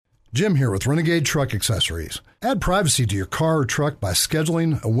Jim here with Renegade Truck Accessories. Add privacy to your car or truck by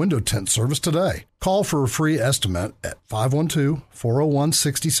scheduling a window tint service today. Call for a free estimate at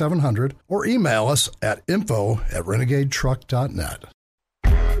 512-401-6700 or email us at info@renegadetruck.net.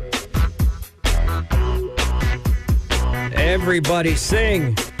 Everybody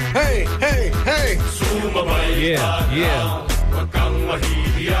sing. Hey, hey, hey. Yeah, yeah. Huwag kang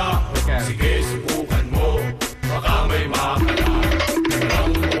mahihiya. Sige, subukan mo. Baka may makala.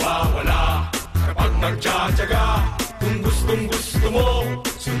 Walang mawawala. Kapag nagtsatsaga, kung gustong gusto mo,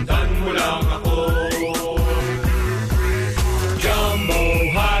 sundan mo lang ako. Jumbo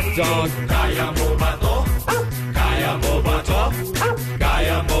hot dog. Kaya mo ba to? Kaya mo ba to?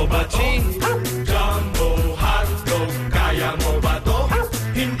 Kaya mo ba to? Jumbo hot dog. Kaya mo ba to?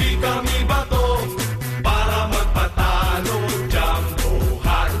 Hindi kami ba to? Para magpatalo. Jumbo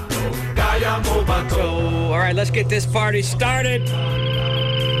hot dog. Kaya mo ba to? So, all right, let's get this party started.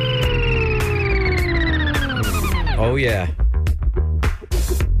 Oh, yeah.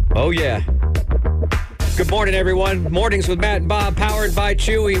 Oh, yeah. Good morning, everyone. Mornings with Matt and Bob, powered by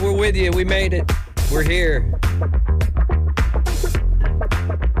Chewy. We're with you. We made it. We're here.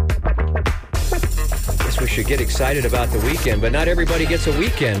 Guess we should get excited about the weekend, but not everybody gets a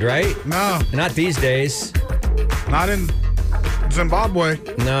weekend, right? No, Not these days. not in Zimbabwe.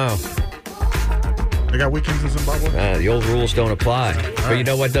 No. They got weekends in Zimbabwe? The old rules don't apply. But you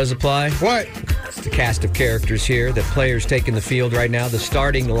know what does apply? What? The cast of characters here, the players taking the field right now, the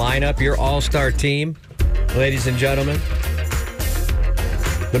starting lineup, your all-star team, ladies and gentlemen.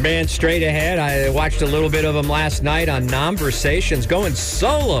 The man straight ahead, I watched a little bit of him last night on Conversations, going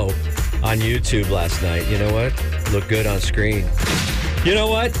solo on YouTube last night. You know what? Look good on screen. You know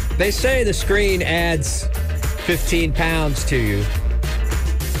what? They say the screen adds 15 pounds to you.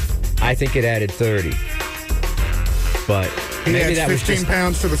 I think it added 30. But He maybe adds that was 15 just...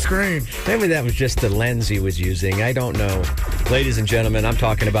 pounds to the screen. Maybe that was just the lens he was using. I don't know. Ladies and gentlemen, I'm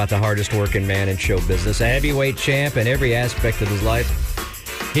talking about the hardest working man in show business, a heavyweight champ in every aspect of his life.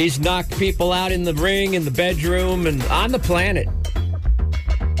 He's knocked people out in the ring, in the bedroom, and on the planet.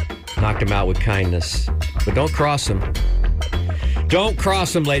 Knocked him out with kindness. But don't cross him. Don't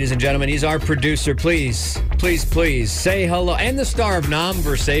cross him, ladies and gentlemen. He's our producer. Please, please, please say hello. And the star of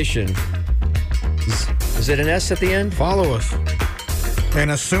Conversation. Is it an S at the end? Follow us.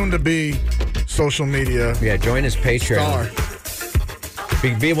 And a soon-to-be social media Yeah, join his Patreon. star.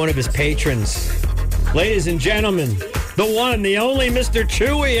 Be one of his patrons. Ladies and gentlemen, the one, the only Mr.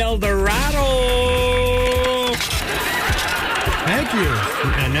 Chewy Eldorado. Thank you.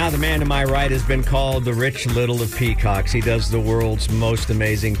 And now the man to my right has been called the Rich Little of Peacocks. He does the world's most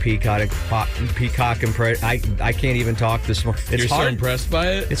amazing peacock impression. I can't even talk this morning. You're so impressed by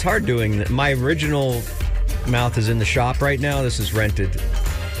it? It's hard doing that. My original mouth is in the shop right now. This is rented.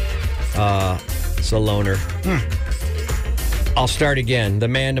 It's a loaner. I'll start again. The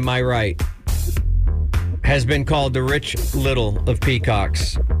man to my right has been called the Rich Little of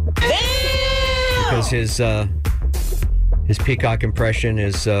Peacocks. Because his peacock impression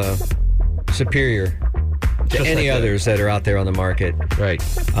is superior to Just any like others that are out there on the market. Right.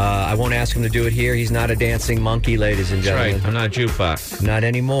 I won't ask him to do it here. He's not a dancing monkey, ladies and That's gentlemen. right. I'm not a jukebox. Not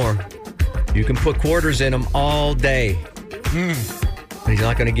anymore. You can put quarters in him all day. But he's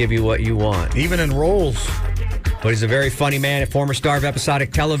not going to give you what you want. Even in roles. But he's a very funny man, a former star of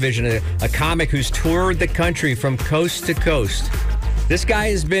episodic television, a comic who's toured the country from coast to coast. This guy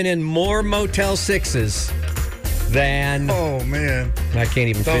has been in more Motel 6s than... Oh, man. I can't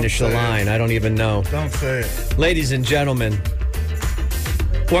even finish the line. I don't even know. Don't say it. Ladies and gentlemen,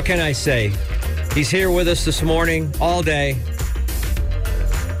 what can I say? He's here with us this morning, all day.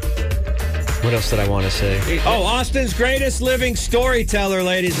 What else did I want to say? Oh, Austin's greatest living storyteller,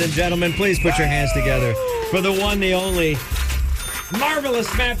 ladies and gentlemen. Please put your hands together for the one, the only,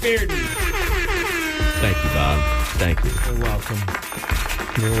 marvelous Matt Bearden. Thank you, Bob. Thank you. You're welcome.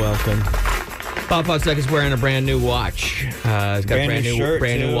 You're welcome. Bob Fosdick is wearing a brand new watch. He's got Brand a new shirt,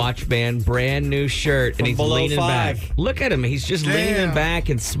 brand too. new watch band, brand new shirt, From and he's below leaning 5. back. Look at him. He's just leaning back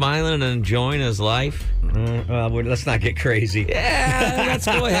and smiling and enjoying his life. Let's not get crazy. Yeah, let's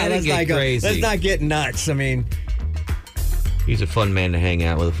go ahead and get crazy. Let's not get nuts. I mean, he's a fun man to hang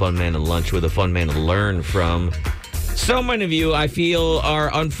out with, a fun man to lunch with, a fun man to learn from. So many of you, I feel, are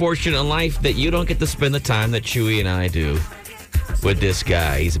unfortunate in life that you don't get to spend the time that Chewy and I do with this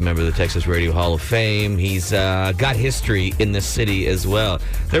guy. He's a member of the Texas Radio Hall of Fame. He's got history in this city as well.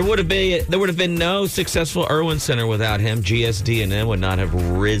 There would have been no successful Irwin Center without him. GSD&M would not have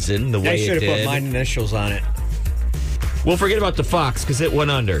risen the way it did. I should have put my initials on it. We'll forget about the Fox because it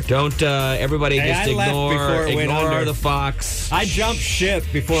went under. Don't everybody Hey, just I left before it went under. the Fox. I jumped ship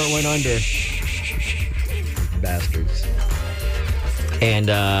before it went under. Bastards. And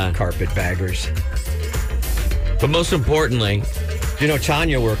Carpetbaggers. but most importantly, You know,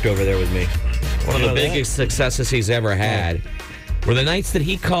 Tanya worked over there with me. one of You the know that? biggest successes he's ever had were the nights that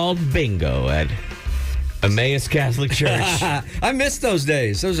he called bingo at Emmaus Catholic Church. I miss those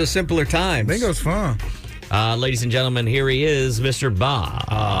days. Those are simpler times. Bingo's fun. Ladies and gentlemen, here he is, Mr. Bob.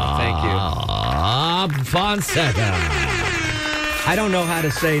 Thank you. Bob Fonseca. I don't know how to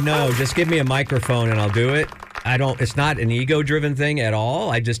say no. Just give me a microphone and I'll do it. It's not an ego-driven thing at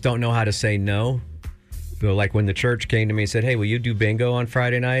all. I just don't know how to say no. So like when the church came to me and said, hey, will you do bingo on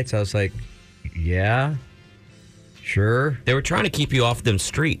Friday nights? I was like, yeah, sure. They were trying to keep you off them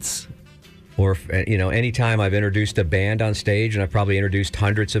streets. Or, anytime I've introduced a band on stage, and I've probably introduced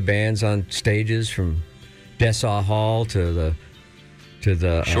hundreds of bands on stages from Dessau Hall to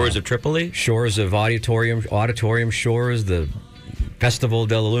the Shores of Tripoli? shores of auditorium shores, the Festival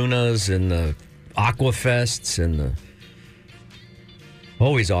de la Lunas and the Aquafests and the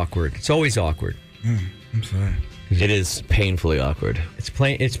always awkward. It's always awkward. I'm sorry. It is painfully awkward. It's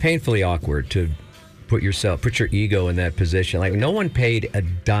painfully awkward to put your ego in that position. Like no one paid a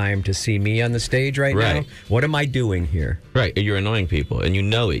dime to see me on the stage right now. Right. What am I doing here? Right, you're annoying people, and you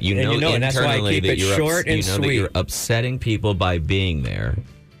know it. You know and that's why I internally keep that it you're short and that sweet. you're upsetting people by being there.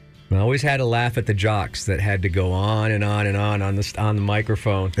 I always had to laugh at the jocks that had to go on and on and on the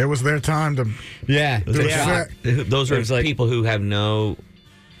microphone. It was their time to Yeah, do a yeah. set. Those It are was like- people who have no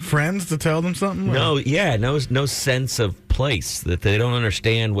Friends to tell them something? no sense of place, that they don't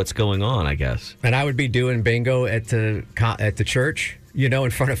understand what's going on, I guess. And I would be doing bingo at the church, in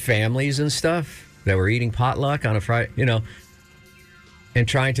front of families and stuff that were eating potluck on a Friday, and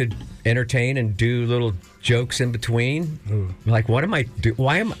trying to entertain and do little jokes in between. Ooh. Like, what am I do?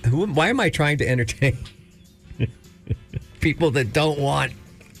 Why am I trying to entertain people that don't want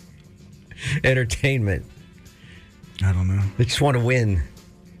entertainment? I don't know. They just want to win.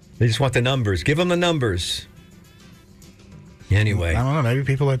 They just want the numbers. Give them the numbers. Anyway, I don't know. Maybe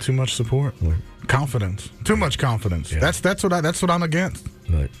people had too much support. Confidence. Too much confidence. Yeah. That's what I'm against.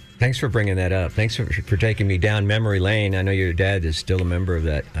 but thanks for bringing that up. Thanks for taking me down memory lane. I know your dad is still a member of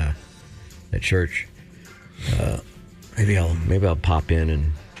that church. Maybe I'll pop in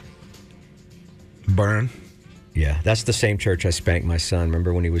and Burn. yeah. That's the same church I spanked my son.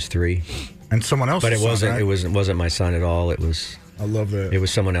 Remember when he was 3? And someone else. But it wasn't. Right? It wasn't my son at all. It was I love that. it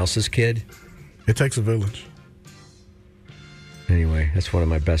was someone else's kid. It takes a village. Anyway, that's one of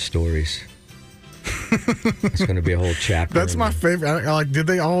my best stories. It's going to be a whole chapter. That's my favorite. I like. Did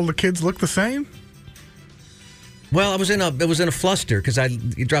all the kids look the same? Well, it was in a fluster because I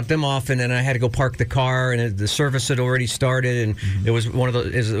dropped them off and then I had to go park the car and the service had already started and it was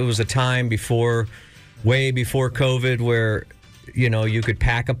it was a time way before COVID where you could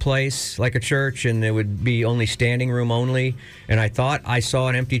pack a place like a church and it would be only standing room only. And I thought I saw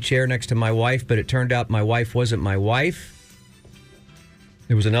an empty chair next to my wife, but it turned out my wife wasn't my wife.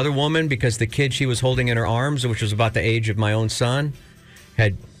 It was another woman because the kid she was holding in her arms, which was about the age of my own son,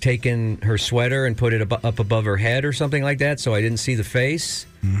 had taken her sweater and put it up above her head or something like that, so I didn't see the face.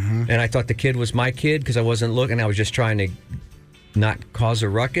 Mm-hmm. And I thought the kid was my kid because I wasn't looking. I was just trying to not cause a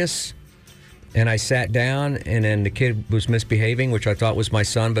ruckus. And I sat down, and then the kid was misbehaving, which I thought was my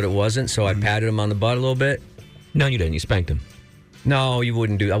son, but it wasn't, so I patted him on the butt a little bit. No, you didn't. You spanked him. No, I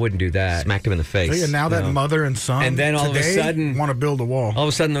wouldn't do that. Smacked him in the face. So yeah, now that mother and son, And then all of a today sudden- want to build a wall. All of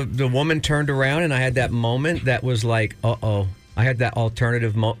a sudden, the woman turned around, and I had that moment that was like, uh-oh. I had that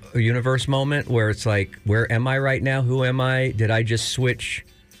alternative universe moment where it's like, where am I right now? Who am I? Did I just switch?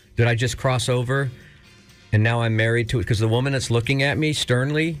 Did I just cross over? And now I'm married to it. Because the woman that's looking at me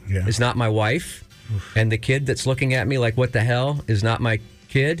sternly is not my wife. And the kid that's looking at me like, what the hell, is not my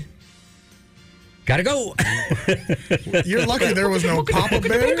kid. Gotta go. You're lucky there was no Papa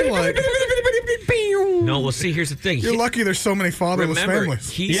Bear. Like, No, well, see, here's the thing. you're lucky there's so many fatherless Remember, families.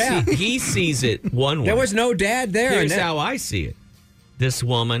 he sees it one way. There was no dad there. Here's how I see it. This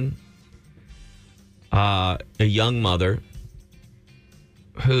woman, a young mother,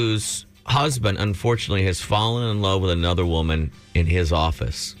 whose husband, unfortunately, has fallen in love with another woman in his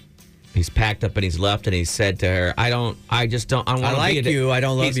office. He's packed up and he's left, and he said to her, I don't want to like be a dad. you. I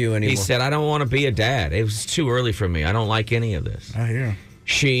don't love you anymore. He said, I don't want to be a dad. It was too early for me. I don't like any of this. I hear.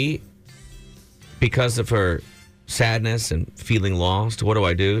 She, because of her sadness and feeling lost, what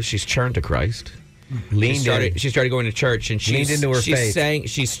do? She's turned to Christ. She started going to church, and Leaned into her faith.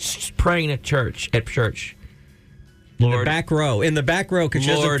 She's praying at church. In the back row, because she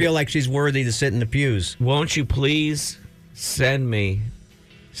doesn't Lord, feel like she's worthy to sit in the pews. Won't you please send me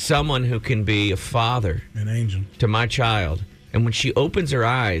someone who can be a father An angel. to my child. And when she opens her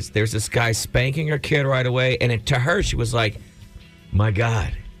eyes, there's this guy spanking her kid right away. And to her, she was like, my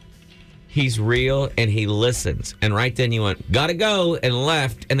God, he's real and he listens. And right then you went, gotta go, and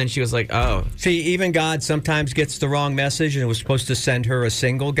left. And then she was like, oh. See, even God sometimes gets the wrong message, and it was supposed to send her a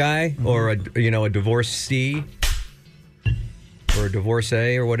single guy or a divorcee or a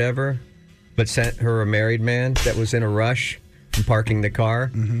divorcee or whatever, but sent her a married man that was in a rush from parking the car.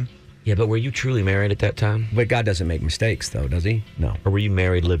 Mm-hmm. Yeah, but were you truly married at that time? But God doesn't make mistakes, though, does he? No. Or were you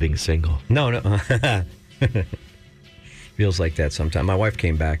married living single? No. Feels like that sometimes. My wife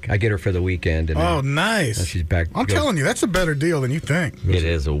came back. I get her for the weekend. And Oh, now nice. she's back. I'm telling you, that's a better deal than you think. It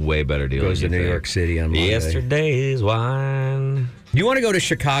is a way better deal. Goes to than you New think. York City on Monday. Yesterday's wine. You want to go to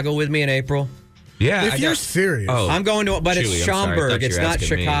Chicago with me in April? Yeah. If you're serious, Oh. I'm going to, but Chewy, it's I'm sorry. I Schaumburg. thought you It's were not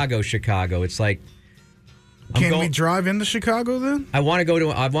asking me. Chicago. It's like can we drive into Chicago then? I want to go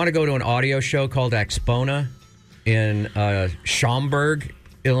to an audio show called Expona in Schaumburg,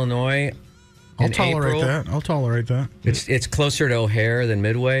 Illinois. I'll in tolerate April. that. It's closer to O'Hare than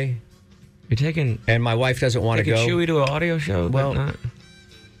Midway, You're taking and my wife doesn't want to go. Chewy to an audio show? Well- But not.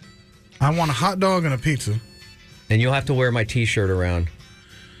 I want a hot dog and a pizza. And you'll have to wear my T-shirt around,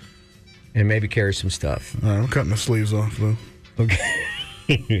 and maybe carry some stuff. All right, I'm cutting the sleeves off, though.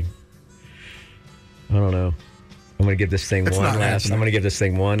 Okay. I don't know. I'm going to give this thing It's one not last. happening. I'm going to give this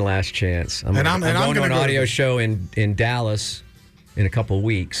thing one last chance. I'm going to an gonna go audio to- show in Dallas in a couple of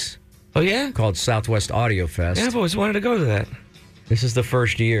weeks Oh, yeah? called Southwest Audio Fest. Yeah, I've always wanted to go to that. This is the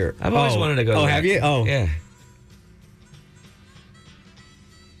first year. I've always wanted to go to that. Oh, have you? Oh, Yeah.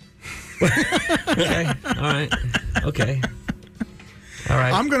 Okay. All right. Okay. All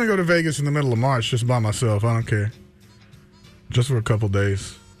right. I'm going to go to Vegas in the middle of March just by myself. I don't care. Just for a couple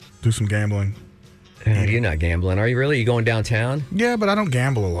days. Do some gambling. You're not gambling, are you really? You going downtown? Yeah, but I don't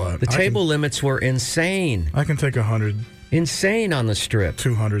gamble a lot. The table limits were insane. I can take 100, Insane on the strip.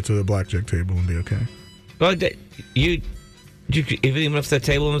 200 to the blackjack table and be okay. Well, even if the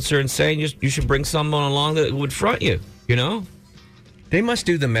table limits are insane, you should bring someone along that would front you, you know? They must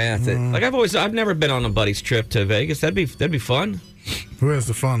do the math. Like I've never been on a buddy's trip to Vegas. That'd be fun. Who has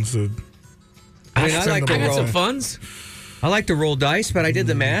the funds to... I send like them to I got roll. some funds. I like to roll dice, but I did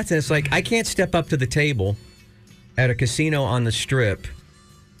the math, and it's like I can't step up to the table at a casino on the strip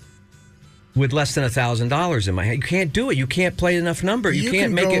with less than $1,000 in my hand. You can't do it. You can't play enough number. You can't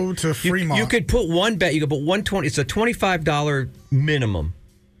can make go it. to Fremont. You could put one bet. You could put $120. It's a $25 minimum.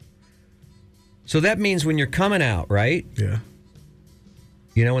 So that means when you're coming out, right? Yeah.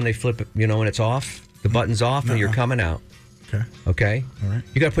 You know when they flip it. You know when it's off. The button's off, and you're coming out. Okay. Okay? All right.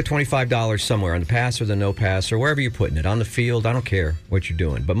 You got to put $25 somewhere on the pass or the no pass or wherever you're putting it. On the field, I don't care what you're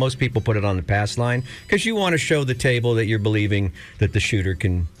doing. But most people put it on the pass line because you want to show the table that you're believing that the shooter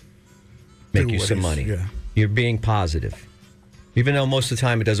can make Do you what some he's- money. yeah. You're being positive. Even though most of the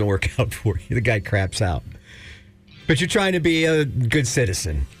time it doesn't work out for you. The guy craps out. But you're trying to be a good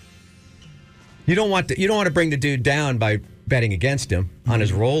citizen. You don't want to bring the dude down by betting against him on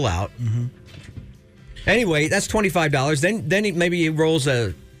his rollout. Mm-hmm. Anyway, that's $25. Then maybe he rolls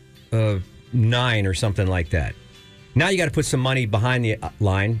a 9 or something like that. Now you got to put some money behind the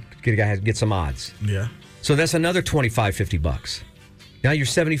line. Get some odds. Yeah. So that's another $25-$50. Now you're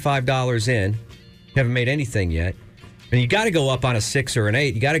 $75 in. You haven't made anything yet, and you got to go up on a 6 or an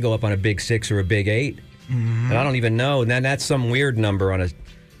 8. You got to go up on a big 6 or a big 8. Mm-hmm. And I don't even know. And then that's some weird number on a.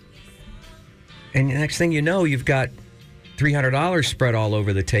 And the next thing you know, you've got $300 spread all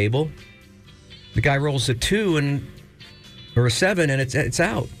over the table. The guy rolls a 2 or a 7, and it's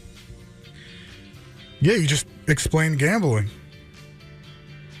out. Yeah, you just explained gambling.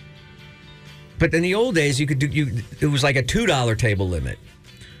 But in the old days, you could do. It was like a $2 table limit,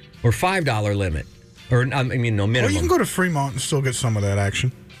 or $5 limit, or no minimum. Well, you can go to Fremont and still get some of that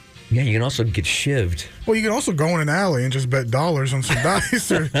action. Yeah, you can also get shivved. Well, you can also go in an alley and just bet dollars on some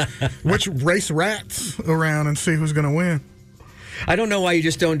dice or which race rats around and see who's going to win. I don't know why you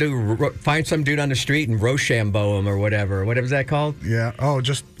just don't find some dude on the street and Rochambeau him or whatever. Whatever's that called? Yeah. Oh,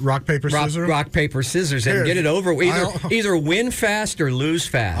 just rock, paper, scissors? Rock, paper, scissors, and Here, get it over. Either win fast or lose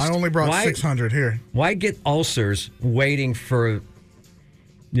fast. I only brought 600 here. Why get ulcers waiting for,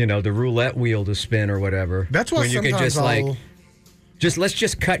 the roulette wheel to spin or whatever? That's why when you sometimes could let's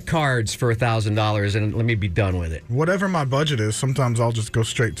just cut cards for $1,000 and let me be done with it. Whatever my budget is, sometimes I'll just go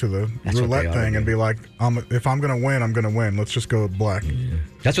straight to the That's what they roulette ought to thing and do. be like, if I'm going to win, I'm going to win. Let's just go with black.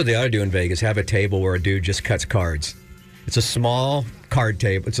 That's what they ought to do in Vegas. Have a table where a dude just cuts cards. It's a small card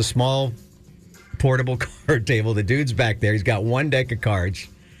table. It's a small portable card table. The dude's back there. He's got one deck of cards.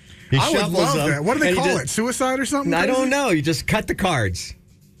 He I would shuffles love them, that. What do they and he call just- it? Suicide or something? I crazy? don't know. You just cut the cards.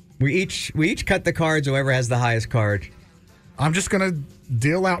 We each cut the cards. Whoever has the highest card. I'm just going to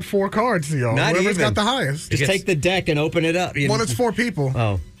deal out 4 cards to y'all. Not Whoever's even. got the highest. Just take the deck and open it up. Well, it's 4 people.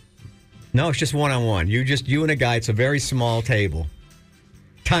 Oh. No, it's just one-on-one. You and a guy. It's a very small table.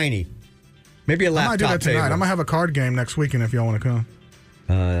 Tiny. Maybe a I laptop might do that tonight. table. I'm going to have a card game next weekend if y'all want to come.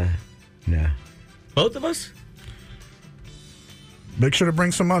 No. Both of us? Make sure to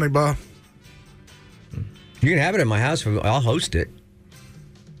bring some money, Bob. You can have it at my house. I'll host it.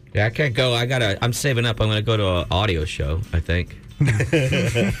 Yeah, I can't go. I'm saving up. I'm going to go to an audio show, I think.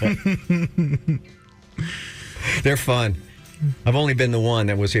 They're fun. I've only been the one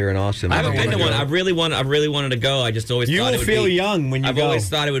that was here in Austin. I haven't been to one. I really wanted to go. I just always You thought will it would feel be, young when you I've go. always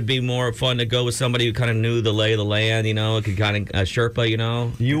thought it would be more fun to go with somebody who kind of knew the lay of the land, it could kind of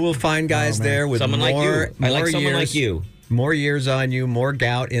Sherpa, You will find guys there with someone like you. I like someone like you. More years on you, more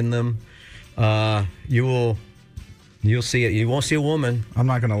gout in them. You'll see it. You won't see a woman. I'm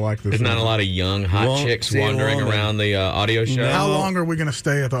not going to like this. There's not a lot of young, hot Won't chicks see a wandering woman. around the audio show. How long are we going to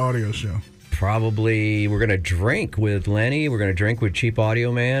stay at the audio show? Probably we're going to drink with Lenny. We're going to drink with Cheap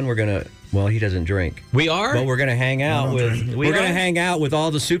Audio Man. Well, he doesn't drink. We are? But we're going to hang out with We we're going are? to hang out with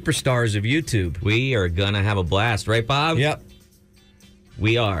all the superstars of YouTube. We are going to have a blast. Right, Bob? Yep.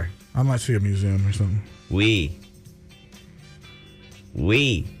 We are. I might see a museum or something. We.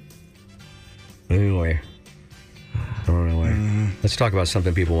 Anyway. Let's talk about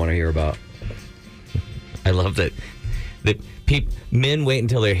something people want to hear about. I love that men wait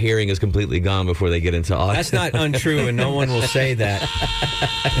until their hearing is completely gone before they get into audio. That's not untrue, and no one will say that.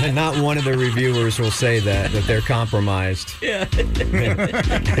 And not one of the reviewers will say that they're compromised. Yeah.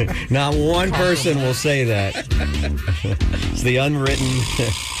 Not one person will say that. It's the unwritten.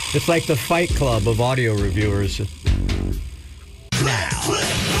 It's like the Fight Club of audio reviewers.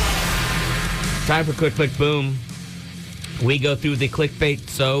 Time for Click, Click, Boom. We go through the clickbait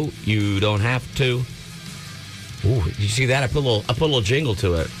so you don't have to. Ooh, did you see that? I put a little jingle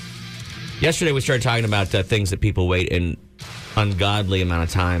to it. Yesterday we started talking about things that people wait an ungodly amount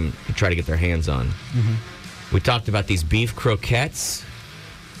of time to try to get their hands on. Mm-hmm. We talked about these beef croquettes.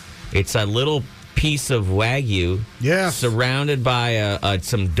 It's a little piece of Wagyu surrounded by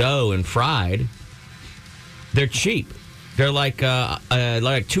some dough and fried. They're cheap. They're like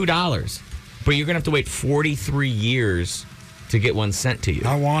 $2. But you're going to have to wait 43 years to get one sent to you.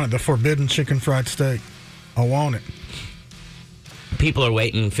 I want it. The forbidden chicken fried steak. I want it. People are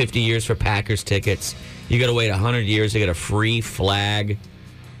waiting 50 years for Packers tickets. You got to wait 100 years to get a free flag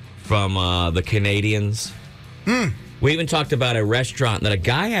from the Canadians. We even talked about a restaurant that a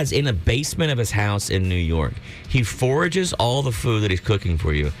guy has in the basement of his house in New York. He forages all the food that he's cooking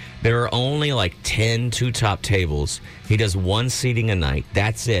for you. There are only like 10 two-top tables. He does one seating a night.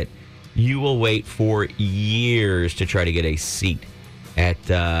 That's it. You will wait for years to try to get a seat at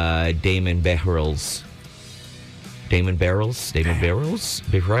Damon Barrels. Damon Barrels?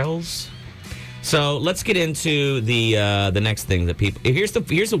 So let's get into the next thing that people. Here's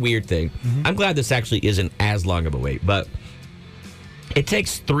the weird thing. Mm-hmm. I'm glad this actually isn't as long of a wait, but it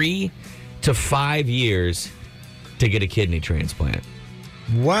takes 3 to 5 years to get a kidney transplant.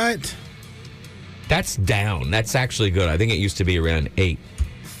 What? That's down. That's actually good. I think it used to be around 8.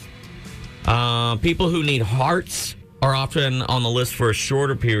 People who need hearts are often on the list for a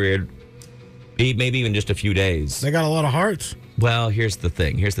shorter period, maybe even just a few days. They got a lot of hearts. Well, here's the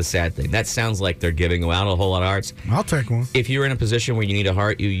thing. Here's the sad thing. That sounds like they're giving out a whole lot of hearts. I'll take one. If you're in a position where you need a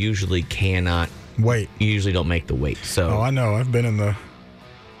heart, you usually cannot wait. You usually don't make the wait. So. Oh, I know. I've been in the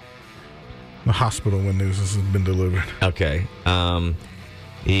hospital when this has been delivered. Okay.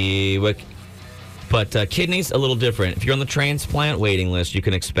 But kidneys, a little different. If you're on the transplant waiting list, you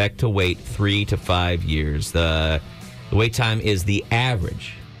can expect to wait 3 to 5 years. The wait time is the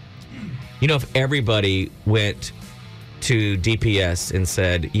average. You know, if everybody went to DPS and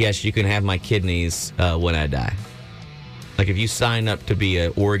said, yes, you can have my kidneys when I die. Like if you sign up to be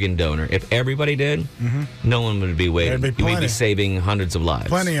an organ donor, if everybody did, no one would be waiting. There'd be We'd be saving hundreds of lives.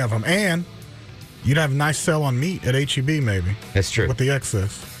 Plenty of them. And you'd have a nice sell on meat at HEB maybe. That's true. With the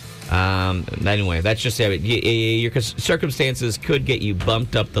excess. Anyway, that's just it. Your circumstances could get you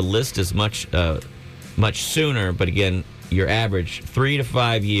bumped up the list as much sooner. But again, your average 3 to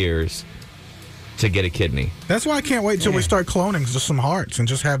 5 years to get a kidney. That's why I can't wait till we start cloning just some hearts and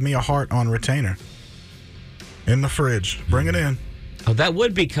just have me a heart on retainer in the fridge. Bring it in. Oh, that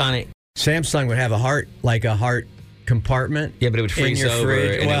would be kind of. Samsung would have a heart compartment. Yeah, but it would freeze over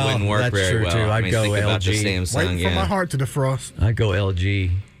fridge. and it wouldn't work that's very true well. Too. I'd go think LG. About the Samsung, Wait for my heart to defrost. I'd go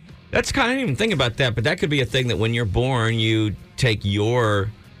LG. That's kind of, I didn't even think about that, but that could be a thing that when you're born, you take your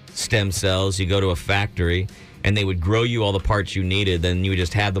stem cells. You go to a factory, and they would grow you all the parts you needed. Then you would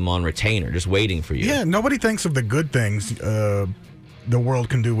just have them on retainer, just waiting for you. Yeah, nobody thinks of the good things the world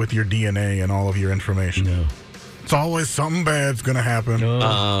can do with your DNA and all of your information. No. It's always something bad's going to happen.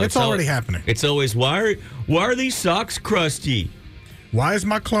 It's already happening. It's always, why are these socks crusty? Why is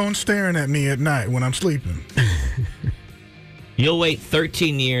my clone staring at me at night when I'm sleeping? You'll wait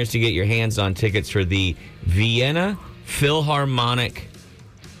 13 years to get your hands on tickets for the Vienna Philharmonic,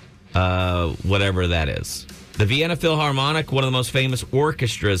 whatever that is. The Vienna Philharmonic, one of the most famous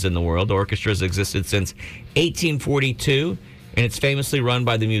orchestras in the world. The orchestra's existed since 1842, and it's famously run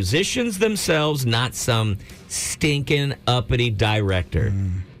by the musicians themselves, not some stinking uppity director.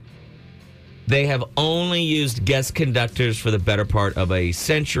 They have only used guest conductors for the better part of a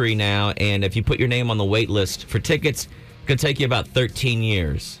century now, and if you put your name on the wait list for tickets, it's going to take you about 13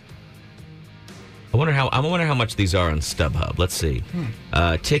 years. I wonder how much these are on StubHub. Let's see.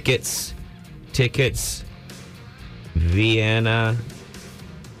 Tickets, Vienna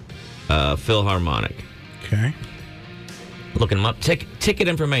Philharmonic. Okay. Looking them up. Ticket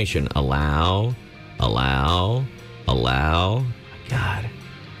information. Allow. God.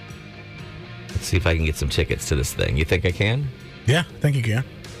 Let's see if I can get some tickets to this thing. You think I can? Yeah, I think you can.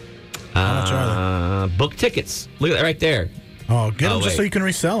 How much are they? Book tickets. Look at that right there. Oh, get them just wait. so you can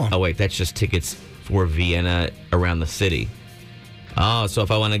resell them. Oh, wait. That's just tickets for Vienna around the city. Oh, so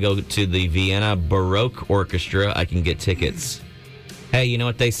if I want to go to the Vienna Baroque Orchestra, I can get tickets. Hey, you know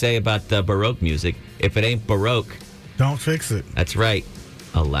what they say about Baroque music? If it ain't Baroque, don't fix it. that's right.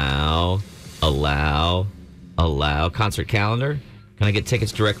 Allow. Concert calendar. Can I get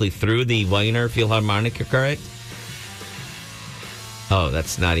tickets directly through the Wiener Philharmonic, correct? Oh,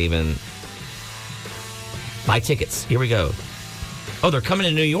 that's not even... Buy tickets. Here we go. Oh, they're coming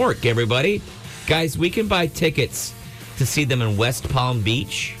to New York, everybody. Guys, we can buy tickets to see them in West Palm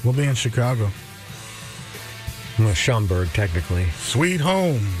Beach. We'll be in Chicago. Well, Schaumburg, technically. Sweet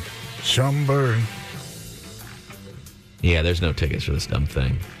home, Schaumburg. Yeah, there's no tickets for this dumb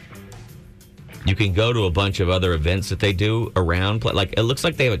thing. You can go to a bunch of other events that they do around. Like, it looks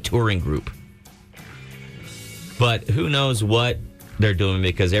like they have a touring group. But who knows what they're doing,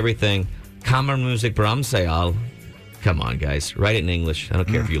 because everything... Common music Brahmsayal. Come on, guys. Write it in English. I don't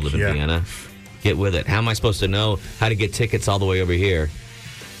care if you live in Vienna. Get with it. How am I supposed to know how to get tickets all the way over here?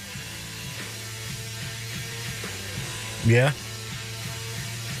 Yeah.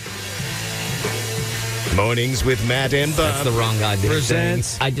 Mornings with Matt and Bob. That's the wrong goddamn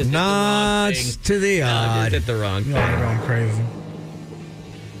Presents thing. I just nods to the I odd. just did the wrong Y'all are thing. going crazy.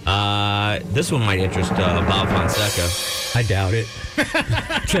 This one might interest Bob Fonseca. I doubt it.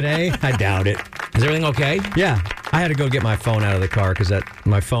 Today, I doubt it. Is everything okay? Yeah, I had to go get my phone out of the car because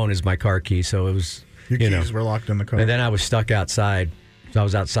my phone is my car key, so it was, Your keys were locked in the car. And then I was stuck outside. So I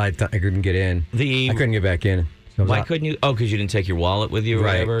was outside. I couldn't get in. I couldn't get back in. So Why couldn't you? Oh, because you didn't take your wallet with you or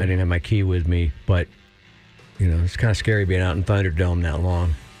right. whatever? I didn't have my key with me, but, it's kind of scary being out in Thunderdome that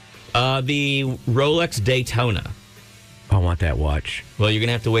long. The Rolex Daytona. I want that watch. Well, you're going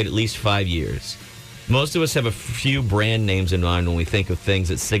to have to wait at least 5 years. Most of us have a few brand names in mind when we think of things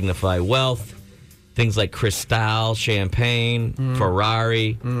that signify wealth. Things like Cristal, Champagne,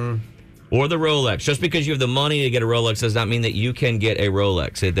 Ferrari, or the Rolex. Just because you have the money to get a Rolex does not mean that you can get a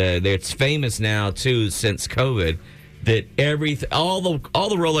Rolex. It's famous now, too, since COVID, that all the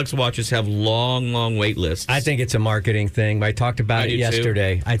Rolex watches have long wait lists. I think it's a marketing thing. I talked about it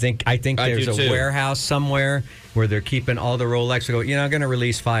yesterday. Too. I think there's a warehouse somewhere where they're keeping all the Rolex. Go, I'm going to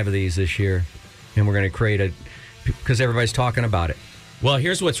release 5 of these this year, and we're going to create because everybody's talking about it. Well,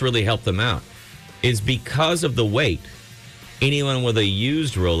 here's what's really helped them out, is because of the weight, anyone with a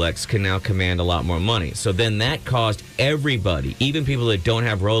used Rolex can now command a lot more money. So then that caused everybody, even people that don't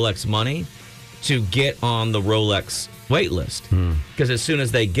have Rolex money, to get on the Rolex wait list. Because as soon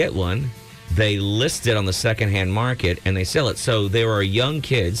as they get one, they list it on the secondhand market and they sell it. So there are young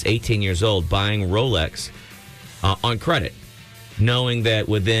kids, 18 years old, buying Rolex on credit, knowing that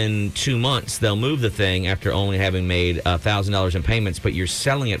within 2 months they'll move the thing after only having made $1,000 in payments, but you're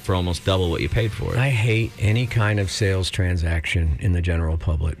selling it for almost double what you paid for it. I hate any kind of sales transaction in the general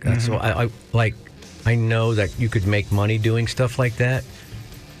public. That's why I know that you could make money doing stuff like that,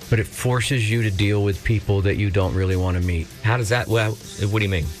 but it forces you to deal with people that you don't really want to meet. How does that? Well, what do you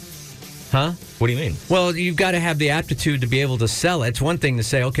mean? Huh? What do you mean? Well, you've got to have the aptitude to be able to sell it. It's one thing to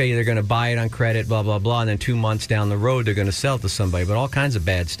say, okay, they're going to buy it on credit, blah, blah, blah, and then 2 months down the road, they're going to sell it to somebody. But all kinds of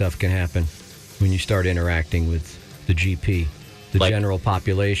bad stuff can happen when you start interacting with the GP, the general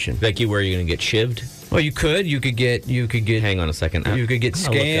population. Like where you're going to get shivved? Well, you could get. Hang on a second. You could get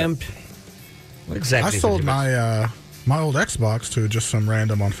scammed. What exactly? I sold my my old Xbox to just some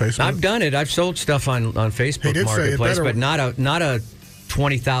random on Facebook. I've done it. I've sold stuff on Facebook Marketplace, but not a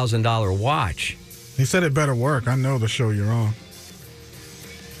 $20,000 watch. He said it better work. I know the show you're on.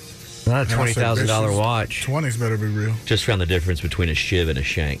 Not a $20,000 watch. 20s better be real. Just found the difference between a shiv and a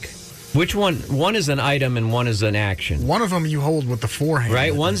shank. Which one? One is an item and one is an action. One of them you hold with the forehand.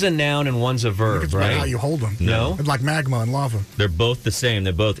 Right? One's a noun and one's a verb, It's right? how you hold them. No? It's like magma and lava. They're both the same.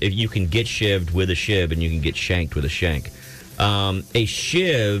 They're both. You can get shivved with a shiv, and you can get shanked with a shank. A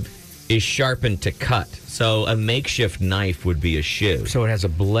shiv is sharpened to cut. So a makeshift knife would be a shiv. So it has a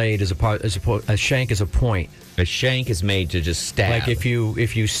blade a shank is a point. A shank is made to just stab. Like if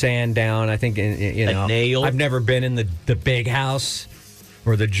you sand down, I think A nail? I've never been in the big house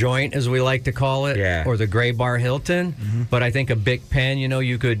or the joint, as we like to call it, Yeah. or the Gray Bar Hilton. Mm-hmm. But I think a Bic pen,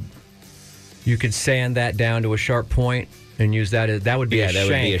 you could sand that down to a sharp point and use that would be a that shank, would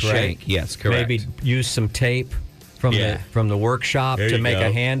be a right? shank. Yes, correct. Maybe use some tape from the workshop There to you make go.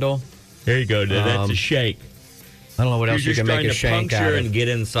 a handle. There you go. That's a shank. I don't know what else you You're can just make a trying to shank out puncture of. and get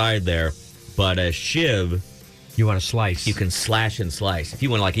inside there. But a shiv, You want to slice. you can slash and slice. If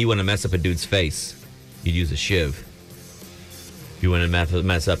you want to mess up a dude's face, you'd use a shiv. If you want to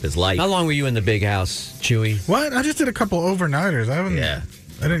mess up his life. How long were you in the big house, Chewy? What? I just did a couple overnighters. I haven't. Yeah.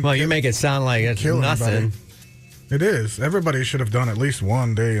 I didn't. Well, you make it sound like it's kill nothing. anybody. It is. Everybody should have done at least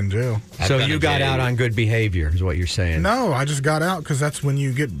one day in jail. So I've you done a got day. out on good behavior, is what you're saying. No, I just got out because that's when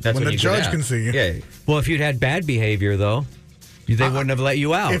you get That's when the you get judge out. can see you. Yeah. Well, if you'd had bad behavior, though, they wouldn't have let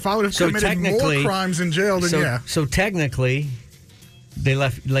you out. If I would have committed more crimes in jail, then yeah. So technically, they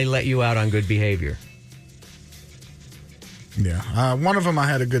let you out on good behavior. Yeah. One of them I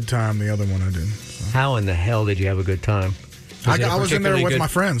had a good time. The other one I didn't. So. How in the hell did you have a good time? I was in there with my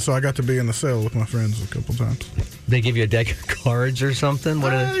friends, so I got to be in the cell with my friends a couple times. They give you a deck of cards or something?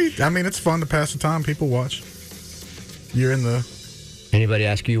 I mean, it's fun to pass the time. People watch. You're in the... Anybody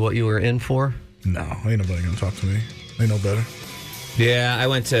ask you what you were in for? No, ain't nobody going to talk to me. They know better. Yeah,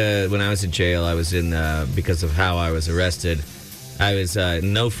 when I was in jail, I was in, because of how I was arrested, I was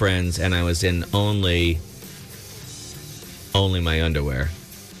no friends, and I was in only my underwear.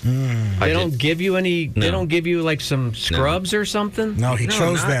 They don't give you any. No. They don't give you like some scrubs or something. No, he No,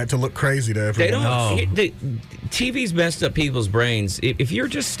 chose not- that to look crazy to everyone. They don't. TV's messed up people's brains. If you're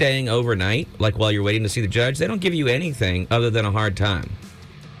just staying overnight, like while you're waiting to see the judge, they don't give you anything other than a hard time.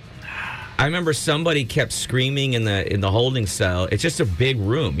 I remember somebody kept screaming in the holding cell. It's just a big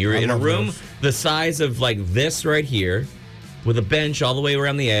room. You're in a love room those. the size of like this right here, with a bench all the way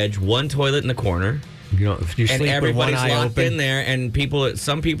around the edge, one toilet in the corner. If you And sleep with one everybody's eye locked open. in there, and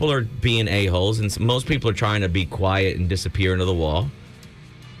some people are being a-holes, and most people are trying to be quiet and disappear into the wall.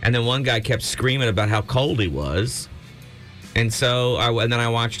 And then one guy kept screaming about how cold he was. And so, then I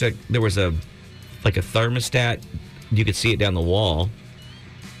watched there was a thermostat. You could see it down the wall.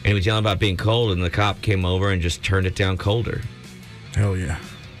 And he was yelling about being cold, and the cop came over and just turned it down colder. Hell yeah.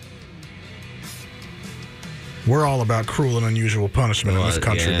 We're all about cruel and unusual punishment in this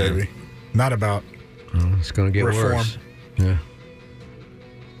country, yeah. baby. Not about... It's going to get Reform. worse. Yeah.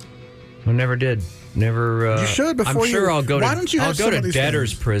 I never did. Never. You should before I'm sure you- I'll go why to. don't you I'll have go some to of these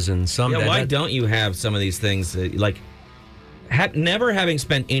debtor's things? prison someday. Yeah, why don't you have some of these things? Never having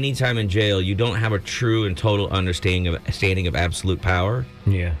spent any time in jail, you don't have a true and total understanding of absolute power.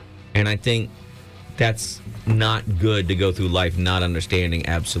 Yeah. And I think that's not good to go through life not understanding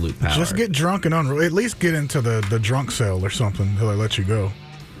absolute power. Just get drunk and at least get into the drunk cell or something until they let you go.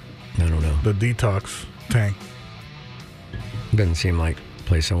 I don't know. The detox tank. Doesn't seem like a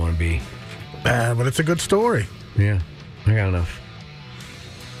place I want to be. But it's a good story. Yeah. I got enough.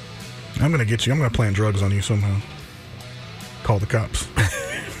 I'm going to get you. I'm going to plant drugs on you somehow. Call the cops.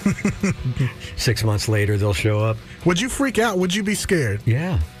 6 months later, they'll show up. Would you freak out? Would you be scared?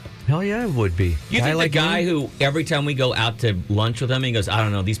 Yeah. Hell yeah, it would be. You think like the guy me? who every time we go out to lunch with him, he goes, I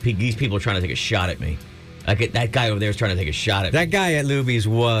don't know, these people are trying to take a shot at me. Like that guy over there is trying to take a shot at me. That guy at Luby's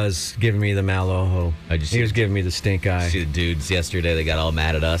was giving me the maloho. He was giving me the stink eye. See the dudes yesterday, they got all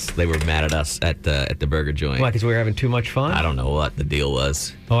mad at us. They were mad at us at the burger joint. Why? Because we were having too much fun? I don't know what the deal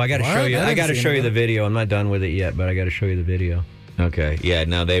was. Oh, I got to What? show you. I I didn't got to see show you any the of that. video. I'm not done with it yet, but I got to show you the video. Okay. Yeah,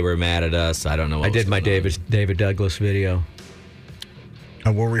 no, they were mad at us. I don't know what I was did my going on. David Douglas video.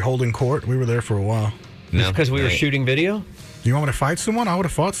 And were we holding court? We were there for a while. No, Because we were they- shooting video? Do you want me to fight someone? I would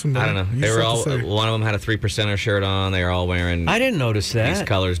have fought somebody. I don't know. You They were just all. have to say. One of them had a 3%er shirt on. They were all wearing I didn't notice these that.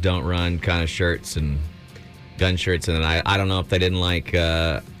 colors don't run kind of shirts and gun shirts. And then I don't know if they didn't like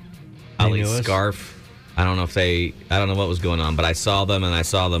Ali's knew us? scarf. I don't know what was going on, but I saw them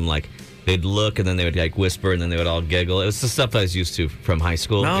like They'd look, and then they would like whisper, and then they would all giggle. It was the stuff I was used to from high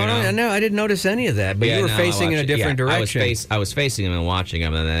school. No, you know? no, I didn't notice any of that. But you were facing in a different direction. I was facing him and watching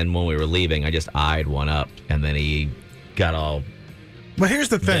him, and then when we were leaving, I just eyed one up, and then he got all. But here's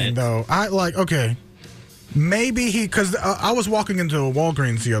the thing, though. Maybe because I was walking into a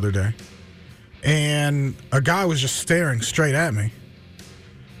Walgreens the other day, and a guy was just staring straight at me.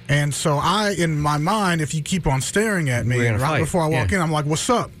 And so in my mind, if you keep on staring at me right before I walk in, I'm like, what's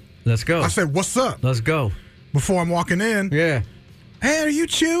up? Let's go. I said, what's up? Let's go. Before I'm walking in. Yeah. Hey, are you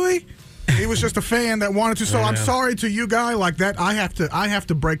Chewy? He was just a fan that wanted to. So I'm sorry to you, guy. Like that, I have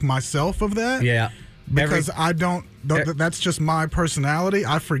to break myself of that. Yeah. Because I don't. That's just my personality.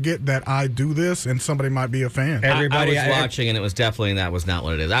 I forget that I do this, and somebody might be a fan. Everybody I was watching, and it was definitely that was not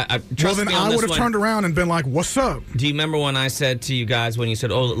what it is. Well, then I would have turned around and been like, "What's up?" Do you remember when I said to you guys when you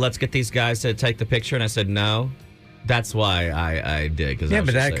said, "Oh, let's get these guys to take the picture," and I said no? That's why I did. Cause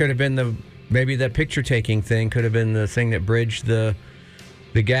but that could have been maybe that picture taking thing could have been the thing that bridged the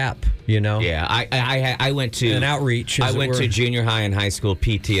gap, you know? Yeah, I went to an outreach. I went to junior high and high school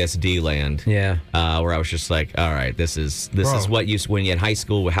PTSD land. Yeah, where I was just like, all right, this is what you when you had high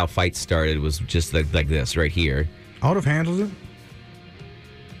school, how fights started was just like this right here. I would have handled it.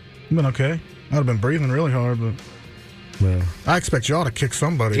 Been okay. I'd have been breathing really hard, but I expect y'all to kick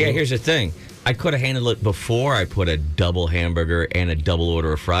somebody. Yeah, here's the thing. I could have handled it before I put a double hamburger and a double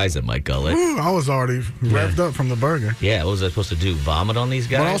order of fries in my gullet. Ooh, I was already revved up from the burger. Yeah, what was I supposed to do? Vomit on these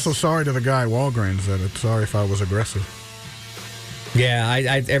guys? But also sorry to the guy at Walgreens sorry if I was aggressive. Yeah,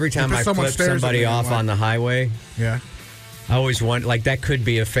 I every time I flip somebody off on the highway, I always wonder, like, that could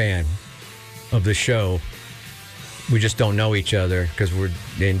be a fan of the show. We just don't know each other because we're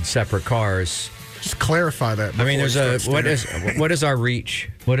in separate cars. Just clarify that. I mean, what is our reach?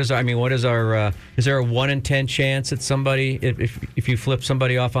 Is there a 1 in 10 chance that somebody, if you flip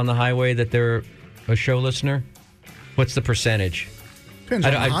somebody off on the highway, that they're a show listener? What's the percentage? Depends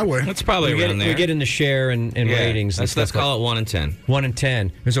on the highway. It's probably around there. We get in the share and ratings. Let's call it 1 in 10. 1 in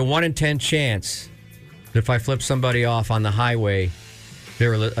 10. There's a 1 in 10 chance that if I flip somebody off on the highway,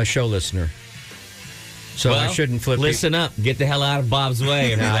 they're a show listener. So I shouldn't flip. Listen up. Get the hell out of Bob's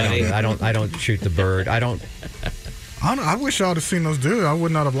way, everybody. No, I don't shoot the bird. I wish y'all had seen those do. I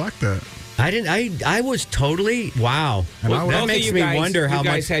would not have liked that. I didn't. I was totally wow. That makes me wonder how you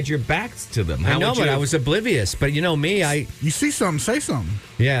guys much had your backs to them. I know, but I was oblivious. But you know me, You see something, say something.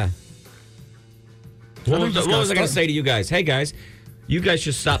 Yeah. What was I going to say to you guys? Hey guys, you guys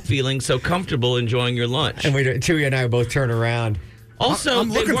should stop feeling so comfortable enjoying your lunch. And Chewy and I both turn around. Also, I'm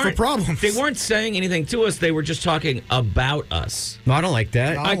looking for problems. They weren't saying anything to us. They were just talking about us. No, I don't like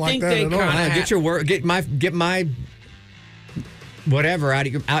that. I think they kind of get your word. Get my whatever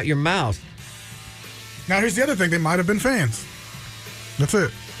out your mouth. Now here's the other thing. They might have been fans. That's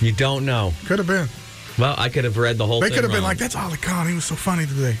it. You don't know. Could have been. Well, I could have read the whole thing. They could have been like, "That's Ali Khan. He was so funny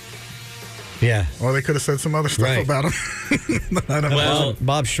today." Yeah. Or they could have said some other stuff about him. I don't know.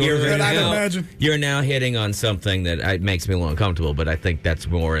 Bob Short. I'd imagine. You're now hitting on something that makes me a little uncomfortable, but I think that's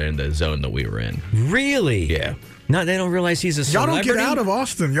more in the zone that we were in. Really? Yeah. No, they don't realize he's a Y'all celebrity. don't get out of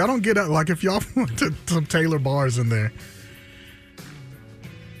Austin. Y'all don't get out. Like, if y'all went to some Taylor bars in there.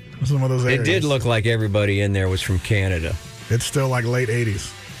 Some of those areas. It did look like everybody in there was from Canada. It's still like late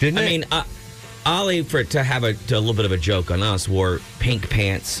 80s. Didn't it? I mean, Ollie, to have a little bit of a joke on us, wore pink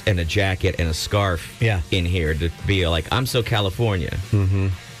pants and a jacket and a scarf in here to be like, I'm so California. Mm-hmm.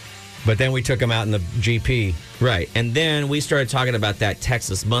 But then we took him out in the GP. Right. And then we started talking about that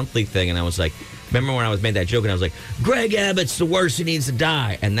Texas Monthly thing, and I was like, remember when I was made that joke, and I was like, Greg Abbott's the worst, he needs to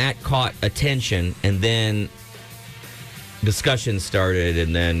die. And that caught attention, and then discussion started,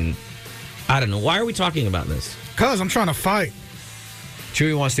 and then, I don't know, why are we talking about this? Because I'm trying to fight.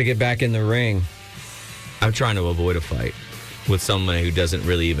 Chewy wants to get back in the ring. I'm trying to avoid a fight with someone who doesn't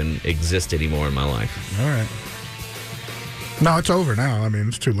really even exist anymore in my life. All right. No, it's over now. I mean,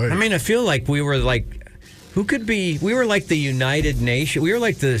 it's too late. I mean, I feel like we were like, we were like the United Nation. We were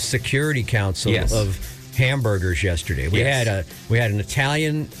like the Security Council of hamburgers yesterday. We had an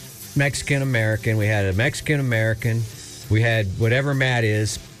Italian Mexican American. We had a Mexican American. We had whatever Matt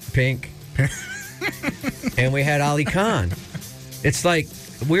is, pink. And we had Ali Khan. It's like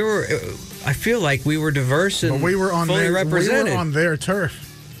I feel like we were diverse and fully represented. We were on their turf.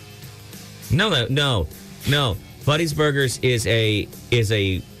 No. Buddy's Burgers is a.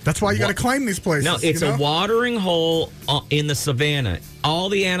 That's why you got to claim these places. No, it's a watering hole in the savannah. All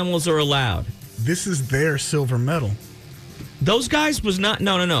the animals are allowed. This is their silver medal. Those guys was not.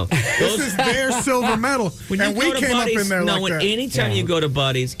 No. This is their silver medal. And we came up in there like that. Anytime you go to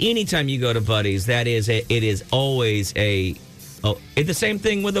Buddy's, it is always a Oh, it's the same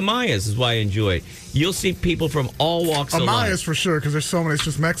thing with Amaya's is why I enjoy it. You'll see people from all walks of life. Amaya's for sure, because there's so many. It's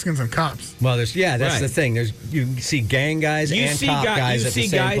just Mexicans and cops. Well, that's Right. the thing. You see gang guys and cop guys at the same place. You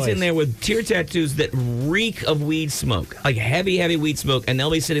see guys in there with tear tattoos that reek of weed smoke, like heavy weed smoke, and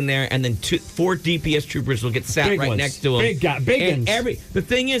they'll be sitting there, and then 4 DPS troopers will get sat Big right ones. next to them. Big ones. The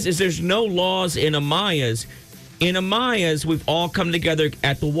thing is there's no laws in Amaya's. In Amaya's, we've all come together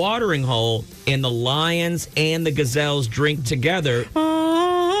at the watering hole, and the lions and the gazelles drink together.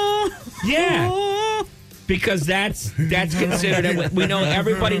 Yeah. Because that's considered. And we know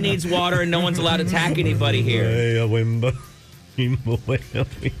everybody needs water, and no one's allowed to attack anybody here. In the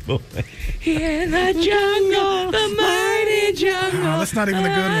jungle, the mighty jungle. That's not even a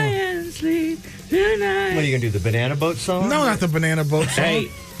good one. Sleep tonight. What are you gonna do? The banana boat song? No, not the banana boat song.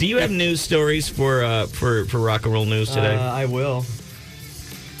 Hey, do you have news stories for rock and roll news today? I will.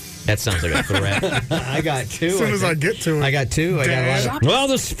 That sounds like a threat. I got 2. As soon as I get to it. I got 2. I got a lot of. Well,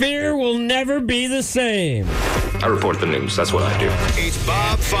 the Sphere will never be the same. I report the news. That's what I do. It's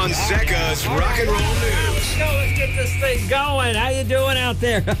Bob Fonseca's Rock and Roll News. Let's get this thing going. How you doing out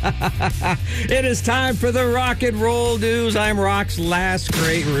there? It is time for the Rock and Roll News. I'm Rock's last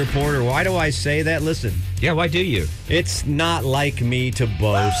great reporter. Why do I say that? Listen. Yeah, why do you? It's not like me to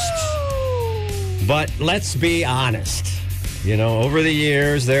boast. But let's be honest. You know, over the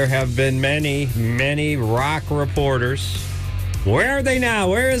years, there have been many rock reporters. Where are they now?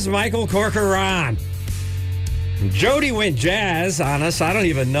 Where is Michael Corcoran? Jody went jazz on us. I don't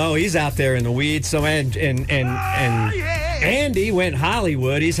even know. He's out there in the weeds. So and Andy went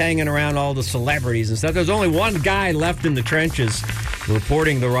Hollywood. He's hanging around all the celebrities and stuff. There's only one guy left in the trenches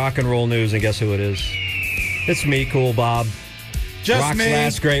reporting the rock and roll news, and guess who it is? It's me, Cool Bob. Just Rock's me.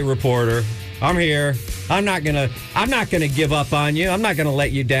 last great reporter. I'm here. I'm not gonna give up on you. I'm not gonna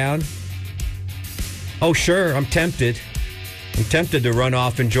let you down. Oh, sure, I'm tempted. I'm tempted to run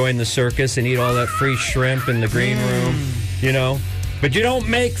off and join the circus and eat all that free shrimp in the green room, you know. But you don't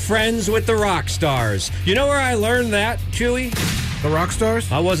make friends with the rock stars. You know where I learned that, Chewy? The rock stars?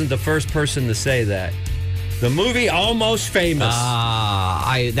 I wasn't the first person to say that. The movie Almost Famous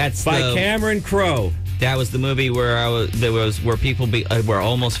That's by Cameron Crowe. That was the movie where people were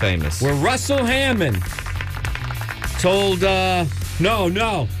almost famous. Where Russell Hammond told,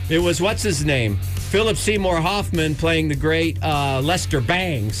 no, it was, what's his name? Philip Seymour Hoffman playing the great Lester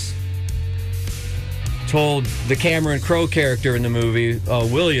Bangs told the Cameron Crowe character in the movie,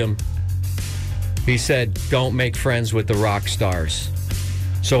 William, he said, don't make friends with the rock stars.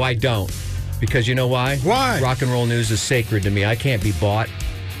 So I don't. Because you know why? Why? Rock and roll news is sacred to me. I can't be bought.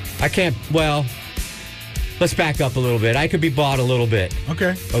 Let's back up a little bit. I could be bought a little bit.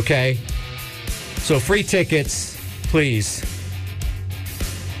 Okay. So free tickets, please.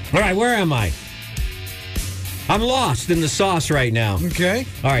 All right, where am I? I'm lost in the sauce right now. Okay.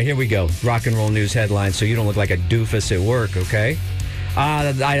 All right, here we go. Rock and roll news headlines so you don't look like a doofus at work, okay?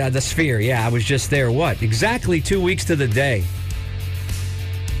 The Sphere, yeah, I was just there, exactly 2 weeks to the day.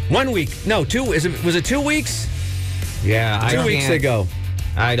 1 week. No, 2. Was it 2 weeks? Yeah, 2 weeks ago.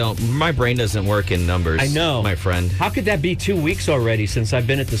 I don't. My brain doesn't work in numbers. I know, my friend. How could that be 2 weeks already since I've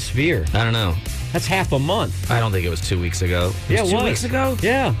been at the Sphere? I don't know. That's half a month. I don't think it was 2 weeks ago. It was 2 weeks ago?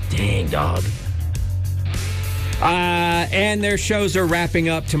 Yeah. Dang, dog. And their shows are wrapping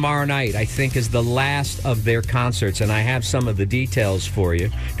up tomorrow night, I think, is the last of their concerts. And I have some of the details for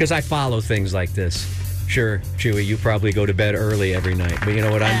you because I follow things like this. Sure, Chewy, you probably go to bed early every night. But you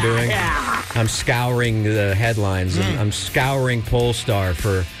know what I'm doing? I'm scouring the headlines. And I'm scouring Polestar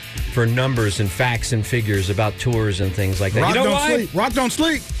for numbers and facts and figures about tours and things like that. Rock you know don't why? sleep. Rock don't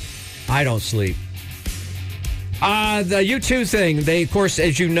sleep. I don't sleep. The U2 thing, they, of course,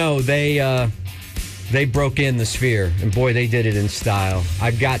 as you know, they broke in the Sphere. And boy, they did it in style.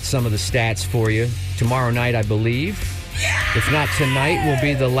 I've got some of the stats for you. Tomorrow night, I believe. If not tonight, will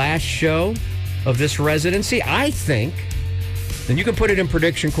be the last show of this residency. I think, and you can put it in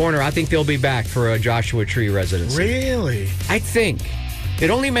prediction corner, I think they'll be back for a Joshua Tree residency. Really? I think. It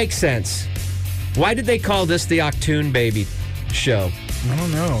only makes sense. Why did they call this the Octoon Baby show? I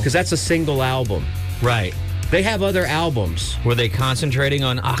don't know. Because that's a single album. Right. They have other albums. Were they concentrating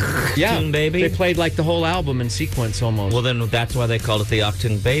on Octoon Baby? They played like the whole album in sequence almost. Well, then that's why they called it the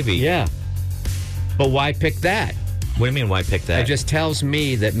Octoon Baby. Yeah. But why pick that? What do you mean, why pick that? It just tells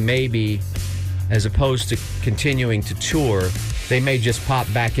me that maybe, as opposed to continuing to tour, they may just pop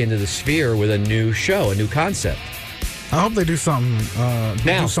back into the Sphere with a new show, a new concept. I hope they do something,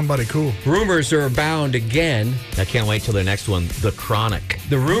 now, do somebody cool. Rumors are abound again. I can't wait till their next one, The Chronic.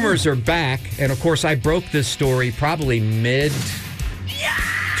 The rumors are back, and of course I broke this story probably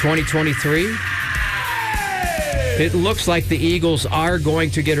mid-2023. It looks like the Eagles are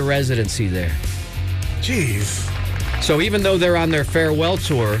going to get a residency there. Jeez. So even though they're on their farewell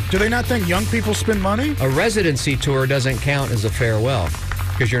tour, Do they not think young people spend money? a residency tour doesn't count as a farewell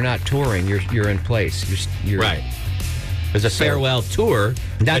because you're not touring. You're in place. You're Right. There's a farewell tour,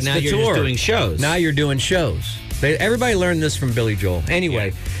 That's but now the you're tour. just doing shows. Now you're doing shows. Everybody learned this from Billy Joel.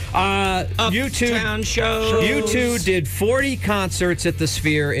 Anyway, Uptown shows. U2 did 40 concerts at the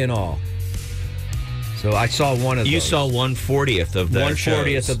Sphere in all. So I saw one of those. You saw 1/40th of their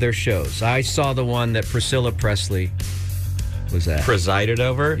 1/40th of their shows. I saw the one that Priscilla Presley was at. presided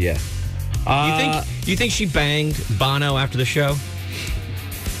over. Yeah. You think she banged Bono after the show?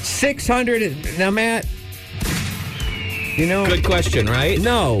 600. Now, Matt, you know. Good question, right?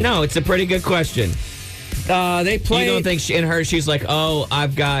 No, it's a pretty good question. They played. You don't think she's like, oh,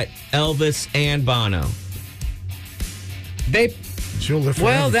 I've got Elvis and Bono. She'll live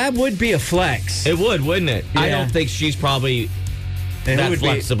forever. Well, that would be a flex. It would, wouldn't it? I Yeah. don't think she's probably And it that would be-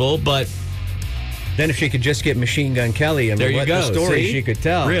 flexible, but Then if she could just get Machine Gun Kelly, there you what go. the story See? she could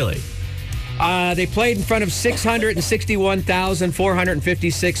tell. Really? They played in front of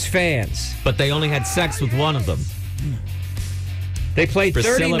 661,456 fans. But they only had sex with one of them. They played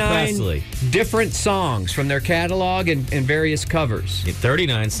Priscilla 39 Presley. different songs from their catalog and various covers.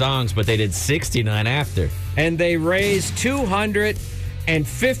 39 songs, but they did 69 after. And they raised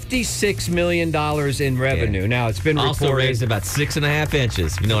 $256 million in revenue. Yeah. Now, it's been Also reported. raised about 6.5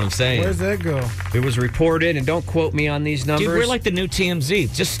 inches. You know what I'm saying? Where's that go? It was reported, and don't quote me on these numbers, Dude, we're like the new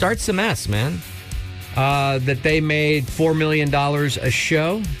TMZ. Just start some mess, man. that they made $4 million a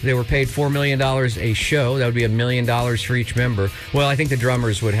show. They were paid $4 million a show. That would be $1 million for each member. Well, I think the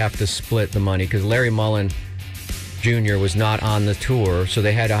drummers would have to split the money because Larry Mullen Jr. was not on the tour, so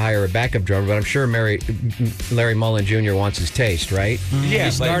they had to hire a backup drummer. But I'm sure Larry Mullen Jr. wants his taste, right? Yeah,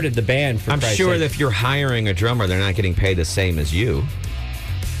 he started the band. For I'm Christ's sure sake. that if you're hiring a drummer, they're not getting paid the same as you.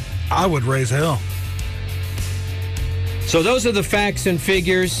 I would raise hell. So those are the facts and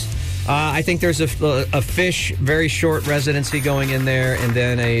figures. I think there's a Fish very short residency going in there, and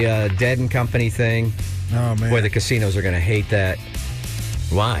then a Dead and Company thing. Oh, man. Boy, the casinos are going to hate that.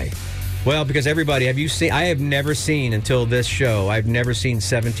 Why? Well, because everybody, have you seen? I have never seen until this show. I've never seen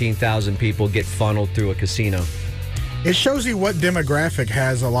 17,000 people get funneled through a casino. It shows you what demographic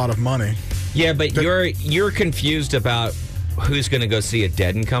has a lot of money. Yeah, but you're confused about who's going to go see a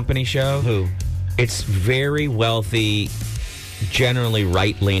Dead and Company show. Who? It's very wealthy, generally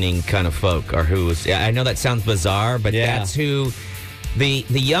right-leaning kind of folk are who's. I know that sounds bizarre, but Yeah. that's who. The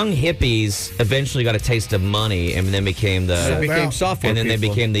young hippies eventually got a taste of money and then became They Sold became out. software and then they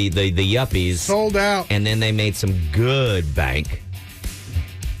people. became the yuppies. Sold out. And then they made some good bank.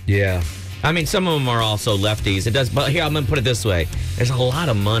 Yeah. I mean, some of them are also lefties. It does, but here I'm going to put it this way: there's a lot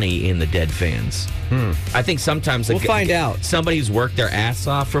of money in the Dead fans. I think sometimes We'll find out. Somebody who's worked their ass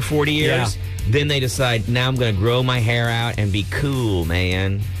off for 40 years, then they decide, now I'm going to grow my hair out and be cool,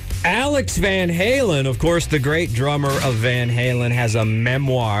 man. Alex Van Halen, of course, the great drummer of Van Halen, has a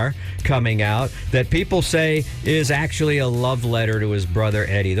memoir coming out that people say is actually a love letter to his brother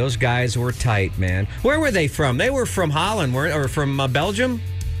Eddie. Those guys were tight, man. Where were they from? They were from Holland, or from Belgium?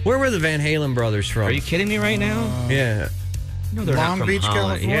 Where were the Van Halen brothers from? Are you kidding me right now? Yeah. No, they're Long not from Beach,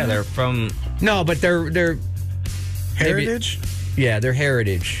 Holland. California? Yeah, they're from. No, but they're Heritage? they're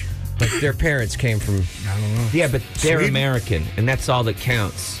heritage. But their parents came from. I don't know. Yeah, but they're Sweden? American, and that's all that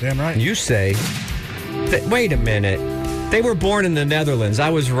counts. Damn right. You say. Wait a minute. They were born in the Netherlands. I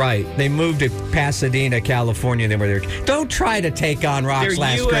was right. They moved to Pasadena, California. They were there. Don't try to take on Rock's They're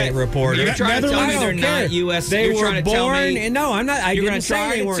last US great reporter. You're trying to tell me I they're don't not care. U.S. They You're were trying to tell born. me- No, I'm not. I You're didn't going to say try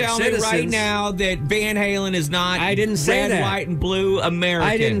they to weren't tell citizens. me right now that Van Halen is not I didn't say red, that. white, and blue American.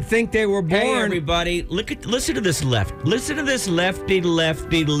 I didn't think they were born. Hey, everybody, listen to this Listen to this lefty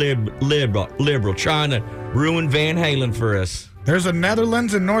liberal trying to ruin Van Halen for us. There's a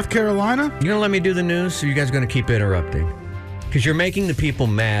Netherlands in North Carolina? You gonna let me do the news, or you guys gonna keep interrupting? Because you're making the people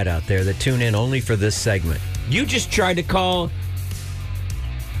mad out there that tune in only for this segment. You just tried to call.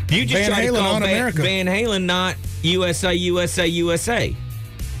 You just Van tried to Halen call on America. Van Halen not USA, USA, USA.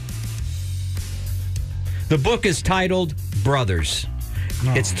 The book is titled Brothers.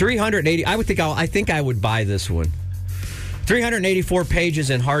 It's 380. I think I would buy this one. 384 pages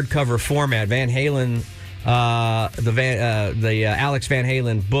in hardcover format. Van Halen, the Alex Van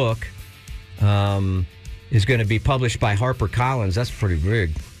Halen book, is going to be published by HarperCollins. That's pretty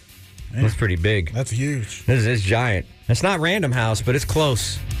big. Man, That's pretty big. That's huge. This is giant. It's not Random House, but it's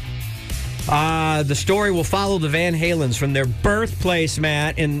close. The story will follow the Van Halens from their birthplace,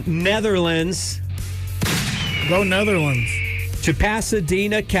 Matt, in Netherlands Go Netherlands. to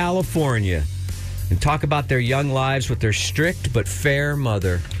Pasadena, California. and talk about their young lives with their strict but fair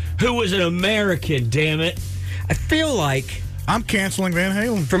mother. Who was an American, damn it. I feel like I'm canceling Van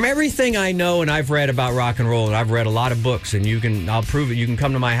Halen. from everything I know and I've read about rock and roll, and I've read a lot of books, and I'll prove it. You can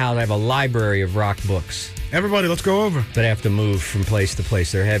come to my house. I have a library of rock books Everybody, let's go over. that have to move from place to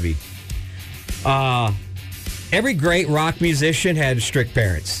place. They're heavy. Every great rock musician had strict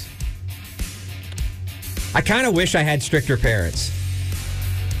parents. I kind of wish I had stricter parents.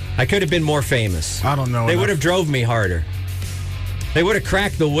 I could have been more famous. I don't know They enough. would have drove me harder. They would have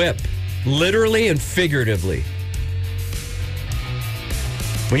cracked the whip, literally and figuratively.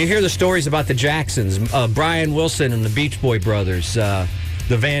 When you hear the stories about the Jacksons, Brian Wilson and the Beach Boy Brothers, the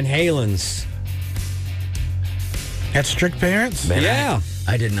Van Halens. Had strict parents? Man, Yeah.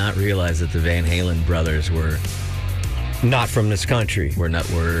 I did not realize that the Van Halen brothers were Not from this country.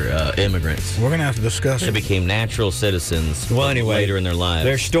 immigrants. We're going to have to discuss They it. became natural citizens Well, anyway, later in their lives.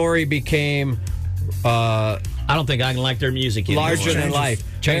 Their story became I don't think I can like their music anymore. larger than life.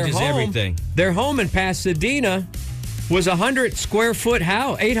 Changes Their home- everything. Their home in Pasadena was a 800 square foot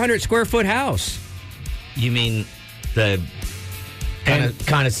house. You mean the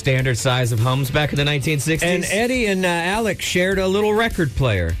kind of standard size of homes back in the 1960s? And Eddie and Alex shared a little record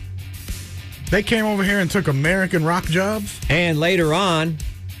player. They came over here and took American rock jobs? And later on,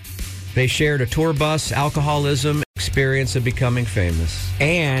 they shared a tour bus, alcoholism, experience of becoming famous.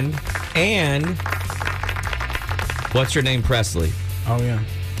 and what's her name, Presley? Oh, yeah.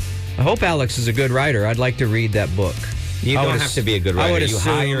 I hope Alex is a good writer. I'd like to read that book. You I don't would have ass- to be a good I writer. would You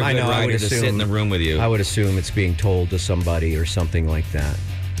assume- hire a I good know, I writer would to sit in the assume- room with you. I would assume it's being told to somebody or something like that.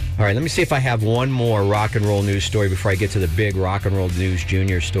 All right, let me see if I have one more rock and roll news story before I get to the big rock and roll news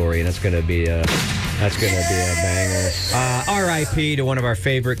junior story, and that's going to be a banger. R.I.P. to one of our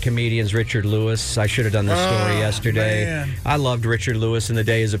favorite comedians, Richard Lewis. I should have done this story yesterday. man. I loved Richard Lewis in the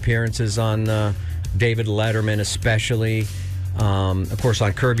day, his appearances on David Letterman, especially. Of course,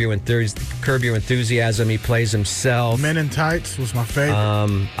 on Curb Your Enthusiasm, he plays himself. Men in Tights was my favorite.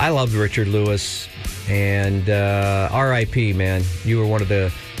 I loved Richard Lewis, and R.I.P. Man, you were one of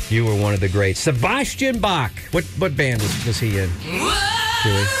the greats. Sebastian Bach. What band was he in?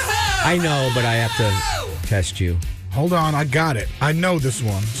 Julie? I know, but I have to test you. Hold on, I got it. I know this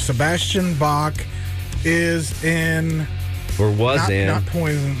one. Sebastian Bach is in... Or was in? Not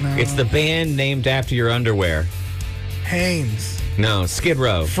Poison, no. It's the band named after your underwear. Haynes. No, Skid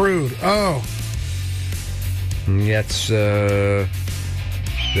Row. Frood. Oh.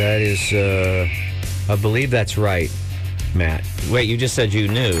 That is. I believe that's right, Matt. Wait, you just said you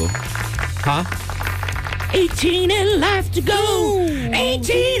knew. Huh? 18 and life to go.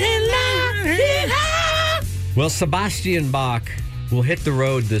 18 and life. Well, Sebastian Bach will hit the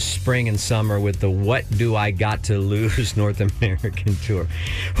road this spring and summer with the What Do I Got to Lose North American Tour.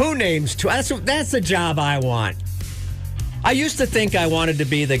 Who names tour? That's the job I want. I used to think I wanted to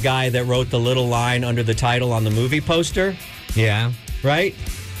be the guy that wrote the little line under the title on the movie poster, Yeah. right?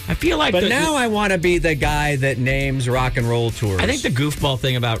 I feel like But now I want to be the guy that names rock and roll tours. I think the goofball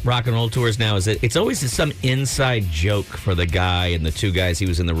thing about rock and roll tours now is that it's always some inside joke for the guy and the two guys he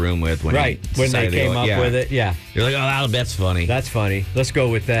was in the room with when right, he when they decided to came go- up yeah. with it, yeah. You're like, oh, that's funny. That's funny. Let's go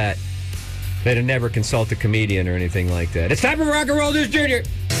with that. They'd have never consult a comedian or anything like that. It's time for Rock and Roll News Junior.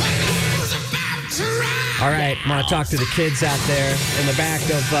 All right, I'm going to talk to the kids out there in the back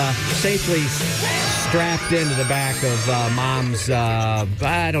of, safely strapped into the back of Mom's,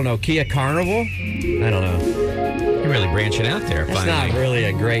 I don't know, Kia Carnival? I don't know. You're really branching out there. It's finally. not really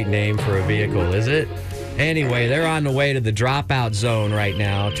a great name for a vehicle, is it? Anyway, they're on the way to the dropout zone right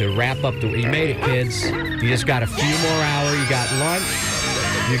now to wrap up the... You made it, kids. You just got a few more hours. You got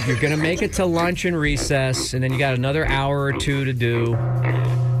lunch. You're going to make it to lunch and recess, and then you got another hour or two to do.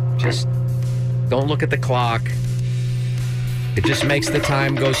 Just don't look at the clock. It just makes the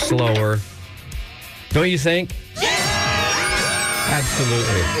time go slower. Don't you think?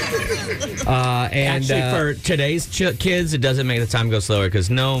 Absolutely. And Actually, for today's kids, it doesn't make the time go slower because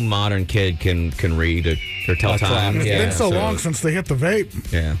no modern kid can read or tell time. It's been so long since they hit the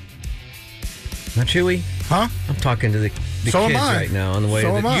vape. Yeah. Not Chewy? Huh? I'm talking to the So am kids I. right now on the way.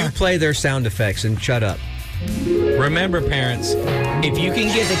 So am I. You play their sound effects and shut up. Remember, parents, if you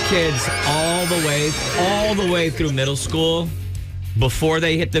can get the kids all the way through middle school before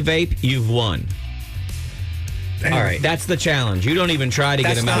they hit the vape, you've won. All right. That's the challenge. You don't even try to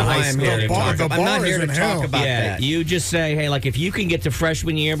get them out of high school. The bar- the I'm not bar here is to in talk hell. about Yeah, that. you just say, hey, like if you can get to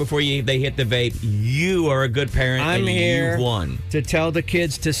freshman year before they hit the vape, you are a good parent. I'm and here You've won. to tell the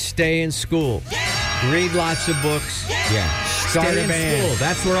kids to stay in school. Read lots of books. Yeah. Start Stay a in band. school.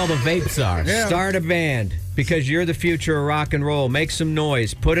 That's where all the vapes are. Yeah. Start a band because you're the future of rock and roll. Make some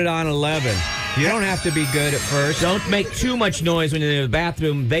noise. Put it on 11. You don't have to be good at first. Don't make too much noise when you're in the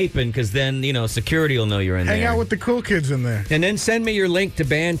bathroom vaping, because then, security will know you're in there. Hang out with the cool kids in there. And then send me your link to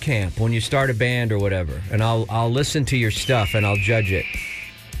Bandcamp when you start a band or whatever. And I'll listen to your stuff and I'll judge it.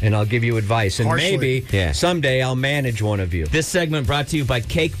 And I'll give you advice. And Harshly. maybe someday I'll manage one of you. This segment brought to you by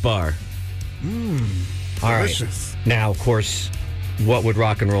Cake Bar. All right. Delicious. Now, of course, what would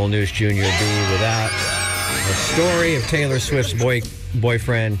Rock and Roll News Jr. do without the story of Taylor Swift's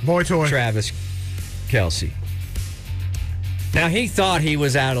boyfriend, Boy toy. Travis Kelce? Now, he thought he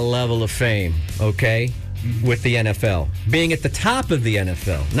was at a level of fame, okay, with the NFL, being at the top of the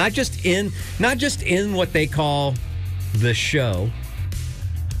NFL, not just in what they call the show,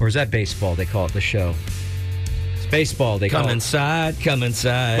 or is that baseball? They call it the show. It's baseball. They call Come it. inside.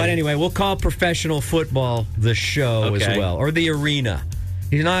 But anyway, we'll call professional football the show as well, or the arena.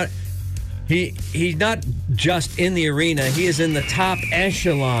 He's not just in the arena. He is in the top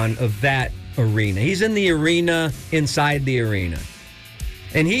echelon of that arena. He's in the arena inside the arena.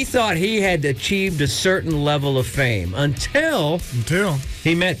 And he thought he had achieved a certain level of fame until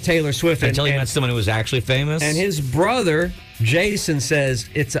he met Taylor Swift. Until he met someone who was actually famous. And his brother, Jason, says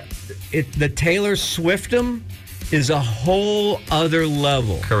the Taylor Swiftum is a whole other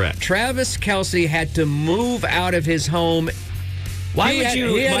level. Correct. Travis Kelce had to move out of his home. Why would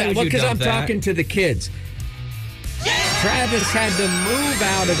you Because I'm dump that? talking to the kids. Travis had to move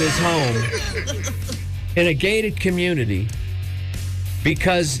out of his home in a gated community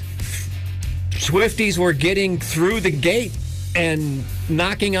because Swifties were getting through the gate and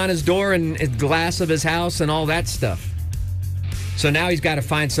knocking on his door and the glass of his house and all that stuff. So now he's got to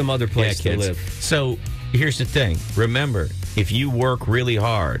find some other place to live. So here's the thing. Remember, if you work really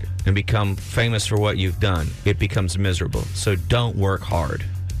hard and become famous for what you've done, it becomes miserable. So don't work hard.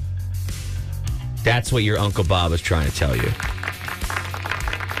 That's what your Uncle Bob is trying to tell you.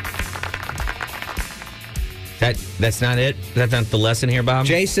 That's not it? That's not the lesson here, Bob?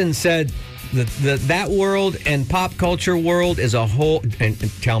 Jason said that world and pop culture world is a whole... And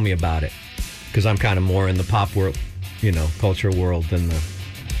tell me about it. Because I'm kind of more in the pop world, culture world than the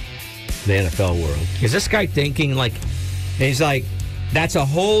NFL world. Is this guy thinking like... He's like, that's a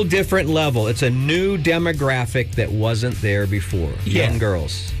whole different level. It's a new demographic that wasn't there before. Yeah. Young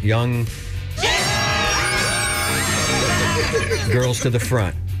girls. Young... Girls to the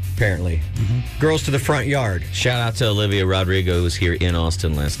front, apparently. Girls to the front yard. Shout out to Olivia Rodrigo, who was here in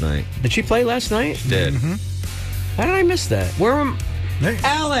Austin last night. Did she play last night? She did. How did I miss that?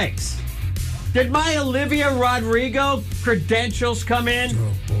 Alex, did my Olivia Rodrigo credentials come in?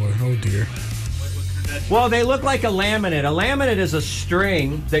 Oh, boy. Oh, dear. Well, they look like a laminate. A laminate is a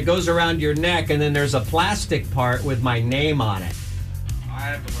string that goes around your neck, and then there's a plastic part with my name on it.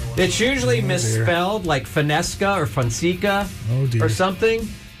 It's usually misspelled like Finesca or Fonseca or something,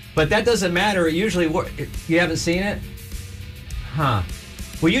 but that doesn't matter. It usually you haven't seen it? Huh.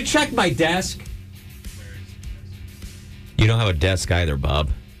 Will you check my desk? You don't have a desk either,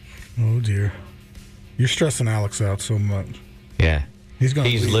 Bob. Oh, dear. You're stressing Alex out so much. Yeah. He's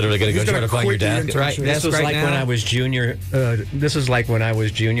literally going to go try to find your desk. Right. This was like when I was junior. This is like when I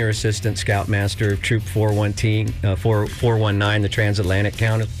was junior assistant scoutmaster of Troop 419, the Transatlantic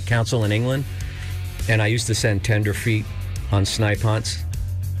Council in England, and I used to send tenderfeet on snipe hunts.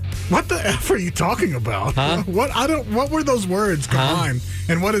 What the F are you talking about? Huh? What were those words combined,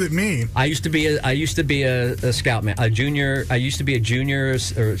 and what did it mean? I used to be a scoutman, a junior. I used to be a junior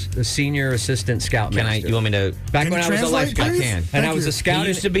or a senior assistant scoutmaster. You want me to? Back Can when you I was a translate, lifeguard, please? can. and I was a scout. He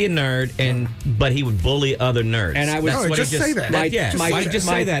used to be a nerd, but he would bully other nerds. And I was. No, just say that. My- Yes. my- Why just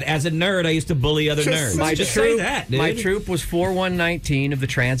my- say that? As a nerd, I used to bully other nerds. My just troop, say that, dude. My troop was 4119 of the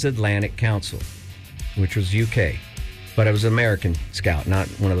Transatlantic Council, which was UK. But I was an American scout, not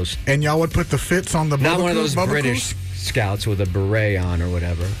one of those. And y'all would put the fits on the Not one of those bubble British crews? scouts with a beret on or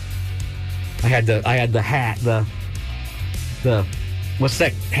whatever. I had the hat, the what's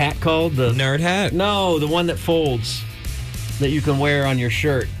that hat called? The Nerd hat? No, the one that folds that you can wear on your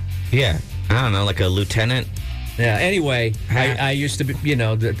shirt. Yeah. I don't know, like a lieutenant. Yeah. Anyway, I used to be,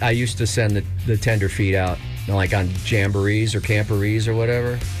 I used to send the tenderfeet out like on jamborees or camporees or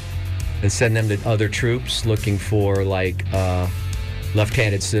whatever, and send them to other troops looking for like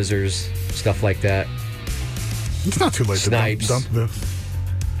left-handed scissors, stuff like that. It's not too late Snipes. to dump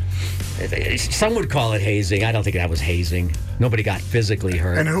this. Some would call it hazing. I don't think that was hazing. Nobody got physically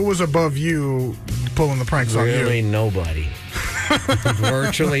hurt. And who was above you pulling the pranks on you? Really nobody.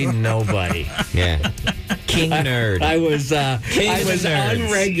 Virtually nobody. Yeah. King nerd. I was King of nerds.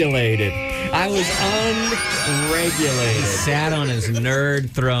 unregulated. I was unregulated. He sat on his nerd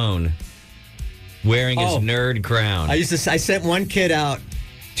throne, wearing his nerd crown. I sent one kid out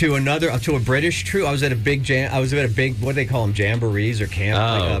to a British troupe. I was at a big what do they call them, jamborees or camp?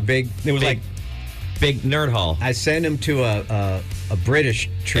 Oh, big nerd hall. I sent him to a British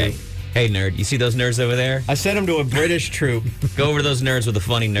troupe. Hey, nerd, you see those nerds over there? I sent him to a British troupe. Go over to those nerds with a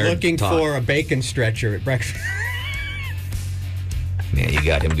funny nerd looking talk. for a bacon stretcher at breakfast. Man, you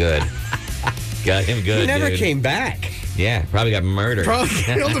got him good. Got him good. He never dude. came back. Yeah, probably got murdered. Probably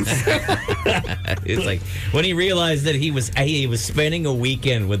killed himself. It's like when he realized that he was spending a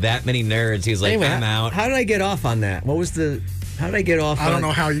weekend with that many nerds. He was like, Anyway, I'm out. How did I get off on that? How did I get off? I don't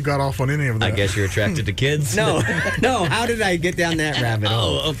know how you got off on any of that. I guess you're attracted to kids. No. How did I get down that rabbit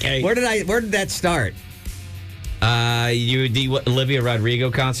hole? Oh, okay. Where did that start? The Olivia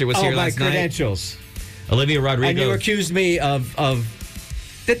Rodrigo concert was here last my credentials. night. Olivia Rodrigo. And you accused me of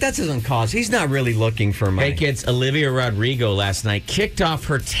that doesn't cause. He's not really looking for money. Hey kids, Olivia Rodrigo last night kicked off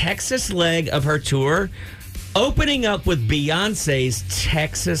her Texas leg of her tour, opening up with Beyonce's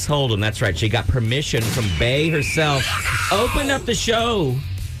Texas Hold'em. That's right. She got permission from Bey herself. Opened up the show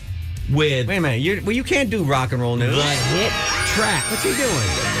with... Wait a minute. You can't do rock and roll news. The hit track. What you doing?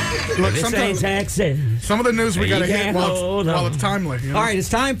 Look, This ain't Texas. some of the news we got to You hit can't hold while on. it's timely. You know? All right, it's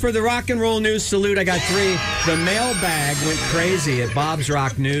time for the rock and roll news salute. I got 3. The mailbag went crazy at Bob's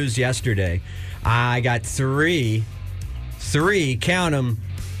Rock News yesterday. I got 3, count them,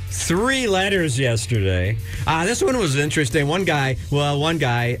 3 letters yesterday. This one was interesting. One guy,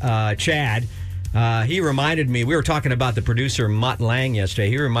 Chad, he reminded me, we were talking about the producer Mutt Lange yesterday.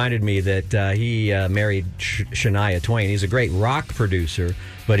 He reminded me that he married Shania Twain. He's a great rock producer,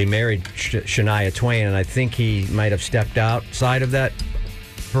 but he married Shania Twain, and I think he might have stepped outside of that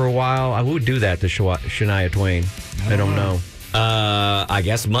for a while. I would do that to Shania Twain. I don't know. I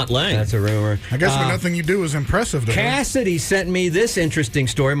guess Mutt Lange. That's a rumor. I guess when nothing you do is impressive to her. Cassidy sent me this interesting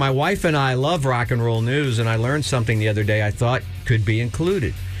story. My wife and I love rock and roll news, and I learned something the other day I thought could be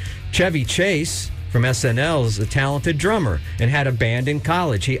included. Chevy Chase from SNL is a talented drummer and had a band in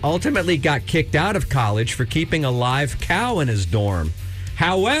college. He ultimately got kicked out of college for keeping a live cow in his dorm.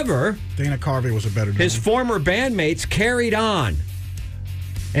 However, Dana Carvey was a better his drummer. former bandmates carried on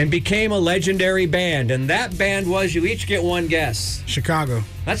and became a legendary band. And that band was, you each get one guess. Chicago.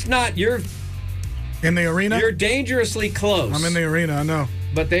 That's not, you're In the arena? dangerously close. I'm in the arena, I know.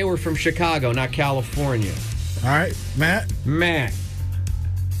 But they were from Chicago, not California. All right, Matt? Matt.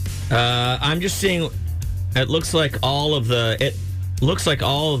 I'm just seeing. It looks like all of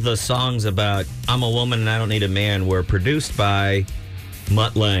the songs about "I'm a woman and I don't need a man" were produced by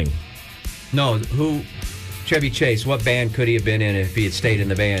Mutt Lange. No, who? Chevy Chase. What band could he have been in if he had stayed in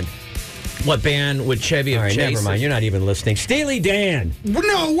the band? What band would Chevy have All right, chased? never mind. You're not even listening. Steely Dan.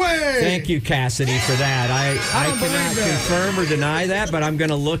 No way! Thank you, Cassidy, for that. I don't cannot believe that. confirm or deny that, but I'm going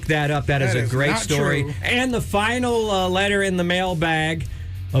to look that up. That is a great not story. true. And the final letter in the mailbag,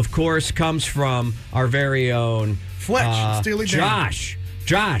 of course, comes from our very own Fletch, Steely Dan.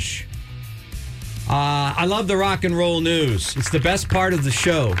 Josh. I love the rock and roll news. It's the best part of the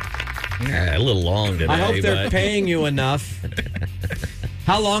show. Yeah, a little long today. I hope they're but paying you enough.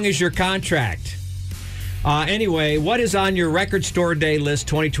 How long is your contract? Anyway, what is on your record store day list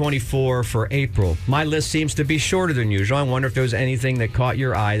 2024 for April? My list seems to be shorter than usual. I wonder if there was anything that caught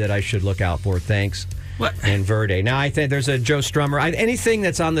your eye that I should look out for. Thanks. What? And Verde. Now, I think there's a Joe Strummer. Anything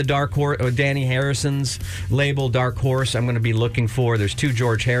that's on the Dark Horse, or Danny Harrison's label, Dark Horse, I'm going to be looking for. There's 2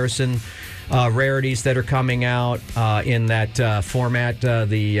 George Harrison rarities that are coming out in that format,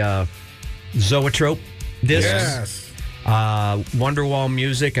 the Zoetrope discs. Yes. Wonderwall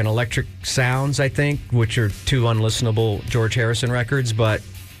Music and Electric Sounds, I think, which are 2 unlistenable George Harrison records, but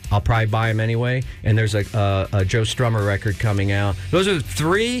I'll probably buy them anyway. And there's a Joe Strummer record coming out. Those are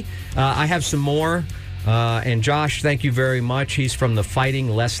 3. I have some more. And Josh, thank you very much. He's from the Fighting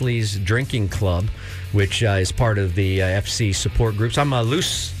Leslie's Drinking Club, which is part of the FC support groups. I'm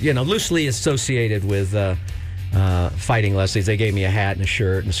loosely associated with Fighting Leslie's. They gave me a hat and a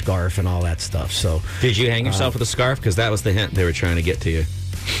shirt and a scarf and all that stuff. So, did you hang yourself with a scarf? Because that was the hint they were trying to get to you.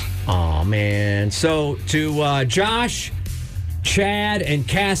 Oh man! So to Josh, Chad, and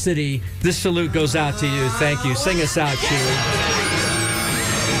Cassidy, this salute goes out to you. Thank you. Sing us out, Chewie.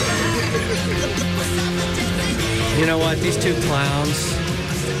 You know what? These 2 clowns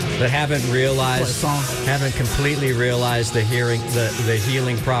that haven't completely realized the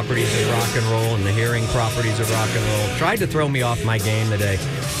healing properties of rock and roll and the hearing properties of rock and roll tried to throw me off my game today.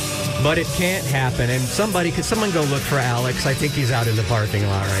 But it can't happen. And could someone go look for Alex? I think he's out in the parking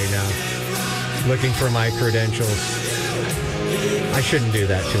lot right now, looking for my credentials. I shouldn't do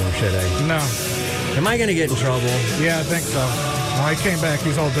that to him, should I? No. Am I going to get in trouble? Yeah, I think so. When I came back,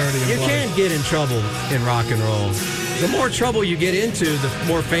 he's all dirty and You bloody. can't get in trouble in rock and roll. The more trouble you get into, the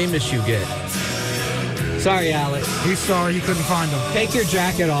more famous you get. Sorry, Alex. He's sorry he couldn't find him. Take your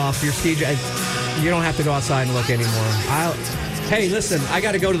jacket off, your ski jacket. You don't have to go outside and look anymore. Hey, listen, I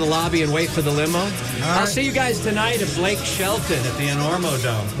got to go to the lobby and wait for the limo. I'll see you guys tonight at Blake Shelton at the Enormo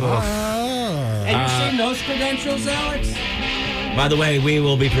Dome. And you seen those credentials, Alex? By the way, we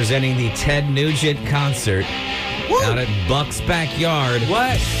will be presenting the Ted Nugent concert out at Buck's Backyard.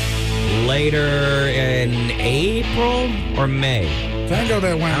 What? Later in April or May. Tango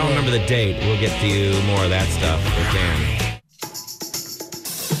that went. I don't remember the date. We'll get to you more of that stuff if we can.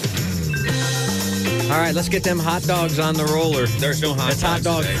 All right, let's get them hot dogs on the roller. There's no hot It's dogs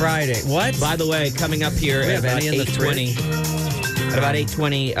Hot Dog today. Friday. What? By the way, coming up here at about any in the 8:20. At about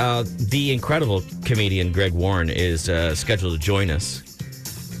 8:20, the incredible comedian Greg Warren is scheduled to join us.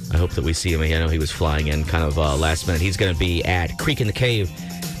 I hope that we see him. I know he was flying in kind of last minute. He's going to be at Creek in the Cave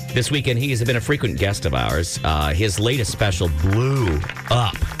this weekend. He has been a frequent guest of ours. His latest special blew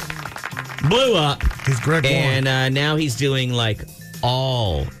up. He's Greg Warren. And now he's doing like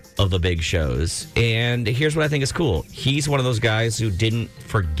all of the big shows. And here's what I think is cool. He's one of those guys who didn't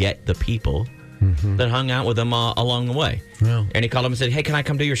forget the people that hung out with him along the way. Yeah. And he called him and said, hey, can I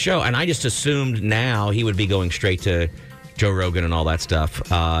come to your show? And I just assumed now he would be going straight to Joe Rogan and all that stuff.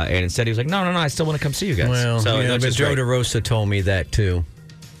 And instead he was like, no, I still want to come see you guys. Well, that's but just Joe great. DeRosa told me that, too.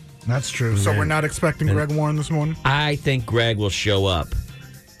 That's true. So we're not expecting Greg Warren this morning? I think Greg will show up.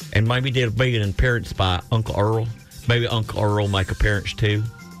 And maybe there'll be an appearance by Uncle Earl. Maybe Uncle Earl will make appearance too.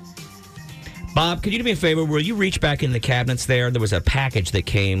 Bob, could you do me a favor? Will you reach back in the cabinets there? There was a package that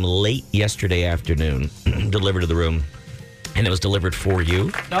came late yesterday afternoon, delivered to the room, and it was delivered for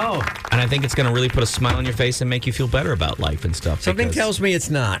you. Oh. And I think it's going to really put a smile on your face and make you feel better about life and stuff. Something tells me it's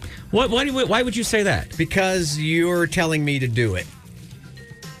not. Why would you say that? Because you're telling me to do it.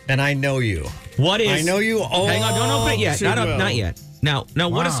 And I know you. What is? I know you all. Hang on, don't open it yet. too Not well. yet. Now,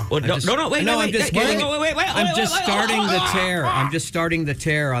 what is? What, I no, wait. I'm just getting. I'm just starting the tear. Ah. I'm just starting the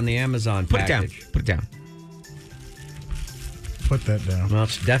tear on the Amazon Put package. it down. Put it down. Put that down. Well,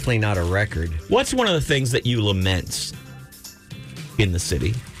 it's definitely not a record. What's one of the things that you lament in the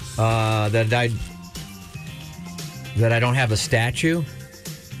city? That I don't have a statue.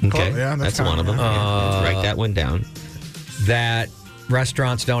 Okay, yeah, that's that's one of them. Write that one down. That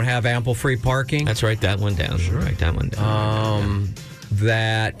restaurants don't have ample free parking. Let's write that one down. Sure. Write that one down.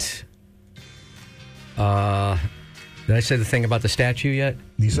 That. Did I say the thing about the statue yet?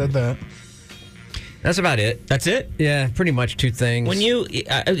 You said that. That's about it. That's it? Yeah, pretty much two things. When you,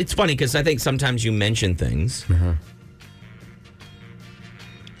 it's funny because I think sometimes you mention things.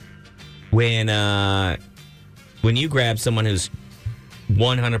 When you grab someone who's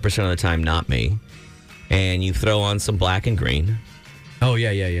 100% of the time not me, and you throw on some black and green. Oh,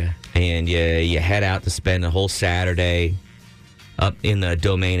 yeah. And you head out to spend a whole Saturday up in the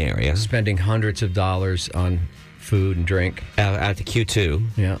Domain area. Spending hundreds of dollars on food and drink. Out at the Q2.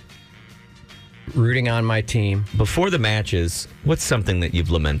 Yeah. Rooting on my team. Before the matches, what's something that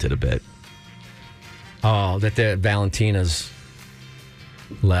you've lamented a bit? Oh, that the Valentina's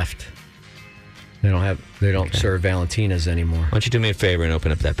left. They don't serve Valentina's anymore. Why don't you do me a favor and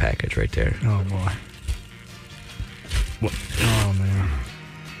open up that package right there? Oh, boy. Oh, man.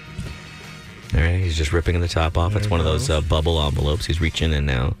 All right, he's just ripping the top off. It's one of those bubble envelopes. He's reaching in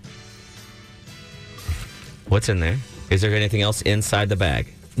now. What's in there? Is there anything else inside the bag?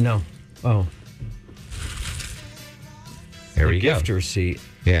 No. Oh. There we go. Gift receipt.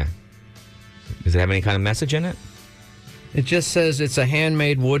 Yeah. Does it have any kind of message in it? It just says it's a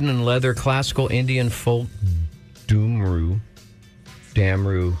handmade wooden and leather classical Indian folk Damaru,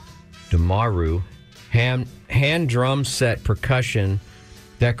 hand drum set percussion,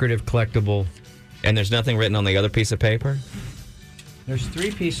 decorative collectible. And there's nothing written on the other piece of paper? There's 3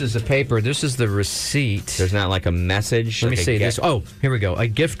 pieces of paper. This is the receipt. There's not like a message? Let me like see this. Oh, here we go. A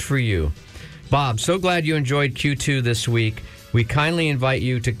gift for you. Bob, so glad you enjoyed Q2 this week. We kindly invite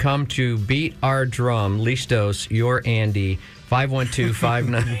you to come to Beat Our Drum, Listos, your Andy,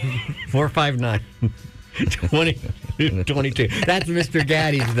 512-459-2022. That's Mr.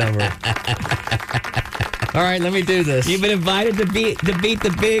 Gaddy's number. All right, let me do this. You've been invited to beat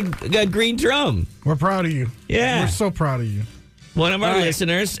the big green drum. We're proud of you. Yeah. We're so proud of you. One of our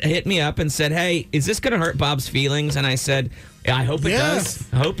listeners hit me up and said, hey, is this going to hurt Bob's feelings? And I said, I hope it does.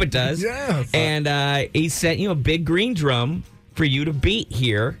 I hope it does. Yes. And he sent you a big green drum for you to beat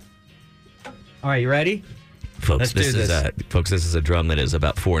here. All right, you ready? Folks, this is a drum that is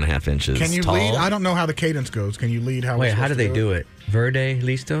about 4.5 inches Can you tall. lead? I don't know how the cadence goes. Can you lead how Wait, how do they do it? Verde,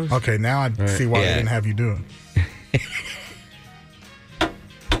 Listos? Okay, now I see why they didn't have you do it.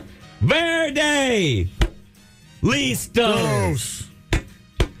 Verde! Listos.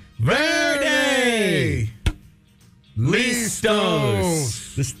 Verde.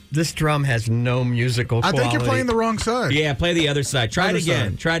 Listos. This drum has no musical I quality. think you're playing the wrong side. Yeah, play the other side. Try Other it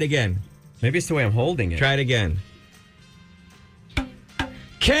again. side. Try it again. Maybe it's the way I'm holding it. Try it again.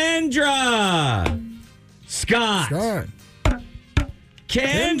 Kendra. Scott. Scott.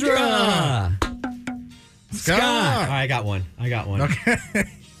 Kendra. Scott. All right, I got one. Okay.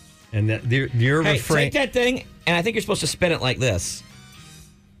 And your Hey, refrain. take that thing, and I think you're supposed to spin it like this.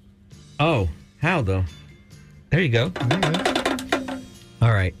 Oh, how though? There you go.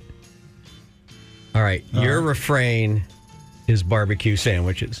 All right. Your refrain is barbecue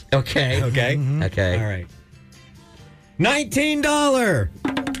sandwiches. Okay. Okay. Okay. All right. $19.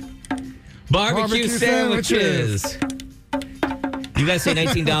 Barbecue sandwiches. You guys say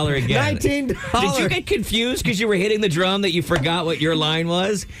 $19 again. $19. Did you get confused because you were hitting the drum that you forgot what your line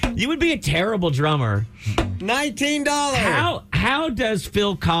was? You would be a terrible drummer. $19. How does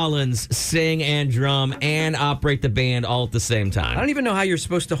Phil Collins sing and drum and operate the band all at the same I time? don't even know how you're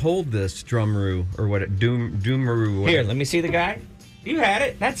supposed to hold this drumroo or what doomaroo. Here, let me see the guy. You had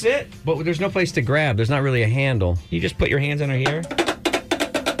it. That's it. But there's no place to grab. There's not really a handle. You just put your hands under here.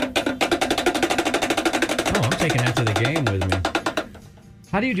 Oh, I'm taking that to the game with me.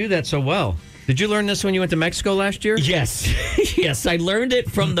 How do you do that so well? Did you learn this when you went to Mexico last year? Yes. Yes, I learned it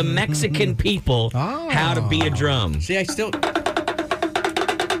from the Mexican people how to beat a drum. See, I still...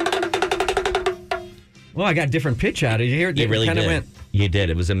 Well, I got different pitch out of it. You hear it? You really kinda did. Went, You did.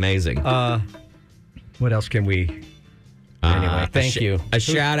 It was amazing. what else can we... Anyway, thank you. A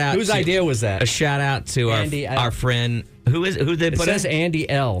shout out. Whose to- idea was that? A shout out to Andy L. our friend. Who did It put says it? Andy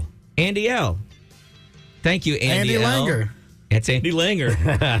L. Andy L. Thank you, Andy, Andy L. Langer. It's Andy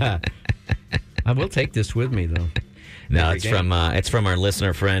Langer. I will take this with me, though. No, Every it's game. from our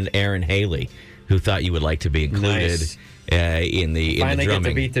listener friend Aaron Haley, who thought you would like to be included Nice. in the Finally get to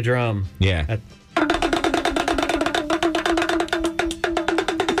drumming. beat the drum. Yeah.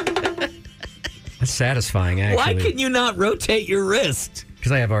 That's satisfying, actually. Why can you not rotate your wrist?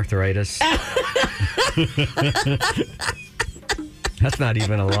 Because I have arthritis. That's not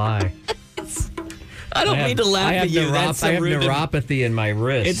even a lie. I don't mean to laugh at you. That's I have rude. neuropathy in my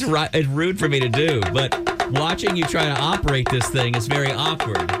wrist. It's rude for me to do, but watching you try to operate this thing is very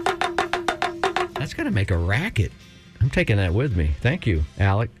awkward. That's got to make a racket. I'm taking that with me. Thank you,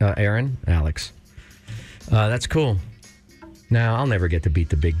 Alex. That's cool. Now, I'll never get to beat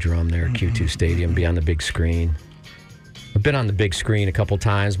the big drum there at Q2 Stadium, be on the big screen. I've been on the big screen a couple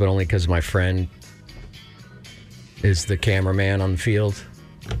times, but only because my friend is the cameraman on the field.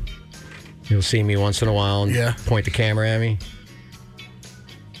 He'll see me once in a while and point the camera at me.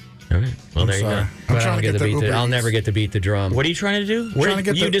 Okay. Well, there you go. I'm trying to get the Uber I'll Eats. never get to beat the drum. What are you trying to do? Where trying to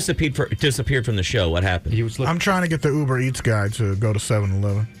get you the- disappeared from the show. What happened? He was looking. I'm trying to get the Uber Eats guy to go to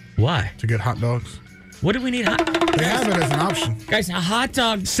 7-Eleven Why? to get hot dogs. What do we need? They have it as an option. Guys, a hot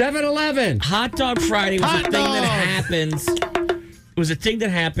dog. 7-Eleven. Hot Dog Friday was Hot a thing that dogs. happens. It was a thing that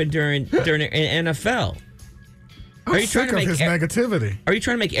happened during NFL. I'm sick of his negativity. Are you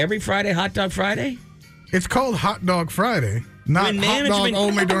trying to make every Friday Hot Dog Friday? It's called Hot Dog Friday, not hot dog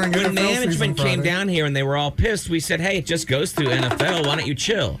only during when NFL management season came Friday. down here and they were all pissed, we said, "Hey, it just goes through NFL. Why don't you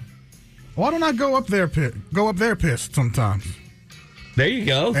chill?" Why don't I go up there pissed sometimes There you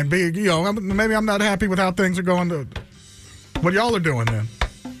go. and be maybe I'm not happy with how things are going to what y'all are doing then.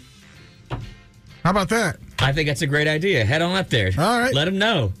 How about that? I think that's a great idea. Head on up there. All right. Let them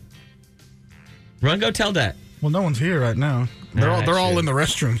know. Run, go tell that. Well, no one's here right now. They're all in the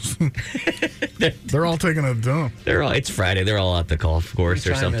restrooms. They're all taking a dump. It's Friday. They're all at the golf course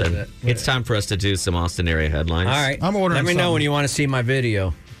or What time is something. it? It's time for us to do some Austin area headlines. All right. I'm ordering Let me know something. when you want to see my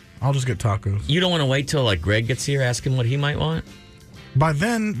video. I'll just get tacos. You don't want to wait till like Greg gets here, ask him what he might want? By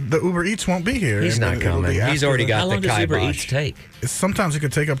then, the Uber Eats won't be here. He's and not it'll coming. be He's after already got How long the does Uber kibosh. Eats take? Sometimes it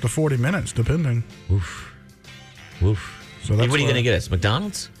could take up to 40 minutes, depending. Oof. So What that's are you why going to get us?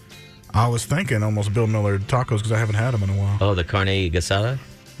 McDonald's? I was thinking almost Bill Miller tacos because I haven't had them in a while. Oh, the carne asada?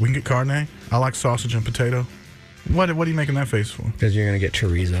 We can get carne. I like sausage and potato. What are you making that face for? Because you're going to get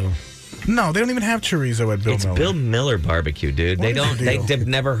chorizo. No, they don't even have chorizo at Bill It's Miller. Bill Miller barbecue, dude. What is the deal? They've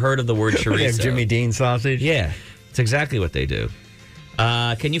never heard of the word They have chorizo. Jimmy Dean sausage. Yeah, it's exactly what they do.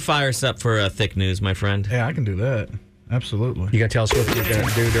 Can you fire us up for thick news, my friend? Yeah, I can do that. Absolutely. You going to tell us what you're going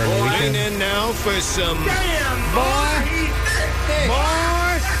to do during the Line weekend? in now for some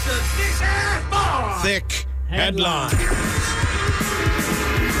thick headlines.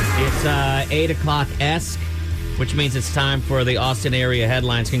 It's 8 o'clock-esque, which means it's time for the Austin area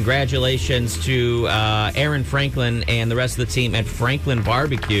headlines. Congratulations to Aaron Franklin and the rest of the team at Franklin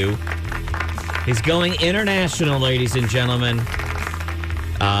Barbecue. He's going international, ladies and gentlemen.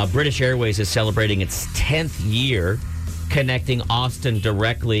 British Airways is celebrating its 10th year, connecting Austin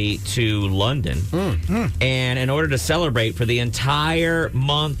directly to London. And in order to celebrate for the entire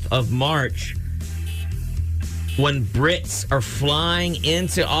month of March, when Brits are flying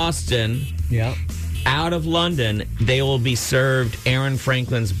into Austin out of London, they will be served Aaron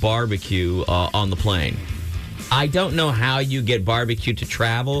Franklin's barbecue on the plane. I don't know how you get barbecue to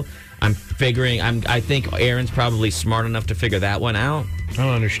travel. I think Aaron's probably smart enough to figure that one out. I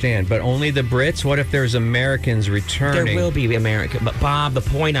don't understand. But only the Brits? What if there's Americans returning? There will be American. But, Bob, the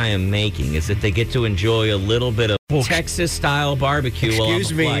point I am making is that they get to enjoy a little bit of Texas-style barbecue while on the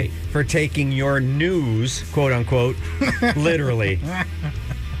flight. Excuse me for taking your news, quote-unquote, literally.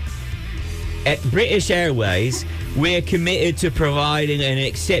 At British Airways, we're committed to providing an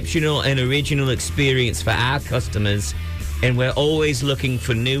exceptional and original experience for our customers, and we're always looking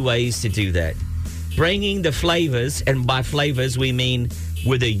for new ways to do that. Bringing the flavors, and by flavors we mean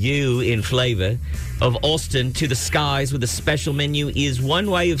with a U in flavor, of Austin to the skies with a special menu is one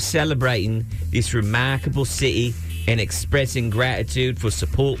way of celebrating this remarkable city and expressing gratitude for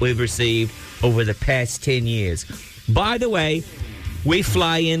support we've received over the past 10 years. By the way, we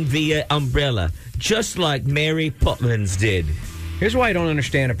fly in via umbrella, just like Mary Poppins did. Here's why I don't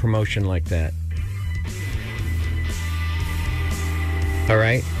understand a promotion like that. All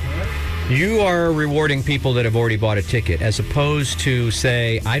right? You are rewarding people that have already bought a ticket, as opposed to,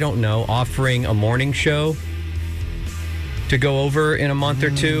 say, I don't know, offering a morning show to go over in a month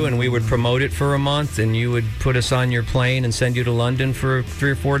or two, and we would promote it for a month, and you would put us on your plane and send you to London for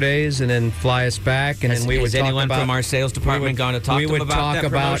 3 or 4 days, and then fly us back, and then we would Has anyone from our sales department gone to talk to them about that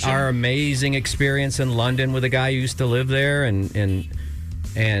promotion? We would talk about our amazing experience in London with a guy who used to live there, and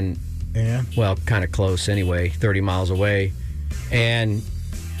well, kind of close anyway, 30 miles away, and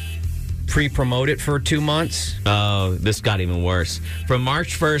pre-promote it for 2 months. Oh, this got even worse. From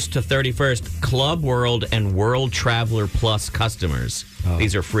March 1st to 31st, Club World and World Traveler Plus customers.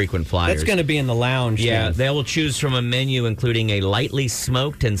 These are frequent flyers. That's going to be in the lounge. Yeah, then. they will choose from a menu including a lightly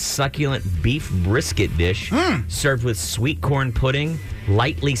smoked and succulent beef brisket dish served with sweet corn pudding,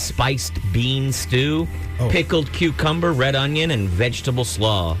 lightly spiced bean stew, pickled cucumber, red onion, and vegetable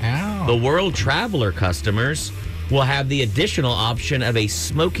slaw. Ow. The World Traveler customers will have the additional option of a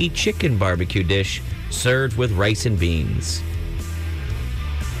smoky chicken barbecue dish served with rice and beans.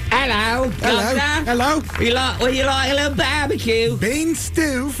 Hello, governor. Hello. Would you like a little barbecue? Bean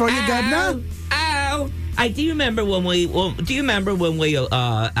stew for you, governor. Do you remember when we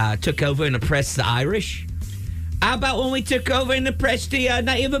took over and oppressed the Irish? How about when we took over and oppressed the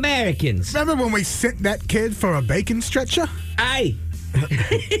Native Americans? Remember when we sent that kid for a bacon stretcher? Aye.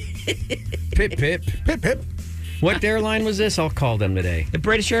 Pip, pip. Pip, pip. What airline was this? I'll call them today. The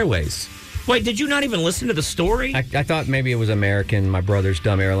British Airways. Wait, did you not even listen to the story? I thought maybe it was American, my brother's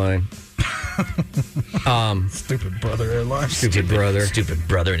dumb airline. Stupid brother airline. Stupid brother. Stupid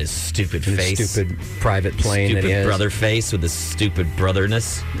brother and his stupid And face. his stupid private plane that he Stupid has. brother face with his stupid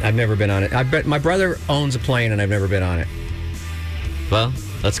brotherness. I've never been on it. I bet my brother owns a plane and I've never been on it. Well,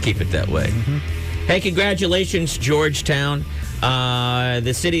 let's keep it that way. Hey, congratulations, Georgetown.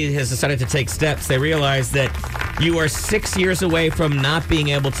 The city has decided to take steps. They realize that you are 6 years away from not being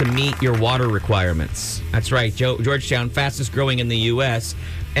able to meet your water requirements. That's right, Georgetown, fastest growing in the U.S.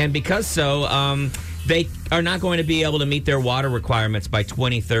 And because so, they are not going to be able to meet their water requirements by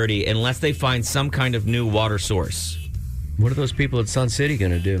 2030 unless they find some kind of new water source. What are those people at Sun City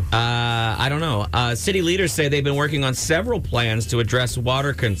going to do? I don't know. City leaders say they've been working on several plans to address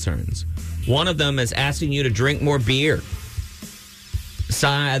water concerns. One of them is asking you to drink more beer.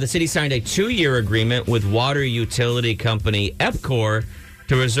 The city signed a 2-year agreement with water utility company Epcor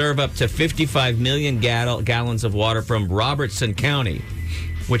to reserve up to 55 million gallons of water from Robertson County,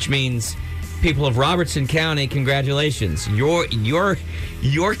 which means people of Robertson County, congratulations.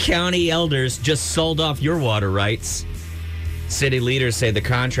 Your county elders just sold off your water rights. City leaders say the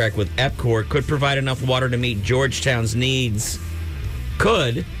contract with Epcor could provide enough water to meet Georgetown's needs.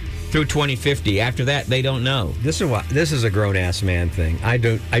 Through 2050. After that, they don't know. This is a grown-ass man thing. I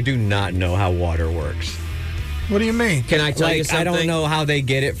do not know how water works. What do you mean? Can I tell you something? I don't know how they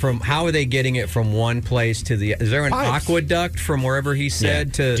get it from. How are they getting it from one place to the? Is there an Pipes. aqueduct from wherever he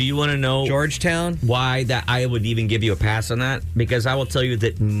said to? Do you want to know Georgetown? Why that I would even give you a pass on that? Because I will tell you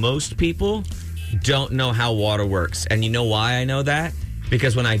that most people don't know how water works, and you know why I know that?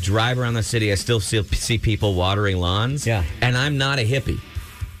 Because when I drive around the city, I still see people watering lawns. Yeah, and I'm not a hippie.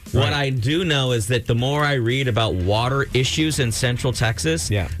 What I do know is that the more I read about water issues in Central Texas,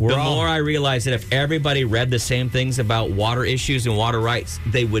 the more I realize that if everybody read the same things about water issues and water rights,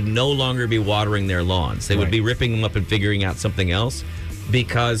 they would no longer be watering their lawns. They would be ripping them up and figuring out something else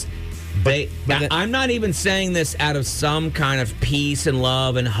because I'm not even saying this out of some kind of peace and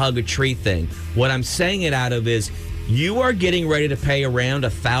love and hug a tree thing. What I'm saying it out of is you are getting ready to pay around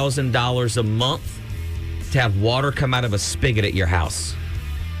 $1,000 a month to have water come out of a spigot at your house.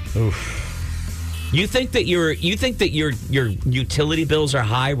 Oof. You think that your utility bills are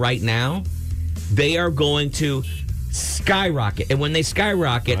high right now? They are going to skyrocket. And when they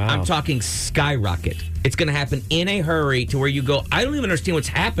skyrocket, I'm talking skyrocket. It's going to happen in a hurry to where you go, I don't even understand what's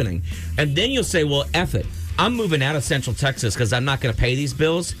happening. And then you'll say, well, F it. I'm moving out of Central Texas because I'm not going to pay these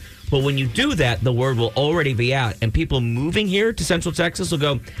bills. But when you do that, the word will already be out. And people moving here to Central Texas will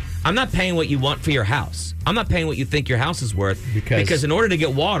go, I'm not paying what you want for your house. I'm not paying what you think your house is worth. Because in order to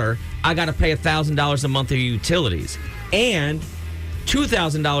get water, I got to pay $1,000 a month for utilities. And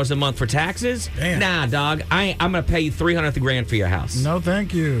 $2,000 a month for taxes? Damn. Nah, dog. I'm going to pay you $300,000 for your house. No,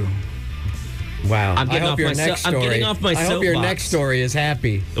 thank you. Wow. I'm getting off my I hope your next story is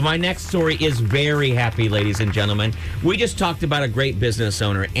happy. My next story is very happy, ladies and gentlemen. We just talked about a great business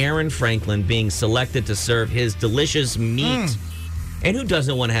owner, Aaron Franklin, being selected to serve his delicious meat. And who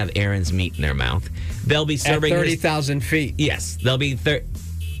doesn't want to have Aaron's meat in their mouth? They'll be serving at 30,000 feet. Yes, they'll be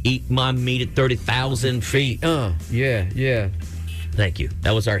eat my meat at 30,000 feet. Yeah. Thank you.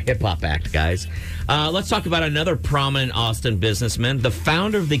 That was our hip-hop act, guys. Let's talk about another prominent Austin businessman, the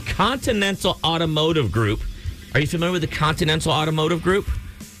founder of the Continental Automotive Group. Are you familiar with the Continental Automotive Group?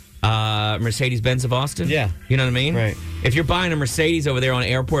 Mercedes-Benz of Austin? Yeah. You know what I mean? Right. If you're buying a Mercedes over there on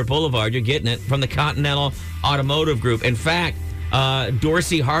Airport Boulevard, you're getting it from the Continental Automotive Group. In fact,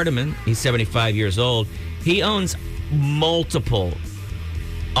 Dorsey Hardiman, he's 75 years old, he owns multiple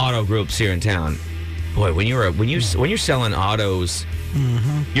auto groups here in town. Boy, when you're selling autos,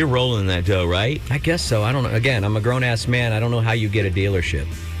 you're rolling that dough, right? I guess so. I don't know. Again, I'm a grown-ass man. I don't know how you get a dealership.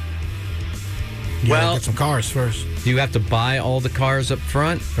 You gotta get some cars first. Do you have to buy all the cars up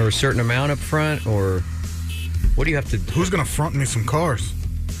front or a certain amount up front, or what do you have to do? Who's going to front me some cars?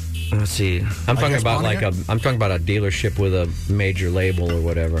 Let's see. I'm talking about a dealership with a major label or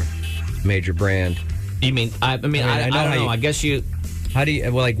whatever, major brand. You mean? I don't know. I guess you. How do you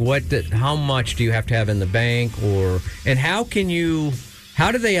how much do you have to have in the bank, and how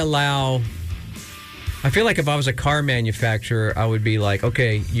do they allow? I feel like if I was a car manufacturer, I would be like,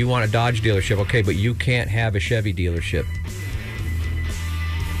 okay, you want a Dodge dealership, okay, but you can't have a Chevy dealership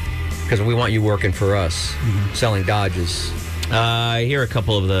because we want you working for us, selling Dodges. Here are a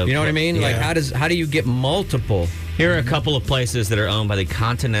couple of the. You know what I mean? Yeah. Like, how do you get multiple? Here are a couple of places that are owned by the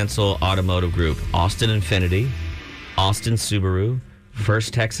Continental Automotive Group: Austin Infinity, Austin Subaru,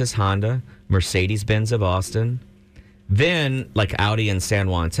 First Texas Honda, Mercedes-Benz of Austin. Then, like Audi in San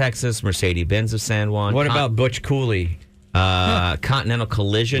Juan, Texas, Mercedes-Benz of San Juan. What about Butch Cooley? Continental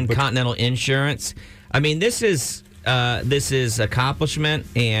Collision, Continental Insurance. I mean, this is accomplishment,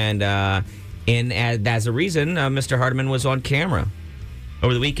 and as a reason, Mr. Hardiman was on camera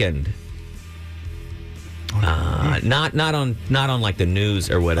over the weekend. Not on like the news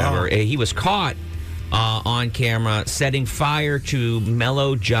or whatever. He was caught on camera setting fire to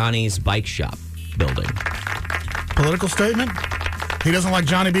Mellow Johnny's bike shop building. Political statement? He doesn't like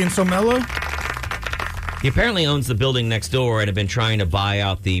Johnny being so mellow? He apparently owns the building next door and had been trying to buy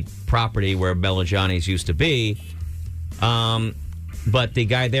out the property where Mellow Johnny's used to be. But the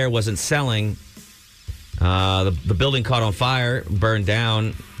guy there wasn't selling. The building caught on fire, burned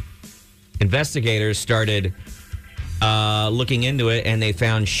down. Investigators started looking into it, and they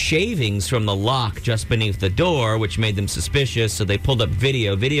found shavings from the lock just beneath the door, which made them suspicious. So they pulled up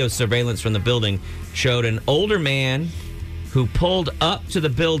video. Video surveillance from the building showed an older man who pulled up to the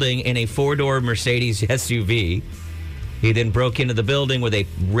building in a four-door Mercedes SUV. He then broke into the building with a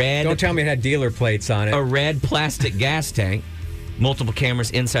red... Don't tell me it had dealer plates on it. A red plastic gas tank. Multiple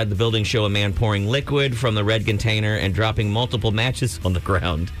cameras inside the building show a man pouring liquid from the red container and dropping multiple matches on the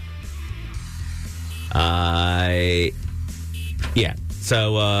ground. Yeah.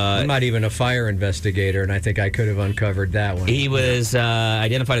 So I'm not even a fire investigator, and I think I could have uncovered that one. He was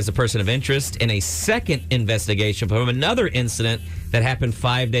identified as a person of interest in a second investigation from another incident that happened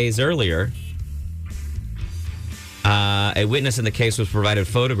 5 days earlier. A witness in the case was provided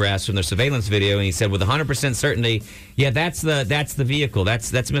photographs from their surveillance video, and he said with 100% certainty, yeah, that's the vehicle.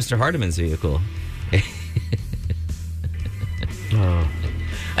 That's Mr. Hardiman's vehicle.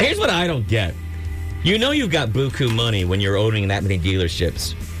 Here's what I don't get. You know you've got buku money when you're owning that many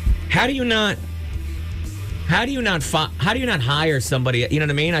dealerships. How do you not How do you not hire somebody? You know what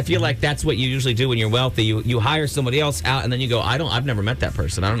I mean? I feel like that's what you usually do when you're wealthy. You hire somebody else out, and then you go, I've never met that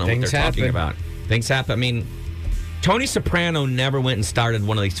person. I don't know what they're talking about. Things happen. I mean, Tony Soprano never went and started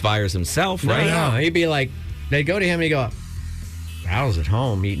one of these fires himself, right? No, he'd be like, they'd go to him and he'd go, I was at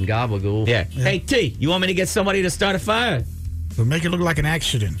home eating gabagool. Yeah. Hey, T, you want me to get somebody to start a fire? But make it look like an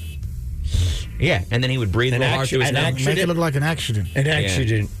accident. Yeah, and then he would breathe a little hard through his nose. Make it look like an accident. An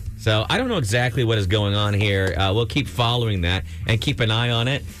accident. Yeah. So I don't know exactly what is going on here. We'll keep following that and keep an eye on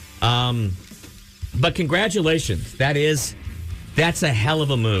it. But congratulations. That's a hell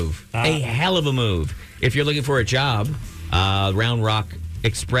of a move. A hell of a move. If you're looking for a job, Round Rock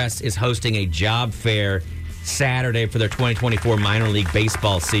Express is hosting a job fair Saturday for their 2024 minor league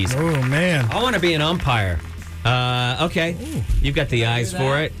baseball season. Oh, man. I want to be an umpire. Okay. Ooh. You've got the eyes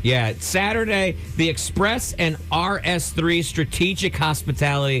for it. Yeah. Saturday, the Express and RS3 Strategic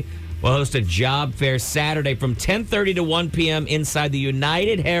Hospitality will host a job fair Saturday from 10:30 to 1 p.m. inside the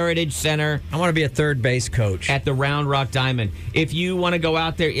United Heritage Center. I want to be a third base coach at the Round Rock Diamond. If you want to go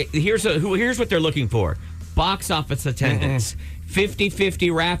out there, here's what they're looking for. Box office attendants.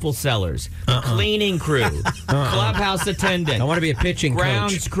 50-50 raffle sellers, cleaning crew, clubhouse attendant. I want to be a pitching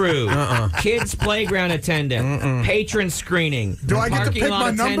grounds coach. Crew, kids playground attendant, patron screening. Do I get to pick my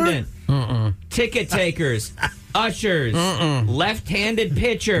attendant, number? Ticket takers, ushers, left-handed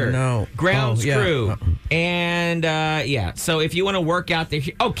pitcher, grounds crew, and So if you want to work out there,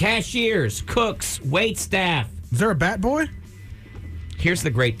 cashiers, cooks, wait staff. Is there a bat boy? Here's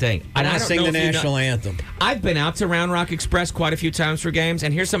the great thing. I want to sing the national anthem. I've been out to Round Rock Express quite a few times for games,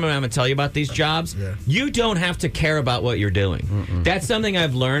 and here's something I'm going to tell you about these jobs. Yeah. You don't have to care about what you're doing. That's something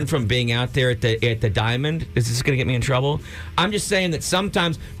I've learned from being out there at the Diamond. Is this going to get me in trouble? I'm just saying that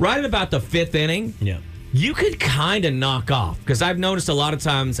sometimes, right at about the fifth inning, you could kind of knock off. Because I've noticed a lot of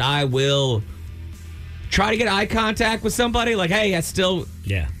times I will try to get eye contact with somebody, like, hey, I still...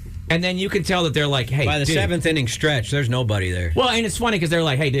 Yeah. And then you can tell that they're like, hey, by the seventh inning stretch, there's nobody there. Well, and it's funny because they're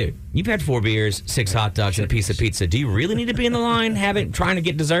like, hey, dude, you've had 4 beers, 6 hot dogs, and a piece of pizza. Do you really need to be in the line trying to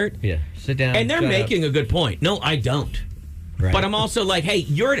get dessert? Yeah, sit down. And they're making a good point. No, I don't. Right. But I'm also like, hey,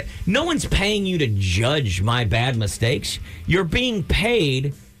 no one's paying you to judge my bad mistakes. You're being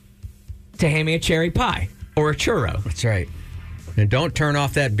paid to hand me a cherry pie or a churro. That's right. And don't turn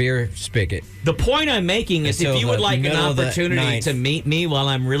off that beer spigot. The point I'm making is if you would like an opportunity to meet me while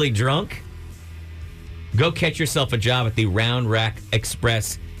I'm really drunk, go catch yourself a job at the Round Rock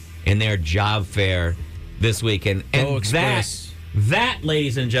Express in their job fair this weekend. And that,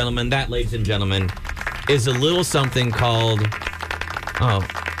 ladies and gentlemen, is a little something called... Oh.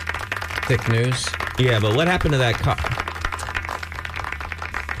 Thick news? Yeah, but what happened to that car?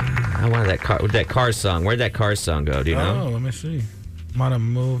 I wanted that car. That car song. Where'd that car song go? Do you know? Oh, let me see. Might have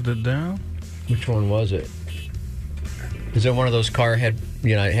moved it down. Which one was it? Is it one of those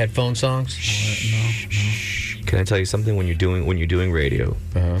headphone songs? No. Can I tell you something? When you're doing radio,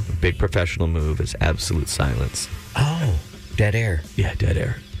 a big professional move is absolute silence. Oh, dead air. Yeah, dead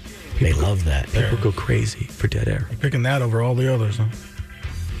air. They love that. People go crazy for dead air. You're picking that over all the others, huh?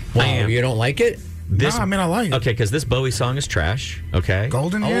 Wow, you don't like it? I like it. Okay, because this Bowie song is trash. Okay,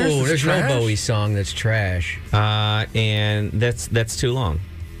 Golden Years. Oh, there's trash? no Bowie song that's trash. And that's too long.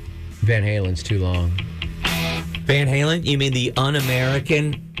 Van Halen's too long. Van Halen? You mean the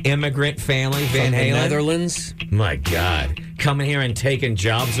un-American immigrant family, Van Halen? The Netherlands? My God, coming here and taking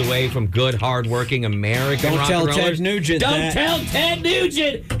jobs away from good, hardworking American rock and rollers. Don't tell Ted Nugent. Don't tell Ted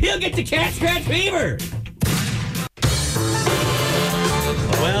Nugent. He'll get the cat scratch fever.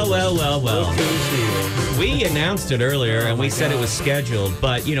 Well. We announced it earlier, and we said it was scheduled.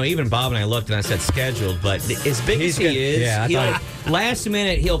 But, even Bob and I looked, and I said scheduled. But as big as he is, last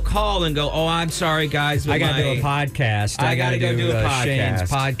minute, he'll call and go, oh, I'm sorry, guys. I got to do a podcast. I got to go do a podcast.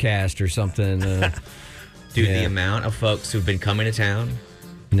 Shane's podcast or something. Dude, the amount of folks who've been coming to town.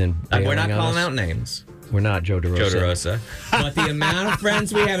 And then we're not calling out names. We're not Joe DeRosa. But the amount of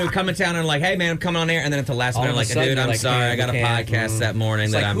friends we have who come in town and are like, hey, man, I'm coming on air. And then at the last minute, like, dude, I'm sorry. I got a podcast that morning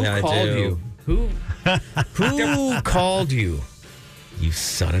that I'm going to do. Who called you? You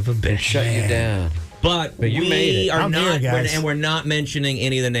son of a bitch. Shut you down. But you made it. We're not mentioning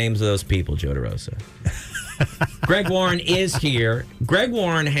any of the names of those people, Joe DeRosa. Greg Warren is here. Greg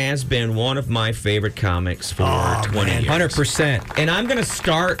Warren has been one of my favorite comics for 20 years. 100%. And I'm going to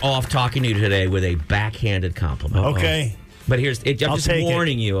start off talking to you today with a backhanded compliment. Okay. But I'm just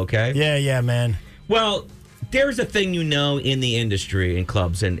warning you, okay? Yeah, man. Well, there's a thing in the industry, in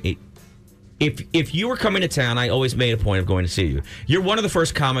clubs, and if you were coming to town, I always made a point of going to see you. You're one of the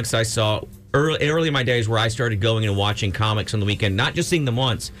first comics I saw early in my days where I started going and watching comics on the weekend, not just seeing them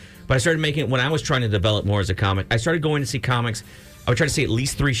once, but I started making, when I was trying to develop more as a comic, I started going to see comics. I would try to see at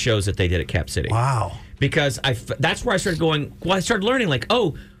least 3 shows that they did at Cap City. Wow. Because that's where I started going, I started learning, like,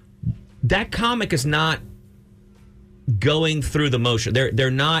 oh, that comic is not going through the motion.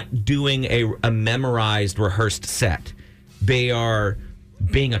 They're not doing a memorized, rehearsed set. They are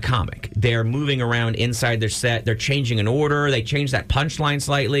being a comic. They're moving around inside their set. They're changing an order. They change that punchline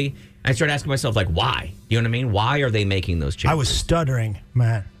slightly. I started asking myself, like, why? You know what I mean? Why are they making those changes? I was stuttering,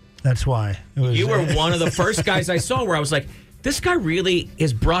 Matt. That's why. You were one of the first guys I saw where I was like, this guy really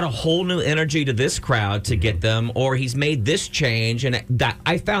has brought a whole new energy to this crowd to get them, or he's made this change, and that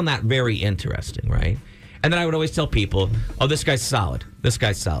I found that very interesting, right? And then I would always tell people, oh, this guy's solid. This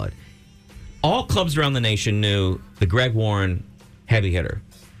guy's solid. All clubs around the nation knew the Greg Warren heavy hitter.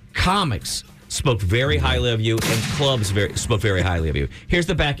 Comics spoke very highly of you, and clubs spoke very highly of you. Here's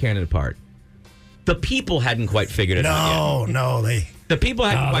the backhanded part. The people hadn't quite figured it out yet. No, the people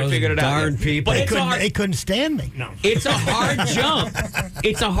hadn't quite figured it out. Darn people. They couldn't stand me. No. It's a hard jump.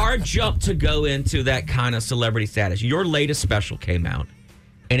 It's a hard jump to go into that kind of celebrity status. Your latest special came out,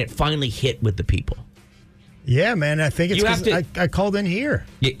 and it finally hit with the people. Yeah, man. I think it's because I called in here.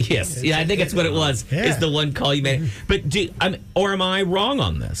 Yes. Yeah, I think it's what it was. Yeah. Is the one call you made. But or am I wrong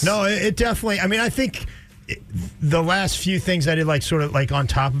on this? No, it definitely. I mean, I think the last few things I did, like sort of like on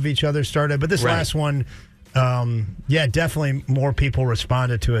top of each other, started. But this last one, definitely more people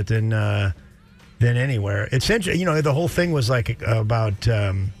responded to it than anywhere. It's interesting. You know, the whole thing was like about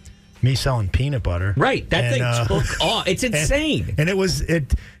me selling peanut butter. Right. That thing took off. It's insane. And it was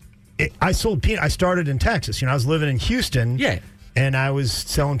I sold peanut. I started in Texas. You know, I was living in Houston. Yeah. And I was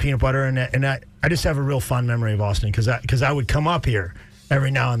selling peanut butter, and I just have a real fond memory of Austin because I would come up here every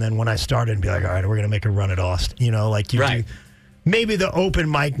now and then when I started and be like, all right, we're going to make a run at Austin. You know, like you do maybe the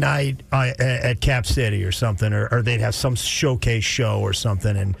open mic night at Cap City or something, or they'd have some showcase show or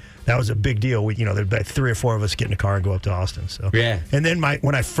something, and that was a big deal. There'd be 3 or 4 of us get in a car and go up to Austin. So yeah. And then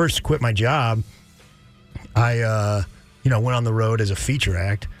when I first quit my job, I went on the road as a feature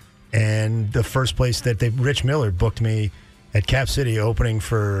act. And the first place that Rich Miller booked me at Cap City opening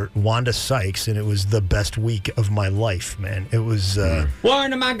for Wanda Sykes, and it was the best week of my life, man. It was...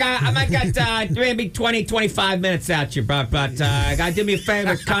 Warren, I got maybe 20, 25 minutes out you, but gotta do me a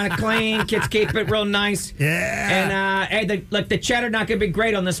favor, kind of clean, kids keep it real nice. Yeah. And, the cheddar not gonna be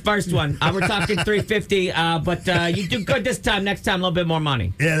great on this first one. We're talking $3.50, but you do good this time. Next time, a little bit more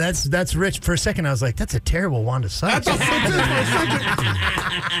money. Yeah, that's Rich. For a second, I was like, that's a terrible Wanda Sykes. I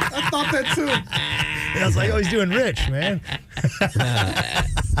thought that too. I was like, oh, he's doing Rich, man.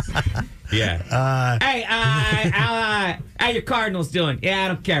 Yeah. Hey, how your Cardinals doing? Yeah, I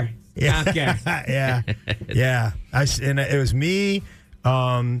don't care. I don't care. Yeah. And it was me,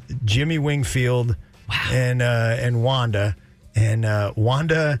 Jimmy Wingfield, and Wanda. And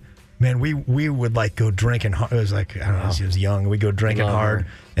Wanda, man, we would like go drinking hard. It was like, I don't know, she was young. We'd go drinking hard.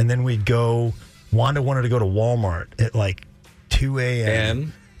 And then we'd go, Wanda wanted to go to Walmart at like 2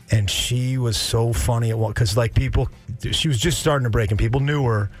 a.m. And she was so funny at one because like she was just starting to break and people knew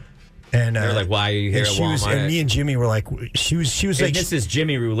her. And they're like, "Why are you here at Walmart?" And me and Jimmy were like, she was like, "This is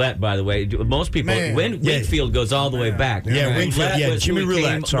Jimmy Roulette, by the way." Most people, Wingfield goes all the way back. Yeah, Wingfield. Yeah, Jimmy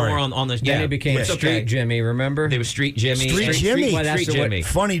Roulette. Sorry, more on the. Then it became Street Jimmy. Remember? It was Street Jimmy. Street Jimmy. Street Jimmy.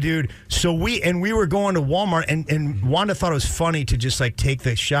 Funny dude. So we were going to Walmart, and Wanda thought it was funny to just like take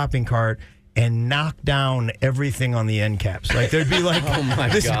the shopping cart and knock down everything on the end caps. Like there'd be like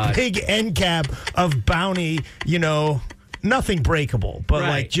this big end cap of Bounty, nothing breakable, but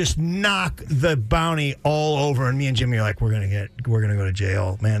like just knock the Bounty all over. And me and Jimmy are like, we're gonna go to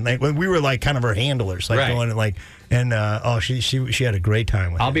jail, man. Like when we were like kind of her handlers, like going and like. And she had a great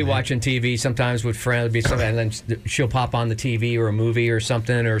time with it. I'll be watching TV sometimes with friends, and then she'll pop on the TV or a movie or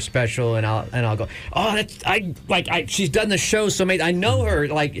something or a special, and I'll go, oh, she's done the show, so I know her,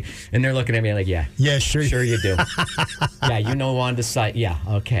 like, and they're looking at me like, yeah, sure you do, yeah, you know Wanda's site, yeah,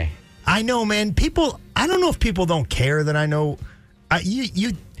 okay. I know, man. I don't know if people don't care that I know.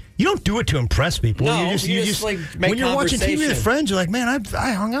 You don't do it to impress people. No, you just like make when you're watching TV with friends, you're like, man,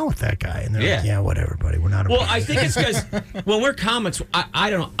 I hung out with that guy, and they're like, yeah, whatever, buddy. We're not. Well, I think it's because when we're comics,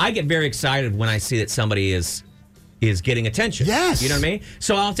 I don't know. I get very excited when I see that somebody is getting attention. Yes, you know what I mean.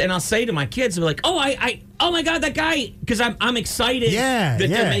 So I'll say to my kids, they're like, oh my God, that guy, because I'm excited that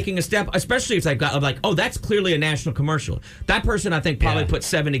they're making a step, especially if I'm like, oh, that's clearly a national commercial. That person, I think, probably put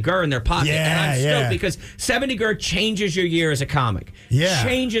 70 gur in their pocket, and I'm stoked because 70 gur changes your year as a comic. Yeah,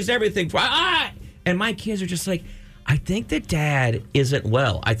 changes everything. And my kids are just like, I think that Dad isn't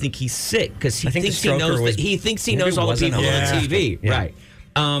well. I think he's sick because he thinks he knows all the people on the TV. Yeah. Right.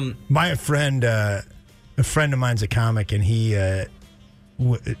 My friend, a friend of mine's a comic, and he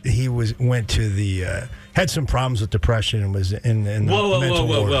went to the had some problems with depression and was in the mental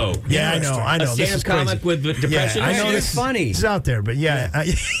ward. Yeah, I know. A stand-up comic with depression. Yeah, I know this is funny. It's out there, but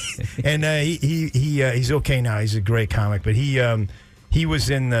and he's okay now. He's a great comic, but he was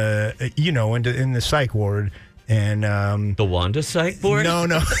in the in the psych ward, and the Wanda psych ward.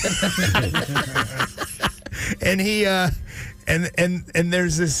 No. And he and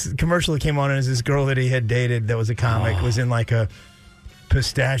there's this commercial that came on, and there's this girl that he had dated that was a comic was in like a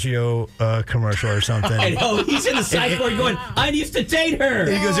pistachio commercial or something. I know, he's in the psych ward going, I used to date her. And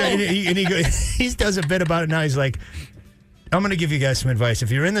he goes, and he goes, he does a bit about it now. He's like, I'm going to give you guys some advice. If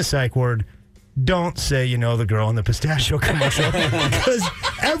you're in the psych ward, don't say you know the girl in the pistachio commercial, because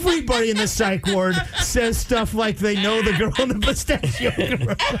everybody in the psych ward says stuff like they know the girl in the pistachio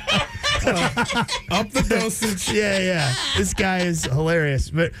commercial. Up the dosage. Yeah. This guy is hilarious.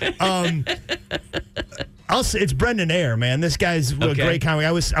 But I'll say it's Brendan Ayer, man. This guy's a great comic.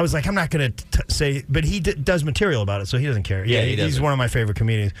 I was like, I'm not going to say, but he does material about it, so he doesn't care. Yeah, he's one of my favorite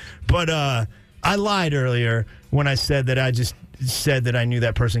comedians. But I lied earlier when I said that I just said that I knew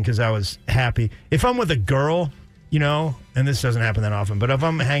that person because I was happy. If I'm with a girl, and this doesn't happen that often, but if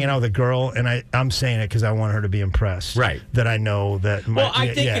I'm hanging out with a girl and I'm saying it because I want her to be impressed, right? That I know that.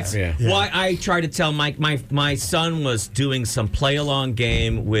 I think it's why I try to tell my son was doing some play along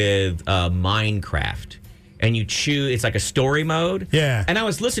game with Minecraft. And you choose, it's like a story mode. Yeah. And I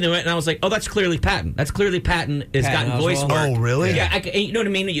was listening to it, and I was like, oh, that's clearly Patton. That's clearly Patton has gotten voice work. Oh, really? Yeah. You know what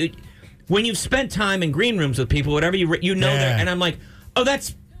I mean? When you've spent time in green rooms with people, whatever, you know that. And I'm like, oh, I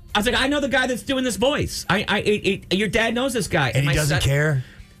was like, I know the guy that's doing this voice. Your dad knows this guy. And he doesn't care?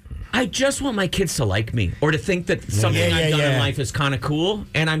 I just want my kids to like me or to think that something I've done in life is kind of cool.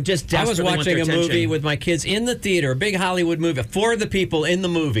 And I'm just desperately I was watching want their a movie attention. with my kids in the theater, a big Hollywood movie. 4 of the people in the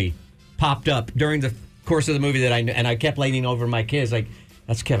movie popped up during the course of the movie that I knew, and I kept leaning over my kids like,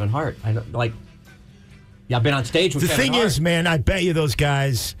 that's Kevin Hart. I know, like, yeah, I've been on stage with Kevin Hart. The thing is, man, I bet you those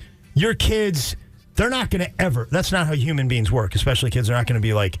guys, your kids, they're not going to ever, that's not how human beings work, especially kids are not going to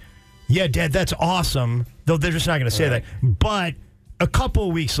be like, yeah, Dad, that's awesome. They're just not going to say that. But a couple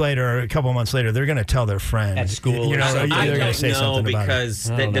of weeks later or a couple of months later, they're going to tell their friends. At school. They're going to say something about it. Because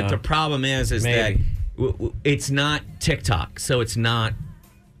the problem is that it's not TikTok, so it's not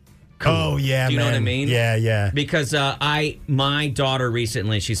cool. Oh, yeah, Do you know what I mean? Yeah. Because my daughter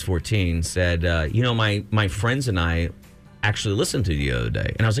recently, she's 14, said, my friends and I actually listened to you the other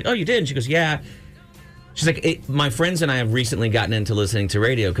day. And I was like, oh, you did? And she goes, yeah. She's like, my friends and I have recently gotten into listening to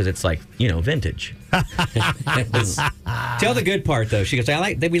radio because it's like, vintage. Tell the good part, though. She goes,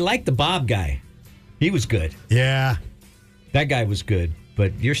 we like the Bob guy. He was good. Yeah. That guy was good.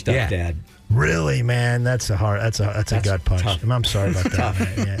 But your stuff, Dad. Really, man, that's a gut punch. Tough. I'm sorry about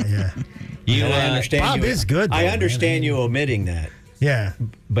that. Man. Yeah. I understand Bob is good. Though, I understand you omitting that. Yeah,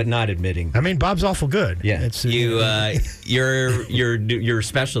 but not admitting. I mean, Bob's awful good. Yeah, your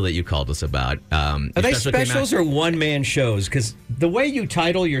special that you called us about. Are they specials or one-man shows? Because the way you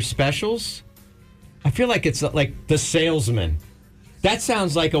title your specials, I feel like it's like The Salesman. That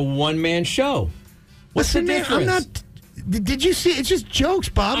sounds like a one-man show. What's the difference? I'm not. Did you see? It's just jokes,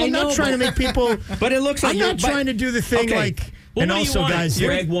 Bob. I'm not trying to make people. But it looks like I'm not trying to do the thing like. Well, and also, guys,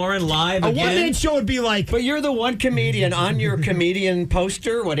 Greg Warren live again? A one-man show would be like. But you're the one comedian on your comedian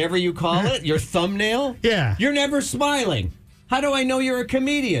poster, whatever you call it, your thumbnail. Yeah. You're never smiling. How do I know you're a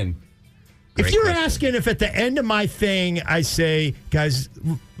comedian? If you're asking if at the end of my thing I say, guys,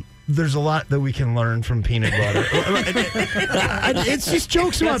 there's a lot that we can learn from peanut butter. It's just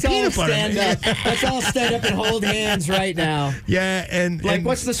jokes about peanut butter. Let's all stand up and hold hands right now. Yeah, and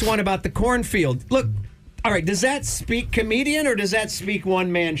what's this one about the cornfield? Look. All right, does that speak comedian or does that speak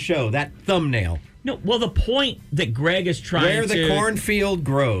one-man show, that thumbnail? No, well, the point that Greg is trying Where the cornfield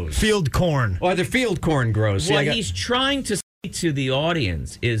grows. Field corn. Or the field corn grows. What he's trying to say to the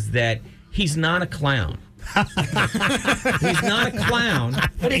audience is that he's not a clown. He's not a clown.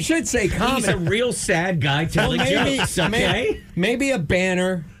 But it should say comedy. He's a real sad guy telling jokes, okay? Maybe a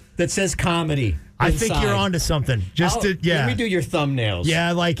banner that says comedy. I think you're onto something. Let me do your thumbnails. Yeah,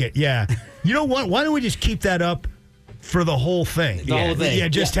 I like it. Yeah. You know what? Why don't we just keep that up for the whole thing? The whole thing. Yeah,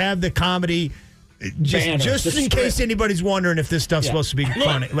 just have the comedy Just in case anybody's wondering if this stuff's supposed to be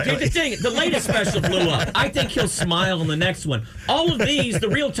funny. Here's the thing. The latest special blew up. I think he'll smile on the next one. All of these, the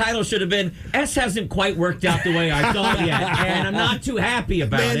real title should have been, S hasn't quite worked out the way I thought yet, and I'm not too happy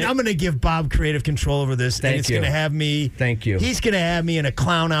about it. Man, I'm going to give Bob creative control over this, and it's going to have me... Thank you. He's going to have me in a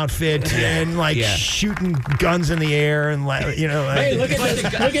clown outfit and, shooting guns in the air and, hey, look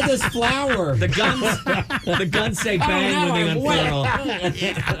at this flower. The guns say bang when they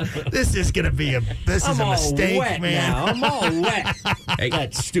unfurl. This is going to be a mistake, wet man. Now. I'm all wet.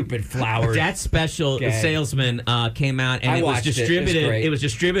 That stupid flower. That special salesman came out and it was distributed. It was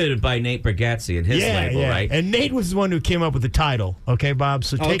distributed by Nate Bargatze and his label, right? And Nate was the one who came up with the title. Okay, Bob.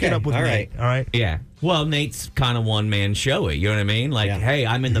 So take it up with Nate. All right. Yeah. Well, Nate's kind of one-man showy, you know what I mean? Hey,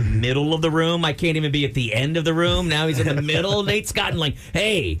 I'm in the middle of the room. I can't even be at the end of the room. Now he's in the middle. Nate's gotten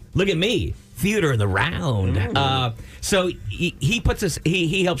hey, look at me. Theater in the round. So he puts this.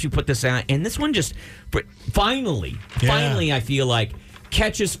 He helps you put this out, and this one just finally, I feel like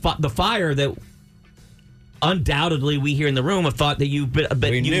catches the fire that undoubtedly we here in the room have thought that you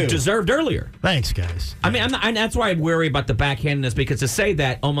deserved earlier. Thanks, guys. I mean, that's why I worry about the backhandedness, because to say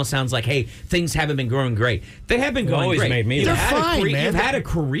that almost sounds like, hey, things haven't been going great. They have been going great. Made me They're fine, man. You've had a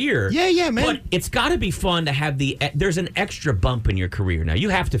career. Yeah, man. But it's got to be fun to have there's an extra bump in your career now. You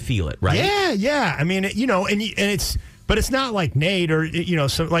have to feel it, right? Yeah. I mean, and it's... But it's not like Nate or,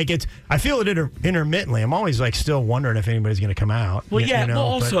 it's... I feel it intermittently. I'm always, still wondering if anybody's going to come out. Well,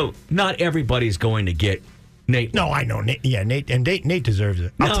 also, not everybody's going to get Nate. No, I know. Nate deserves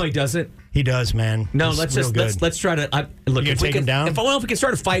it. No, he doesn't. He does, man. No, let's try to look. If we can down. If we can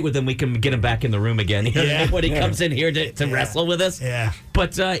start a fight with him, we can get him back in the room again. When he comes in here to wrestle with us. Yeah.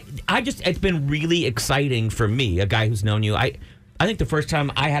 But it's been really exciting for me, a guy who's known you. I think the first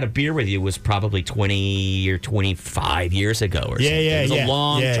time I had a beer with you was probably 20 or 25 years ago or something. It was a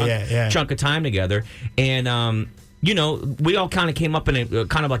long chunk of time together. And, we all kind of came up in a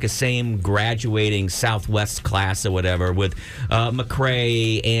kind of like a same graduating Southwest class or whatever with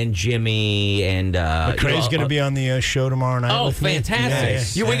McCrae and Jimmy and McCrae's going to be on the show tomorrow night. Oh,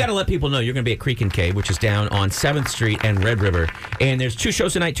 fantastic! We got to let people know you're going to be at Creek and Cave, which is down on 7th Street and Red River, and there's 2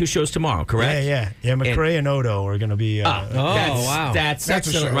 shows tonight, 2 shows tomorroad, correct? Yeah. McCrae and Odo are going to be. Wow, that's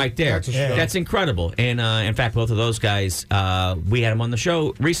excellent right there. That's incredible. And in fact, both of those guys, we had them on the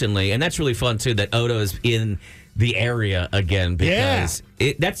show recently, and that's really fun too. That Odo is in the area again because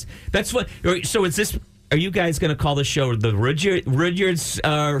that's what. So is this? Are you guys going to call the show the Rudyard's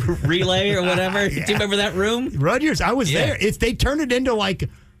Relay or whatever? Do you remember that room? Rudyard's. I was there. They turned it into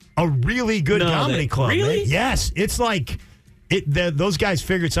a really good comedy club. Really? Man. Yes. It's those guys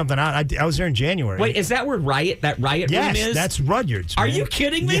figured something out. I was there in January. Wait, is that where that riot room is? Yes, that's Rudyard's. Man. Are you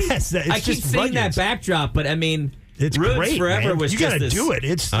kidding me? Yes, I keep seeing that backdrop, but I mean, it's Rudy's great. Forever Man. was you just got to this. do it.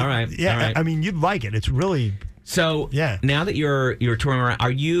 It's all right. Yeah, all right. I mean, you'd like it. It's really. So now that you're touring around,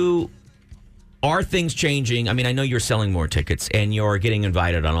 are things changing? I mean, I know you're selling more tickets and you're getting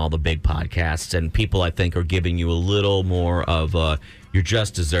invited on all the big podcasts, and people I think are giving you a little more of your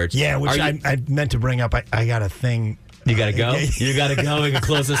just desserts. Yeah, which I meant to bring up. I got a thing. You got to go? You got to go? We can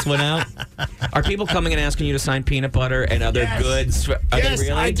close this one out? Are people coming and asking you to sign peanut butter and other goods? Yes,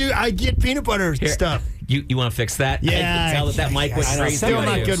 really? I do. I get peanut butter stuff. You want to fix that? Yeah. I can tell that mic was crazy. Still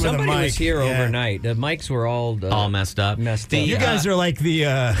not good with Somebody the mic. was here overnight. The mics were all messed up. You guys are like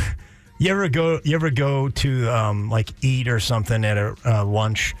the... You ever go to eat or something at a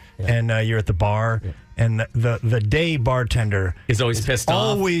lunch and you're at the bar and the day bartender is always pissed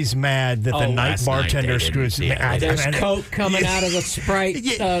off, always mad that the night bartender screws. There's Coke coming out of the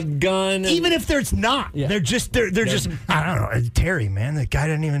Sprite gun, even if there's not. They're just I don't know. Terry, man, the guy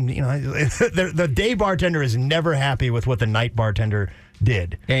didn't even the day bartender is never happy with what the night bartender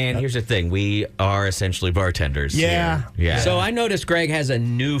did. And here's the thing, we are essentially bartenders. Yeah. So I noticed Greg has a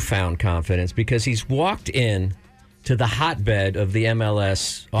newfound confidence because he's walked in to the hotbed of the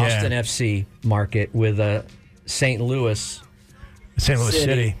MLS Austin FC market with a St. Louis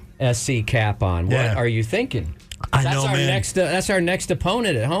City SC cap on. What are you thinking? That's our next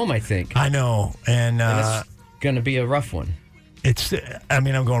opponent at home, I think. I know, and it's going to be a rough one. I'm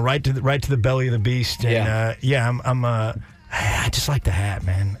going right to the belly of the beast, and I just like the hat,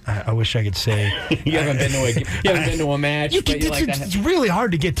 man. I wish I could say you haven't been to a match. It's really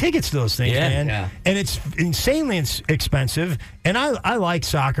hard to get tickets to those things, man. Yeah. And it's insanely expensive. And I like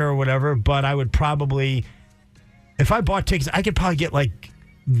soccer or whatever, but I would probably, if I bought tickets, I could probably get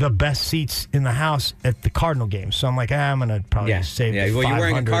the best seats in the house at the Cardinal game. So I'm like, I'm going to probably save the well, you're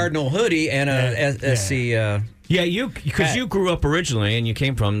wearing a 500. Cardinal hoodie and a SC. Because you grew up originally and you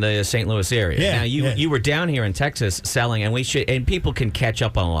came from the St. Louis area. Yeah, now you were down here in Texas selling, and people can catch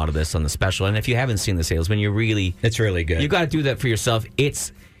up on a lot of this on the special. And if you haven't seen The Salesman, it's really good. You got to do that for yourself.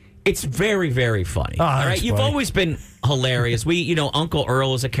 It's very, very funny. Oh, all right, you've always been hilarious. Uncle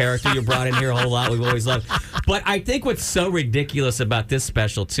Earl is a character you brought in here a whole lot. We've always loved. But I think what's so ridiculous about this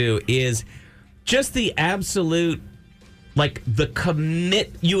special too is just the absolute,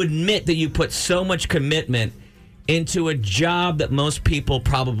 you admit that you put so much commitment into a job that most people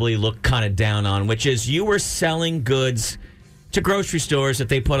probably look kind of down on, which is you were selling goods to grocery stores that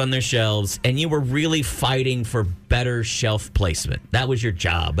they put on their shelves, and you were really fighting for better shelf placement. That was your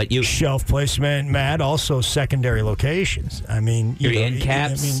job. But shelf placement, Matt, also secondary locations. I mean, your end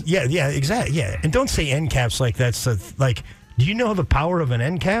caps. Yeah, exactly. Yeah, and don't say end caps like that's do you know the power of an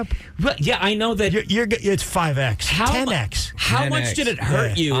end cap? Well, yeah, I know that. It's 5x, 10x. How much did it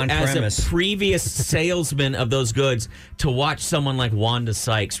hurt you as a previous salesman of those goods to watch someone like Wanda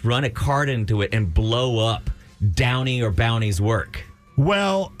Sykes run a cart into it and blow up Downey or Bounty's work?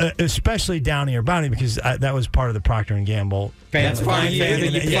 Well, especially Downey or Bounty, because that was part of the Procter & Gamble. That's part of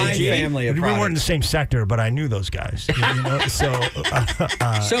the family of we weren't in the same sector, but I knew those guys. So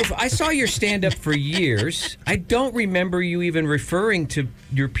I saw your stand-up for years. I don't remember you even referring to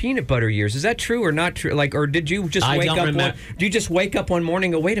your peanut butter years. Is that true or not true? Or did you just do you just wake up one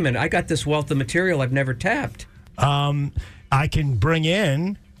morning and go, wait a minute, I got this wealth of material I've never tapped? I can bring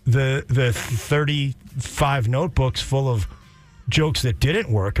in the 35 notebooks full of jokes that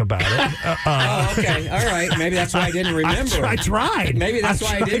didn't work about it. Okay. All right. Maybe that's why I didn't remember. I tried. Maybe that's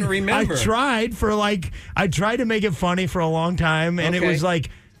why I didn't remember. I tried to make it funny for a long time, and it was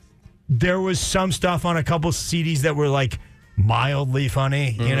there was some stuff on a couple CDs that were mildly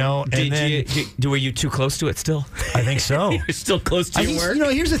funny, Were you too close to it still? I think so. You're still close to your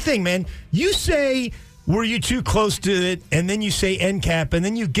work? Here's the thing, man. You say, were you too close to it? And then you say end cap, and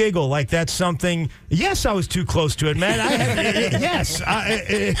then you giggle like that's something. Yes, I was too close to it, man.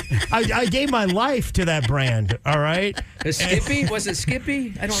 I gave my life to that brand. All right. Skippy? Was it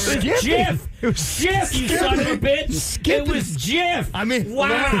Skippy? I don't remember. Jif. It was Jif. You son of a bitch. Skippy. It was Jif. I mean,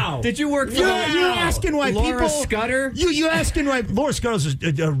 wow. Did you work for? You're asking why Laura people. Scudder? You asking why Laura Scudder's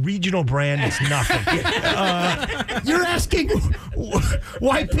a regional brand? It's nothing. You're asking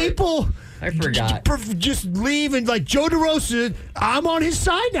why people. I forgot. Just leave and Joe DeRosa, I'm on his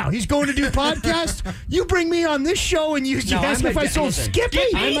side now. He's going to do podcasts. You bring me on this show and you ask if I sold Skippy.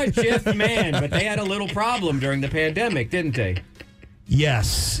 I'm a Jif man, but they had a little problem during the pandemic, didn't they?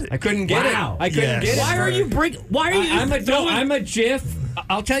 Yes. I couldn't get it. I couldn't get it. Why are you I'm a Jif.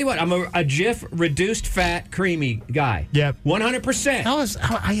 I'll tell you what. I'm a Jif reduced fat creamy guy. Yep. 100%.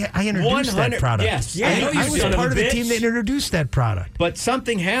 I introduced that product. Yes. Yeah, I was part of the team that introduced that product. But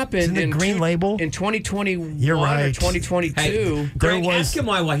something happened in the green label in 2021 You're right. or 2022. Hey, Greg, ask him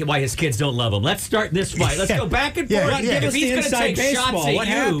why his kids don't love him. Let's start this fight. Let's go back and forth. Give us the inside baseball. What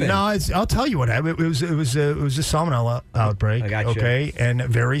happened? No, I'll tell you what happened. It was a salmonella outbreak. I got you. Okay, and a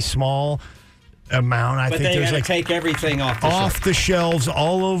very small amount. I think they had to take everything off the shelves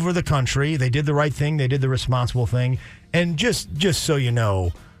all over the country. They did the right thing. They did the responsible thing. And just so you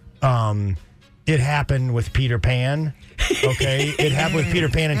know, it happened with Peter Pan. Okay, it happened with Peter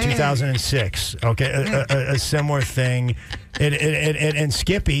Pan in 2006. Okay, a similar thing. And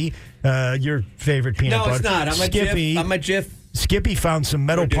Skippy, your favorite peanut butter. No, it's not. I'm a Jif. Skippy found some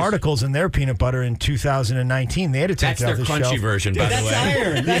metal particles in their peanut butter in 2019. They had to take it off the shelf. That's their crunchy version, by the way.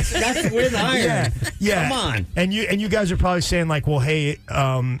 That's iron. That's with iron. Yeah. Come on. And you guys are probably saying well, hey,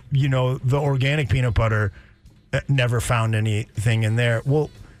 the organic peanut butter never found anything in there. Well,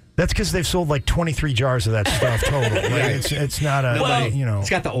 that's because they've sold 23 jars of that stuff total. It's not a It's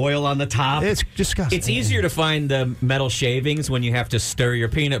got the oil on the top. It's disgusting. It's easier to find the metal shavings when you have to stir your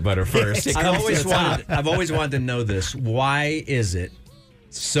peanut butter first. I've always wanted to know this. Why is it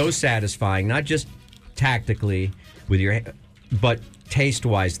so satisfying, not just tactically with your, but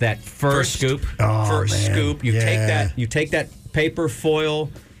taste-wise? That first scoop. Scoop. You take that paper foil.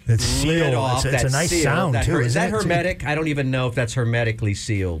 It's sealed. It's a nice sound, too. Is that hermetic? I don't even know if that's hermetically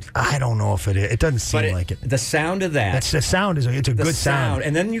sealed. I don't know if it is. It doesn't seem like it. The sound of that. The sound it's a good sound.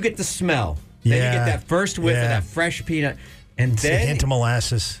 And then you get the smell. Then you get that first whiff of that fresh peanut. And it's then a hint of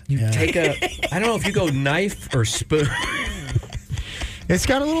molasses. You take I don't know if you go knife or spoon. It's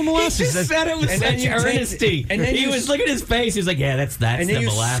got a little molasses. He just said it with such earnesty. And then he was looking at his face. He was like, "Yeah, that's and the then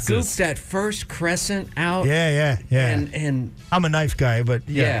molasses." You scoop that first crescent out. Yeah. And I'm a knife guy, but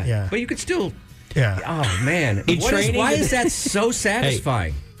yeah. But you could still Yeah. Oh man, why is that so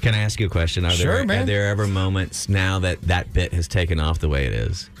satisfying? Hey, can I ask you a question? Sure, man. Are there ever moments now that bit has taken off the way it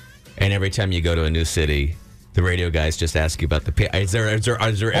is, and every time you go to a new city, the radio guys just ask you about the? Is there ever?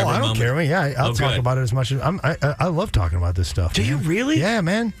 I don't moment? care, man. Yeah, I'll talk about it as much as I love talking about this stuff. Do you really? Yeah,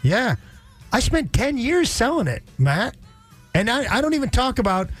 man. Yeah, I spent 10 years selling it, Matt, and I don't even talk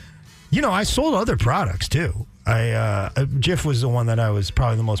about. I sold other products too. Jif was the one that I was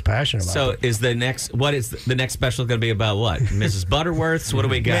probably the most passionate about. So is the next special going to be about what? Mrs. Butterworth's? What do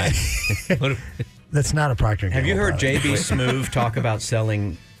we got? That's not a Procter & Gamble. Have you heard product. JB Smoove talk about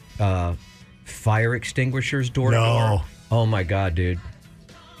selling fire extinguishers door to door? Oh my God, dude!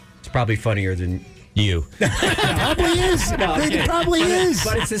 It's probably funnier than you. Probably is. It probably is.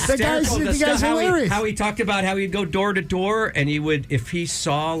 But it's hysterical. The guy's hilarious. How he talked about how he'd go door to door, and he would, if he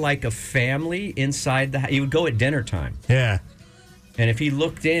saw like a family inside the house, he would go at dinner time. Yeah. And if he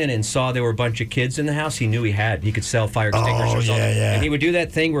looked in and saw there were a bunch of kids in the house, he knew he could sell fire extinguishers. Oh, yeah. And he would do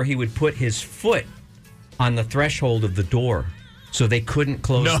that thing where he would put his foot on the threshold of the door so they couldn't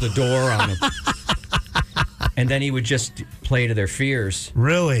close the door on him. And then he would just play to their fears.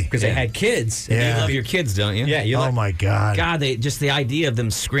 Really? Because they had kids. You love your kids, don't you? Yeah. My God. God, just the idea of them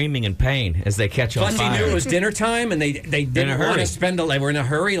screaming in pain as they catch on Plus, fire. he knew it was dinner time, and they didn't want to spend they were in a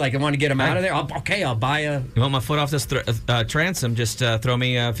hurry, like, I want to get them out of there. I'll buy a... You want my foot off this transom? Just throw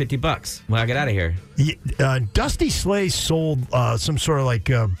me $50 when I get out of here. Dusty Slay sold some sort of like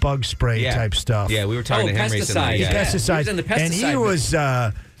bug spray type stuff. Yeah, we were talking to him recently. Yeah. Pesticides. He was in the pesticide and he was...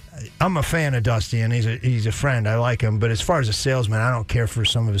 I'm a fan of Dusty, and he's a friend. I like him, but as far as a salesman, I don't care for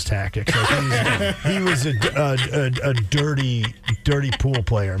some of his tactics. Like he was a dirty pool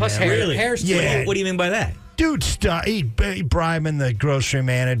player. Plus, man. hair's What do you mean by that? Dude, he bribing the grocery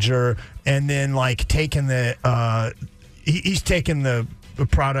manager, and then like taking the he's taking the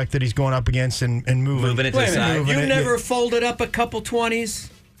product that he's going up against and moving it to the side. You never folded up a couple 20s?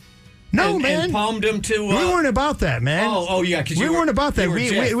 No, man. And palmed him to... we weren't about that, man. Oh yeah. We weren't about that. We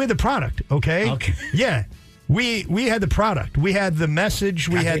had the product, okay? Okay. Yeah. We had the product. We had the message.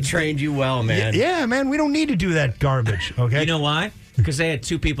 They trained you well, man. Yeah, man. We don't need to do that garbage, okay? You know why? Because they had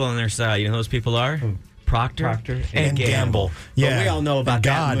two people on their side. You know who those people are? Procter and Gamble. Yeah. But we all know about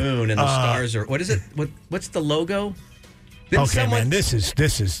that moon and the stars. Or what is it? What's the logo? Man. This is.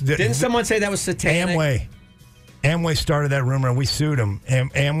 Didn't someone say that was satanic? Amway started that rumor, and we sued him.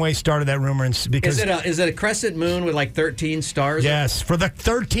 Amway started that rumor because is it a crescent moon with like 13 stars? Yes, for the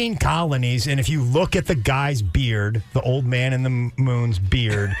 13 colonies. And if you look at the guy's beard, the old man in the moon's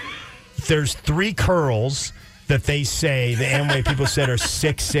beard, there's 3 curls that they say the Amway people said are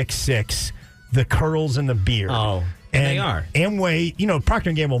 666. The curls in the beard. Oh. And they are. Amway, Procter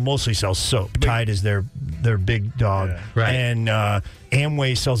 & Gamble mostly sells soap. Tide is their big dog. Yeah. Right. And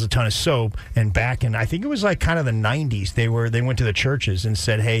Amway sells a ton of soap. And back in, I think it was like kind of the 90s, they went to the churches and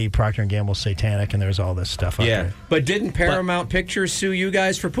said, hey, Procter & Gamble's satanic, and there's all this stuff out there. But didn't Paramount Pictures sue you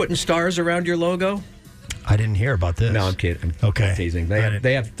guys for putting stars around your logo? I didn't hear about this. No, I'm kidding. Okay. I'm teasing.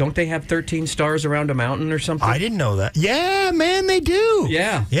 Don't they have 13 stars around a mountain or something? I didn't know that. Yeah, man, they do.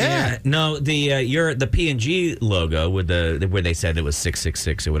 Yeah. No, the P&G logo with where they said it was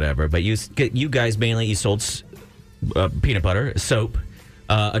 666 or whatever. But you guys mainly sold peanut butter, soap,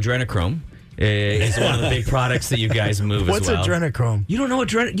 adrenochrome. Is one of the big products that you guys move What's as well. What's adrenochrome? You don't know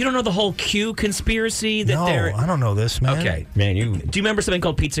you don't know the whole Q conspiracy that I don't know this, man. Okay, man. Do you remember something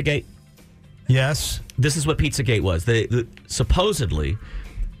called Pizzagate? Yes. This is what Pizzagate was. Supposedly,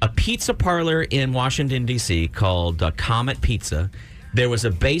 a pizza parlor in Washington, D.C. called Comet Pizza. There was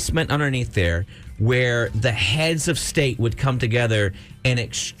a basement underneath there where the heads of state would come together and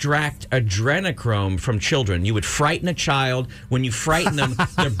extract adrenochrome from children. You would frighten a child. When you frighten them,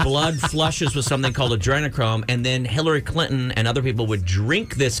 their blood flushes with something called adrenochrome, and then Hillary Clinton and other people would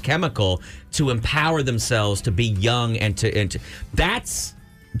drink this chemical to empower themselves to be young and to That's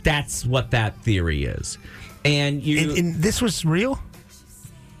what that theory is. And this was real?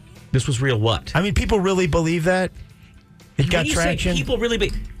 This was real what? I mean, people really believe that? It got traction? People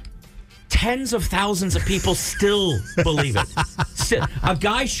really tens of thousands of people still believe it. A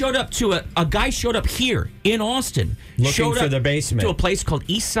guy showed up here in Austin. Looking for the basement. To a place called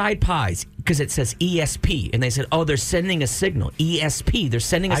East Side Pies because it says ESP. And they said, oh, they're sending a signal. ESP. They're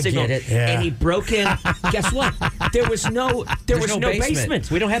sending a signal. I get it. Yeah. And he broke in. Guess what? There was no basement.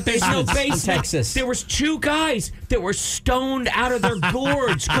 We don't have basements no basement. in Texas. There was 2 guys that were stoned out of their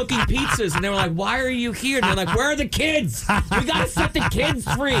gourds cooking pizzas. And they were like, why are you here? And they're like, where are the kids? We got to set the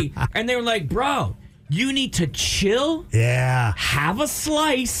kids free. And they were like, bro, you need to chill. Yeah. Have a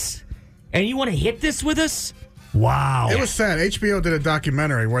slice. And you want to hit this with us? Wow. It was sad. HBO did a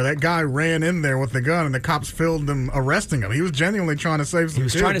documentary where that guy ran in there with the gun and the cops filmed him arresting him. He was genuinely trying to save some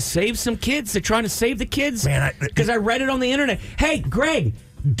kids. Trying to save some kids. They're trying to save the kids. Man, because I read it on the internet. Hey, Greg,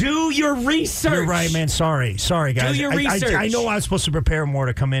 do your research. You're right, man. Sorry, guys. Do your research. I know I was supposed to prepare more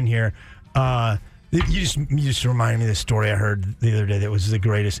to come in here. You just reminded me of this story I heard the other day that was the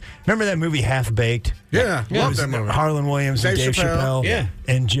greatest. Remember that movie Half Baked? Yeah, love that movie. Harlan Williams and Dave Chappelle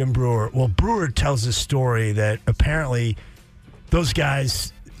and Jim Brewer. Well, Brewer tells this story that apparently those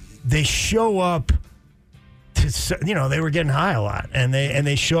guys, they show up to, they were getting high a lot, and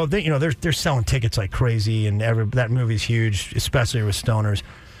they show up. They're selling tickets like crazy, and that movie's huge, especially with stoners.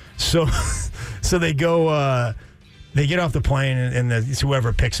 So they go. They get off the plane, and it's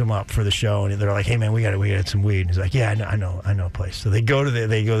whoever picks them up for the show, and they're like, "Hey, man, we got some weed." And he's like, "Yeah, I know a place." So they go to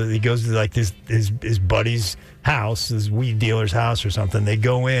he goes to like his buddy's house, his weed dealer's house or something. They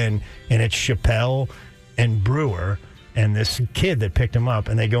go in, and it's Chappelle and Brewer and this kid that picked him up,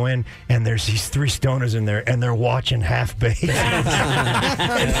 and they go in, and there's these three stoners in there, and they're watching Half Baked.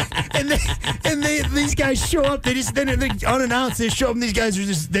 and these guys show up. They unannounced. They show up, and these guys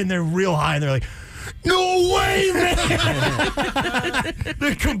are they're real high, and they're like, "No way, man!"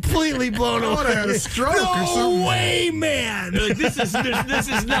 They're completely blown away. I would have had a stroke or something. No way, man! Like, this is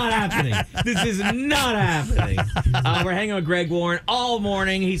not happening. This is not happening. We're hanging with Greg Warren all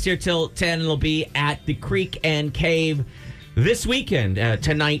morning. He's here till 10, and he'll be at the Creek and Cave this weekend,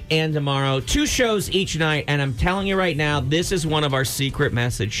 tonight and tomorrow. 2 shows each night, and I'm telling you right now, this is one of our secret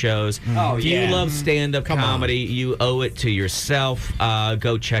message shows. If you love stand-up comedy, you owe it to yourself.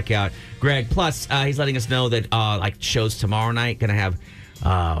 Go check out Greg. Plus, he's letting us know that like shows tomorrow night, going to have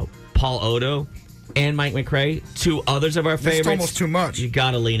Paul Odo and Mike McRae, 2 others of our favorites. It's almost too much. You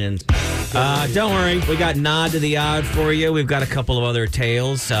got to lean in. Don't worry, we got Nod to the Odd for you. We've got a couple of other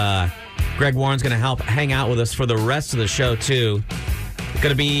tales. Greg Warren's going to hang out with us for the rest of the show, too. Going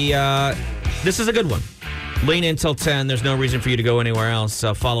to be, this is a good one. Lean in till 10. There's no reason for you to go anywhere else.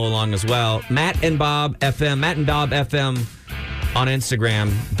 Follow along as well. Matt and Bob FM on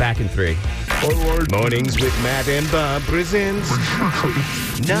Instagram. Back in 3. Mornings with Matt and Bob presents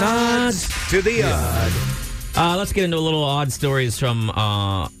Nods to the Odd. Let's get into a little odd stories from,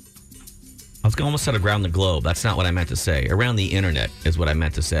 I was almost said around the globe. That's not what I meant to say. Around the internet is what I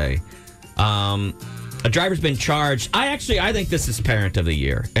meant to say. A driver's been charged. I think this is Parent of the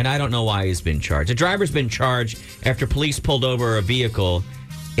Year, and I don't know why he's been charged. A driver's been charged after police pulled over a vehicle,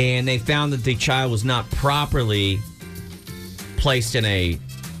 and they found that the child was not properly placed in a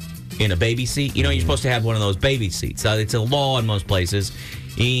baby seat. You're supposed to have one of those baby seats. It's a law in most places.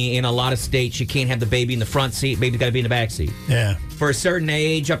 In a lot of states, you can't have the baby in the front seat. Baby's got to be in the back seat. Yeah. For a certain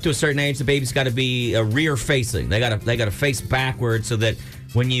age, up to a certain age, the baby's got to be rear facing. They got to face backwards so that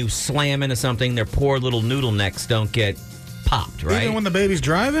when you slam into something, their poor little noodle necks don't get popped, right? Even when the baby's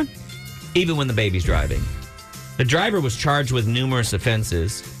driving? Even when the baby's driving. The driver was charged with numerous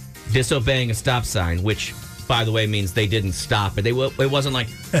offenses, disobeying a stop sign, which, by the way, means they didn't stop. But it wasn't like,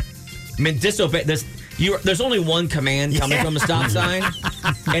 disobey this. There's only one command coming from a stop sign,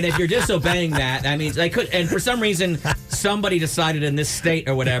 and if you're disobeying that means they could. And for some reason, somebody decided in this state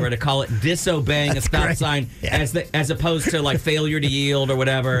or whatever to call it disobeying a stop sign as opposed to like failure to yield or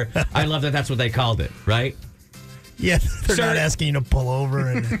whatever. I love that that's what they called it, right? Yeah, they're not asking you to pull over.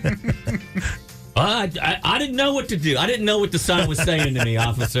 And I didn't know what to do. I didn't know what the sign was saying to me,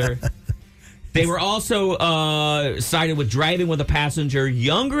 officer. They were also cited with driving with a passenger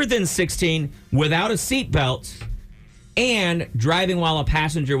younger than 16 without a seatbelt and driving while a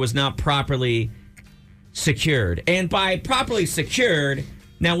passenger was not properly secured. And by properly secured,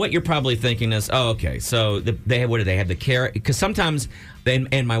 now what you're probably thinking is, okay, so what do they have the care? Because sometimes,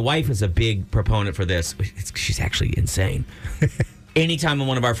 and my wife is a big proponent for this. She's actually insane. Anytime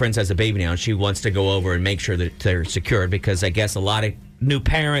one of our friends has a baby now, she wants to go over and make sure that they're secured because I guess a lot of new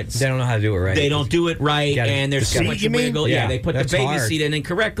parents, they don't know how to do it right. They don't do it right, and there's so much wiggle. Yeah, they put the baby seat in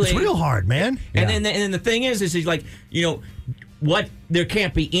incorrectly. It's real hard, man. And then the thing is like, what? There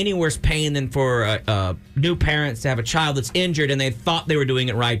can't be any worse pain than for new parents to have a child that's injured and they thought they were doing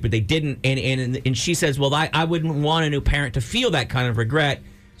it right, but they didn't. And she says, well, I wouldn't want a new parent to feel that kind of regret.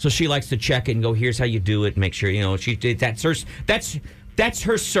 So she likes to check it and go, here's how you do it. Make sure that's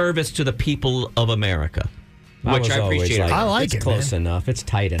her service to the people of America. Which I appreciate. I like it's it. Close enough. It's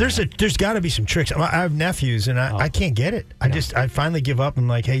tight enough. There's got to be some tricks. I have nephews, and I can't get it. I finally give up. I'm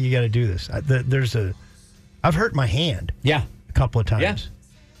like, hey, you got to do this. I've hurt my hand. Yeah, a couple of times.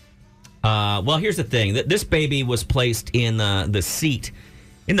 Yeah. Well, here's the thing. This baby was placed in the seat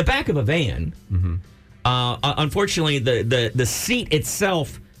in the back of a van. Mm-hmm. Unfortunately, the seat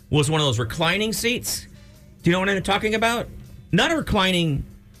itself was one of those reclining seats. Do you know what I'm talking about? Not a reclining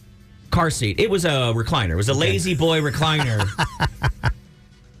car seat. It was a recliner. It was a lazy boy recliner.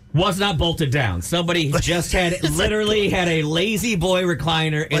 Was not bolted down. Somebody just literally had a lazy boy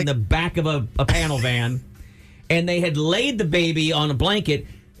recliner in the back of a panel van, and they had laid the baby on a blanket.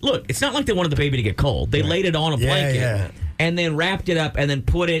 Look, it's not like they wanted the baby to get cold. They laid it on a blanket and then wrapped it up and then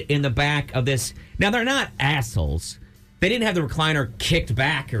put it in the back of this. Now, they're not assholes. They didn't have the recliner kicked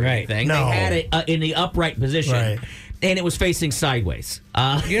back or anything. No. They had it in the upright position. Right. And it was facing sideways.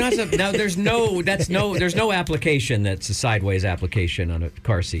 There's no application that's a sideways application on a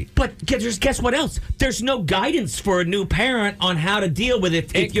car seat. But guess what else? There's no guidance for a new parent on how to deal with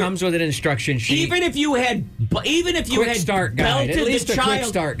it. It comes with an instruction sheet. Even if you had start guide. belted At least the a child, quick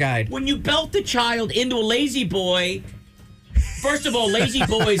start guide. When you belt the child into a lazy boy. First of all, lazy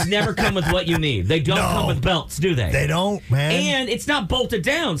boys never come with what you need. They don't come with belts, do they? They don't, man. And it's not bolted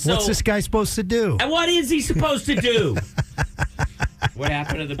down. So what's this guy supposed to do? And what is he supposed to do? What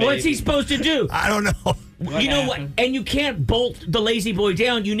happened to the baby? What's he supposed to do? I don't know. You know what? And you can't bolt the lazy boy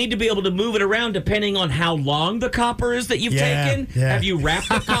down. You need to be able to move it around depending on how long the copper is that you've taken. Yeah. Have you wrapped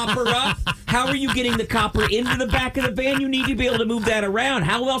the copper up? How are you getting the copper into the back of the van? You need to be able to move that around.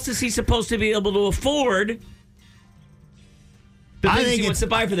 How else is he supposed to be able to afford the things he wants to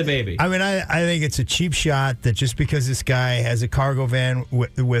buy for the baby? I mean, I think it's a cheap shot that just because this guy has a cargo van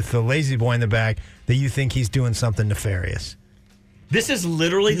with a lazy boy in the back, that you think he's doing something nefarious. This is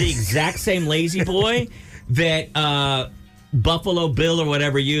literally the exact same lazy boy that Buffalo Bill or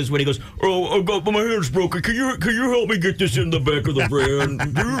whatever used when he goes, "Oh, my hand's broken. Can you help me get this in the back of the van?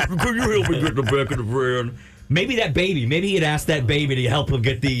 Can you help me get in the back of the van?" Maybe he had asked that baby to help him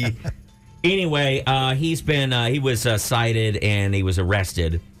get the. Anyway, he was cited and he was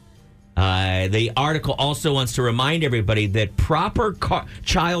arrested. The article also wants to remind everybody that proper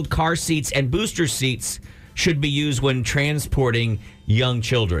child car seats and booster seats should be used when transporting young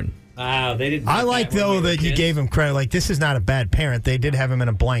children. They didn't. I like though that you gave him credit. Like, this is not a bad parent. They did have him in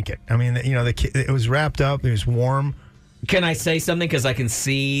a blanket. I mean, the kid, it was wrapped up. It was warm. Can I say something? Because I can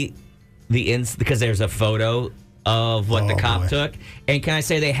see because there's a photo of what the cop took. And can I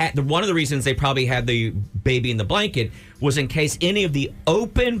say they had one of the reasons they probably had the baby in the blanket was in case any of the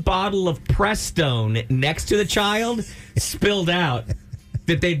open bottle of Prestone next to the child spilled out,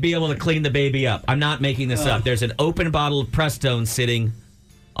 that they'd be able to clean the baby up. I'm not making this up. There's an open bottle of Prestone sitting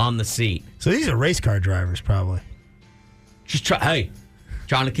on the seat. So these are race car drivers, probably.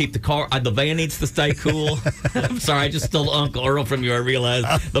 Trying to keep the van needs to stay cool. I'm sorry, I just stole Uncle Earl from you. I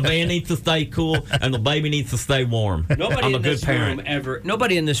realized the van needs to stay cool and the baby needs to stay warm. I'm a good parent.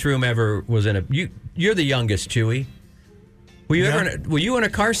 Nobody in this room ever was in a. You're the youngest, Chewy. Were you in a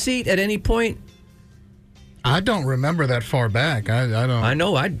car seat at any point? I don't remember that far back. I don't. I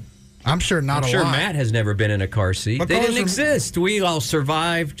know. I'm sure not. I'm sure Matt has never been in a car seat. They didn't exist. We all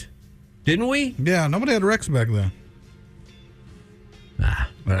survived, didn't we? Yeah. Nobody had Rex back then.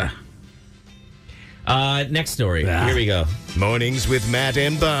 Next story. Here we go. Mornings with Matt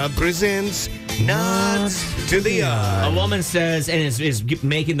and Bob presents Nods to the Odd. A woman says, and is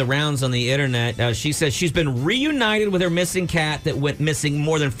making the rounds on the internet, she says she's been reunited with her missing cat that went missing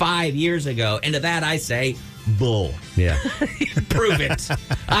more than 5 years ago. And to that I say, bull. Yeah. Prove it.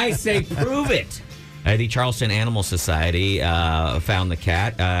 I say prove it. The Charleston Animal Society found the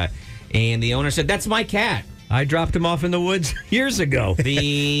cat, and the owner said, "That's my cat. I dropped him off in the woods years ago."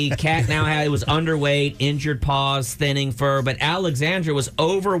 The cat was underweight, injured paws, thinning fur, but Alexandra was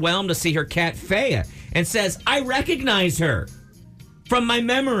overwhelmed to see her cat, Faya, and says, "I recognize her from my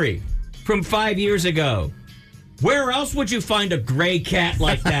memory from 5 years ago. Where else would you find a gray cat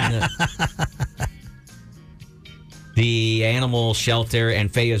like that?" The animal shelter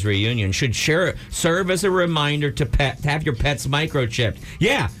and Faya's reunion should serve as a reminder to have your pets microchipped.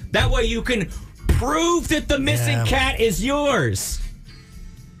 Yeah, that way you can prove that the missing cat is yours.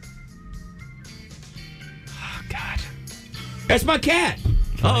 Oh, God. That's my cat.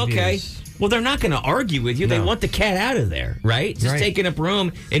 Oh, okay. Well, they're not going to argue with you. No. They want the cat out of there, right? Just taking up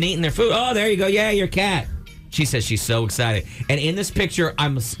room and eating their food. Oh, there you go. Yeah, your cat. She says she's so excited. And in this picture,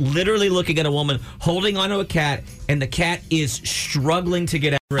 I'm literally looking at a woman holding onto a cat, and the cat is struggling to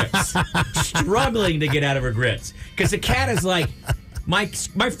get out of her grips. Struggling to get out of her grips. Because the cat is like, my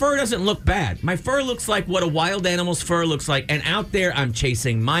fur doesn't look bad. My fur looks like what a wild animal's fur looks like. And out there, I'm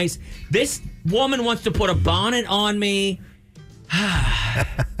chasing mice. This woman wants to put a bonnet on me.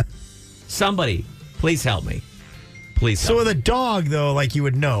 Somebody, please help me. Please help me. So with a dog, though, like you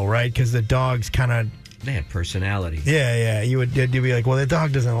would know, right? Because the dog's kind of... They have personality. Yeah. You'd be like, well, the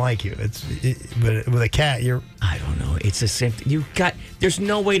dog doesn't like you. But with a cat, you're... I don't know. It's the same thing. There's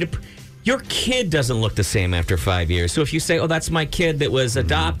no way to... Your kid doesn't look the same after 5 years. So if you say, "Oh, that's my kid that was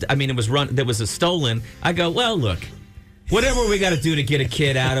adopted," that was stolen, I go, "Well, look, whatever we got to do to get a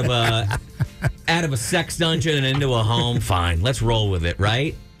kid out of a sex dungeon and into a home, fine. Let's roll with it,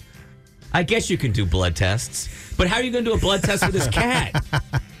 right?" I guess you can do blood tests, but how are you going to do a blood test with this cat?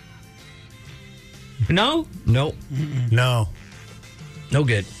 No? Nope. No. No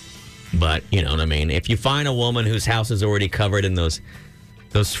good. But you know what I mean. If you find a woman whose house is already covered in those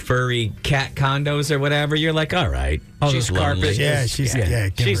furry cat condos or whatever, you're like, all right, she's lonely. Yeah, she's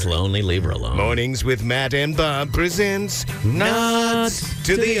lonely. Leave her alone. Mornings with Matt and Bob presents Nuts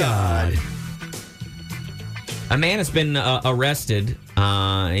to the Odd. A man has been arrested.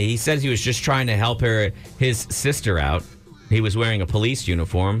 He says he was just trying to help his sister out. He was wearing a police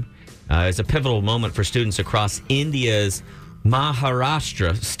uniform. It's a pivotal moment for students across India's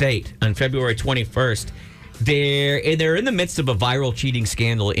Maharashtra state on February 21st. They're in the midst of a viral cheating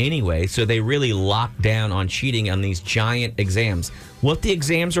scandal anyway, so they really locked down on cheating on these giant exams. What the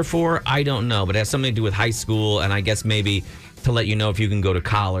exams are for, I don't know, but it has something to do with high school, and I guess maybe to let you know if you can go to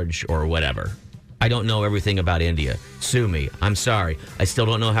college or whatever. I don't know everything about India. Sue me. I'm sorry. I still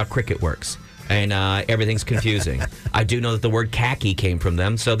don't know how cricket works. And everything's confusing. I do know that the word khaki came from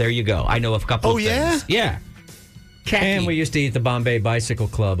them, so there you go. I know a couple of things. Yeah? Khaki. And we used to eat the Bombay Bicycle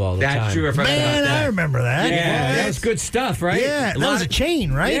Club all the time. That's true. I remember that. Yeah, that was good stuff, right? Yeah, that was a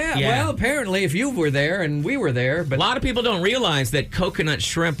chain, right? Yeah, well, apparently if you were there and we were there. But a lot of people don't realize that coconut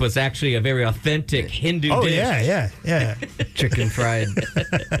shrimp was actually a very authentic Hindu dish. Yeah. Chicken fried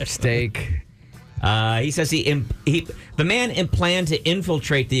steak. He says the man planned to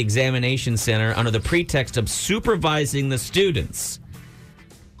infiltrate the examination center under the pretext of supervising the students.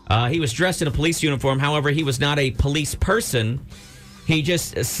 He was dressed in a police uniform. However, he was not a police person. He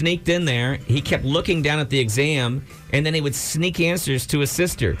just sneaked in there. He kept looking down at the exam, and then he would sneak answers to his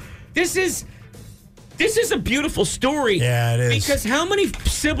sister. This is a beautiful story. Yeah, it is. Because how many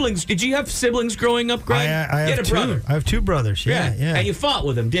siblings? Did you have siblings growing up, Greg? I have a brother. I have two brothers. Yeah. And you fought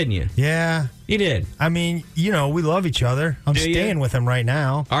with them, didn't you? Yeah. You did. I mean, we love each other. I'm staying with him right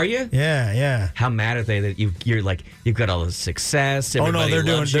now. Are you? Yeah. How mad are they that you're like you've got all this success? Everybody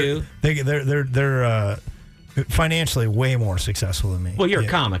loves you. They're financially way more successful than me. Well, you're a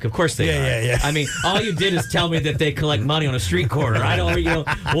comic, of course they are. Yeah. I mean, all you did is tell me that they collect money on a street corner. I don't,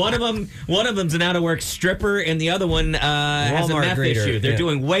 one of them's an out-of-work stripper, and the other one has a meth issue. They're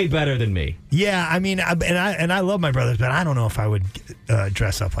doing way better than me. Yeah, I mean, I love my brothers, but I don't know if I would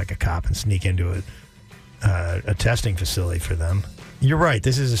dress up like a cop and sneak into a testing facility for them. You're right.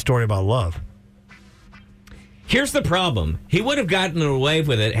 This is a story about love. Here's the problem. He would have gotten away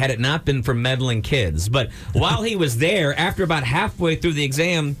with it had it not been for meddling kids. But while he was there, after about halfway through the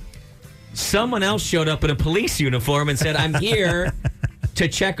exam, someone else showed up in a police uniform and said, "I'm here to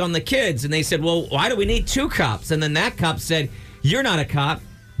check on the kids." And they said, "Well, why do we need two cops?" And then that cop said, "You're not a cop."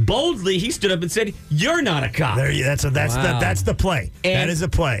 Boldly, he stood up and said, "You're not a cop." That's the play. And that is a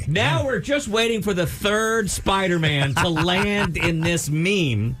play. Now we're just waiting for the third Spider-Man to land in this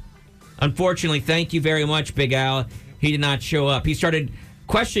meme. Unfortunately, thank you very much, Big Al. He did not show up. He started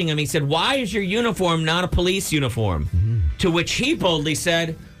questioning him. He said, "Why is your uniform not a police uniform?" Mm-hmm. To which he boldly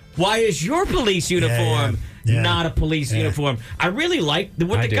said, "Why is your police uniform not a police uniform?" I really like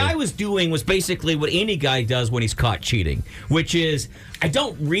what the guy was doing was basically what any guy does when he's caught cheating, which is, I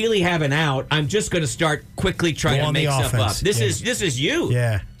don't really have an out. I'm just going to start quickly trying to make stuff up. This is you.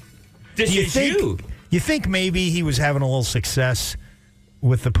 Yeah. This is you. You think maybe he was having a little success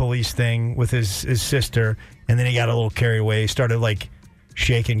with the police thing with his sister, and then he got a little carried away. He started like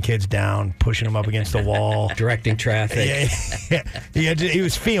shaking kids down, pushing them up against the wall, directing traffic. He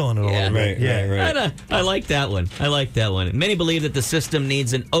was feeling it a little bit. Right. I like that one. Many believe that the system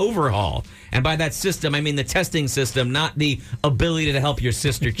needs an overhaul, and by that system, I mean the testing system, not the ability to help your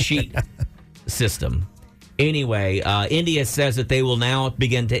sister cheat system. Anyway, India says that they will now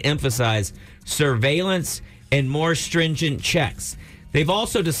begin to emphasize surveillance and more stringent checks. They've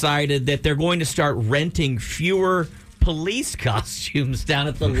also decided that they're going to start renting fewer police costumes down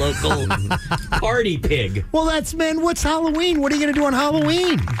at the local party pig. Well, what's Halloween? What are you going to do on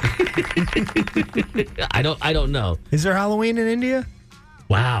Halloween? I don't know. Is there Halloween in India?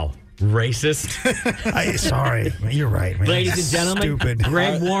 Wow. Racist. Sorry. You're right, man. Ladies and gentlemen, Stupid.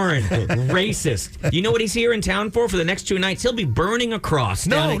 Greg Warren, racist. You know what he's here in town for the next 2 nights? He'll be burning a cross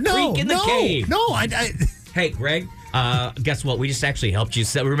down at Creek in the Cave. Hey, Greg. Guess what? We just actually helped you.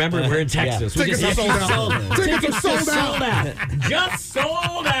 Remember, we're in Texas. Tickets are sold out. Tickets are sold out. Just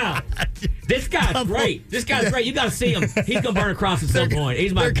sold out. This guy's great. This guy's great. You got to see him. He's going to burn across at some point.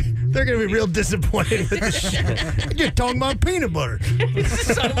 He's my... They're going to be real disappointed with this shit. You're talking about peanut butter.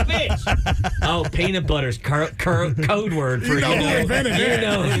 Son of a bitch. Oh, peanut butter's code word for you know who invented it. You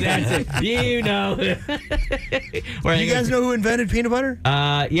know who that's it. You know. You guys know who invented peanut butter?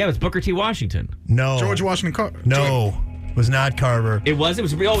 Yeah, it was Booker T. Washington. No. George Washington Carver. No. It was not Carver. It was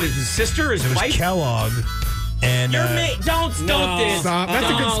his sister, his wife? It was Kellogg. And You're don't this. Stop. That's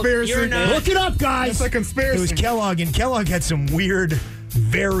a conspiracy. Look it up, guys. That's a conspiracy. It was Kellogg, and Kellogg had some weird,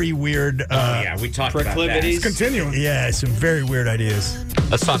 very weird. We talked about that. It's continuing. Yeah, some very weird ideas.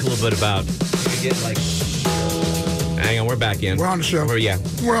 Let's talk a little bit about. Hang on, we're back in. We're on the show.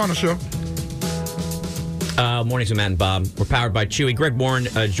 We're on the show. Mornings with Matt and Bob. We're powered by Chewy. Greg Warren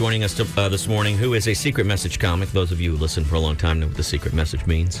joining us this morning, who is a secret message comic. Those of you who listen for a long time know what the secret message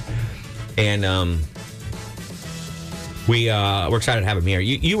means. And we're excited to have him here.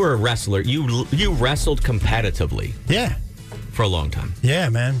 You were a wrestler. You wrestled competitively. Yeah. For a long time. Yeah,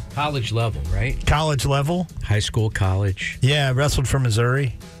 man. College level, right? College level. High school, college. Yeah, I wrestled for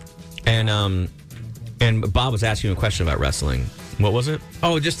Missouri. And Bob was asking you a question about wrestling. What was it?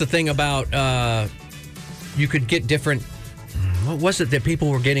 Oh, just the thing about you could get different. What was it that people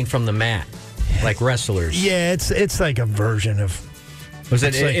were getting from the mat, like wrestlers? Yeah, it's like a version of. Was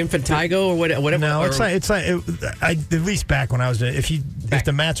it Infantigo or whatever? No, it's like at least back when I was if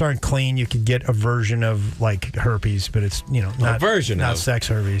the mats aren't clean, you could get a version of like herpes, but it's not a version not of sex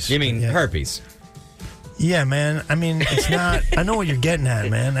herpes. You mean herpes? Yeah, man. I mean, it's not. I know what you're getting at,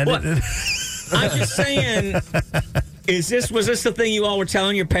 man. I'm just saying. Was this the thing you all were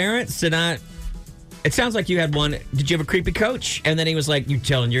telling your parents? It sounds like you had one. Did you have a creepy coach? And then he was like, "You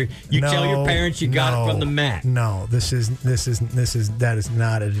tell your parents you got it from the mat." No, that is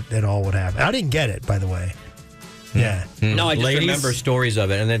not at all what happened. I didn't get it, by the way. Yeah. No, I just remember stories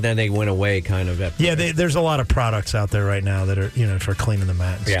of it, and then they went away, kind of. There's a lot of products out there right now that are for cleaning the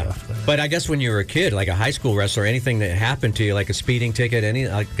mat and stuff. But I guess when you were a kid, like a high school wrestler, anything that happened to you, like a speeding ticket,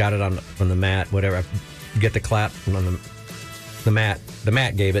 I got it on the mat, whatever. Get the clap on the mat. The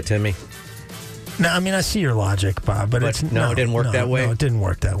mat gave it to me. No, I mean, I see your logic, Bob, but it's it didn't work that way. No, it didn't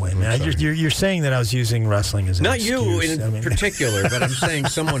work that way, man. You're saying that I was using wrestling as an excuse. You in particular, but I'm saying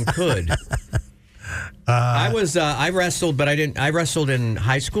someone could. I wrestled, but I didn't. I wrestled in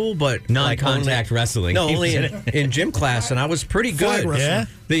high school, but non-contact wrestling. No, only in gym class, and I was pretty good.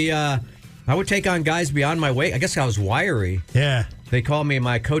 Yeah. I would take on guys beyond my weight. I guess I was wiry. Yeah.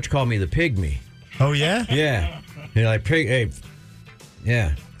 My coach called me the pygmy. Oh yeah. Yeah. Like pig. Hey.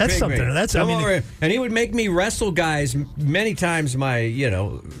 Yeah. That's something. And he would make me wrestle guys many times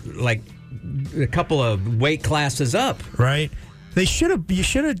like a couple of weight classes up. Right. You should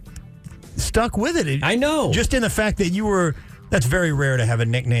have stuck with it. I know. Just in the fact that that's very rare to have a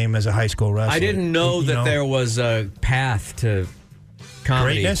nickname as a high school wrestler. I didn't know that there was a path to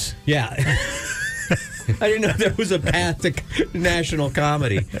comedy. Greatness? Yeah. I didn't know there was a path to national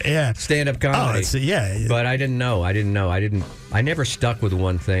comedy. Yeah. Stand-up comedy. Yeah. But I didn't know. I never stuck with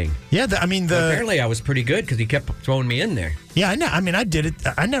one thing. Yeah, apparently I was pretty good because he kept throwing me in there. Yeah, I mean, I did it.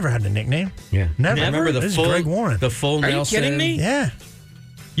 I never had a nickname. Yeah. Never. Remember this is Greg Warren. The full Are Nelson. you kidding me? Yeah.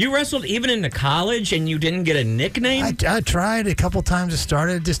 You wrestled even into college and you didn't get a nickname? I tried a couple times to start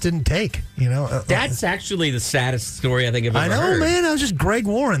it. It just didn't take, That's actually the saddest story I think I've ever heard. I know, man. I was just Greg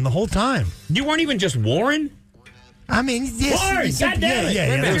Warren the whole time. You weren't even just Warren? I mean, yes. Warren, goddamn it.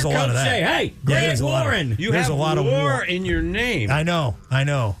 Yeah, there's a lot of that. Say, hey, Greg Warren. You have a lot of war in your name. I know.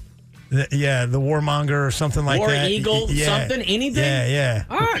 The warmonger or something like War that. Eagle, something, anything? Yeah.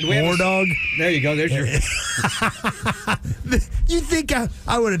 All right, War dog. There you go. There's your... You think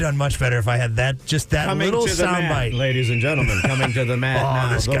I would have done much better if I had that little soundbite. Ladies and gentlemen, coming to the mat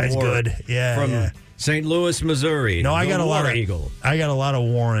now. This guy's good. Yeah. From St. Louis, Missouri. No, I got a lot of Eagle. I got a lot of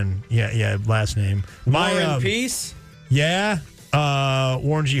Warren. Yeah, last name. War and Peace? Yeah.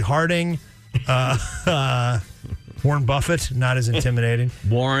 Warren G. Harding. Warren Buffett, not as intimidating.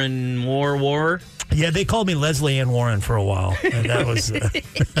 Warren War. Yeah, they called me Leslie Ann Warren for a while, and that was.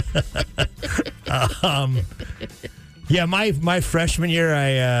 Yeah, my freshman year,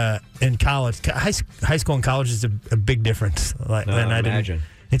 I in college, high school and college is a big difference. I imagine.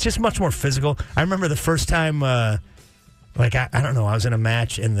 It's just much more physical. I remember the first time. I don't know, I was in a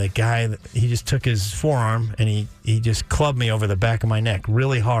match and the guy, he just took his forearm and he just clubbed me over the back of my neck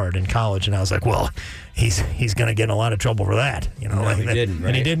really hard in college. And I was like, well, he's going to get in a lot of trouble for that. He didn't, right?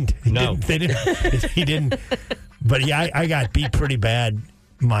 And he didn't. He didn't. But yeah, I got beat pretty bad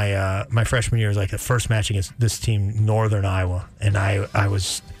my freshman year was like the first match against this team, Northern Iowa, and I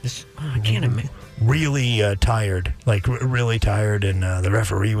was I can't imagine. really tired, like really tired, and the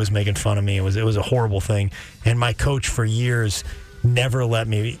referee was making fun of me. It was a horrible thing, and my coach for years never let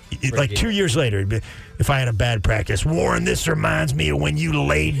me. Like 2 years later, if I had a bad practice, Warren, this reminds me of when you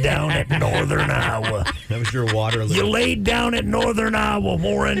laid down at Northern Iowa. That was your Waterloo. You laid down at Northern Iowa,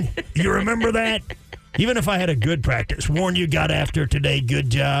 Warren. You remember that? Even if I had a good practice, Warren, you got after today. Good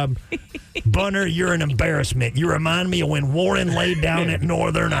job. Bunner, you're an embarrassment. You remind me of when Warren laid down at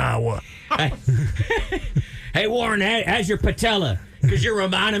Northern Iowa. Hey, Warren, how's your patella? Because you're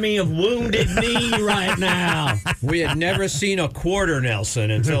reminding me of Wounded Knee right now. We had never seen a quarter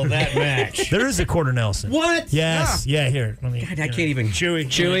Nelson until that match. There is a quarter Nelson. What? Yes. Yeah, here. Let me, God, I can't even.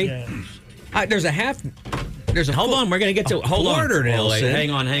 Chewy? Yeah. There's a half. There's a Hold on, we're gonna get to quarter Nelson.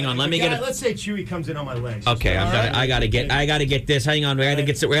 Hang on. Let me get it. Let's say Chewy comes in on my legs. Okay, I gotta get this. Hang on, we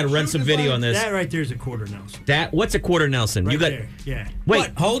gotta run some video on this. That right there is a quarter Nelson. What's a quarter Nelson? Right you got there. Yeah.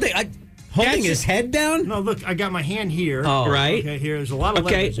 Wait, Holding his head down? No, look, I got my hand here. Oh, right. Okay, here. There's a lot of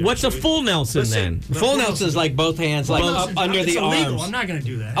okay. leverage there, What's a Chewy. full Nelson then? Full Nelson is like both hands, like up under the illegal. arms. I'm not going to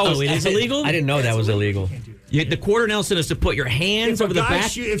do that. Oh, it is illegal? I didn't know that was illegal. The quarter Nelson is to put your hands over the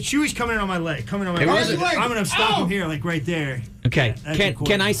back. If Chewy's coming in on my leg, I'm going to stop him here, like right there. Okay.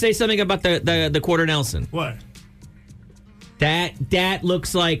 Can I say something about the quarter Nelson? What? That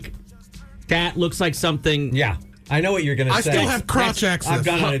looks like something. Yeah. I know what you're going to say. I still have crotch access. I've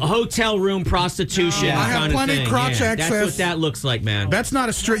got a hotel room prostitution. I have kind plenty of thing. crotch access. That's what that looks like, man. That's not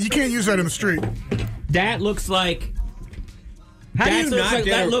a street. You can't use that in the street. That looks like. How do you not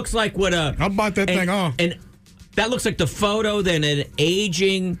that looks like what a. I'll bite that thing off. And that looks like the photo that an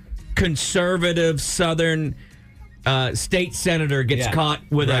aging conservative Southern state senator gets caught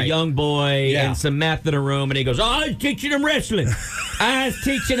with a young boy and some meth in a room, and he goes, "Oh, I was teaching him wrestling. I was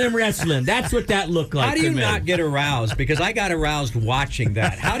teaching him wrestling." That's what that looked like. How do you to me. not get aroused? Because I got aroused watching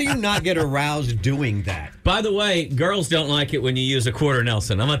that. How do you not get aroused doing that? By the way, girls don't like it when you use a quarter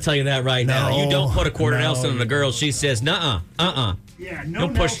Nelson. I'm going to tell you that right now. You don't put a quarter Nelson on the girl. She says, "Nuh-uh, Yeah,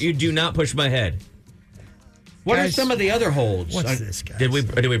 don't push. You do not push my head." What are some of the other holds? What's this, guy? Did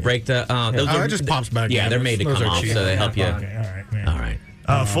we break the? It just pops back. Yeah, in. they're made to Those come are off, cheap. so they help you. Okay, all right, man. All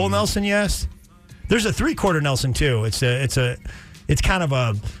right. Full Nelson, yes. There's a 3/4 Nelson too. It's kind of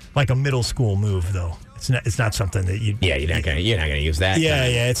a middle school move though. It's not something that you. Yeah, you're not gonna use that. Yeah.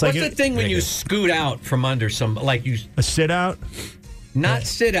 It's What's like the thing when you scoot out from under a sit out. Not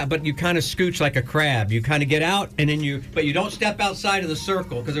sit out, but you kind of scooch like a crab. You kind of get out, and then but you don't step outside of the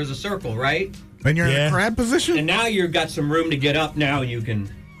circle because there's a circle, right? And you're in a crab position? And now you've got some room to get up. Now you can.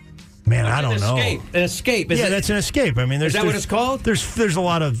 Man, I don't know. An escape. That's an escape. I mean, is that what it's called? There's a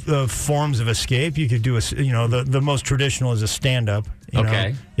lot of forms of escape. You could do the most traditional is a stand up.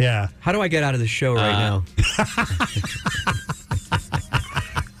 Okay. Yeah. How do I get out of the show right now?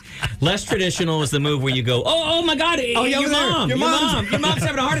 Less traditional is the move where you go, oh my God, your mom's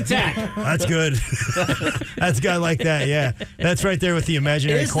having a heart attack. That's good. That's a guy like that. Yeah, that's right there with the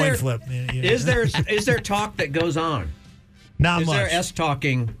imaginary coin flip. Is there talk that goes on? Not much. Is there S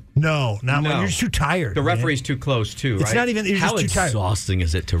talking? No, not much. You're just too tired. The referee's too close too. Right? It's not even. You're How just too tired. exhausting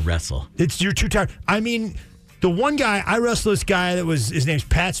is it to wrestle? You're too tired. I mean. The one guy, I wrestled this guy his name's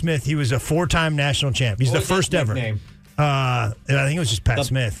Pat Smith. He was a 4-time national champ. He's the first ever. I think it was just Pat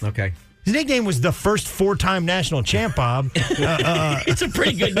Smith. Okay. His nickname was the first 4-time national champ, Bob. It's a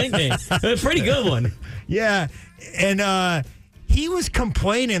pretty good nickname. A pretty good one. Yeah. And he was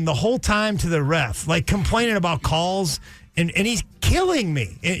complaining the whole time to the ref, like complaining about calls. And he's killing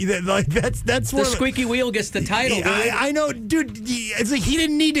me. Like that's the squeaky wheel gets the title. I know, dude. It's like he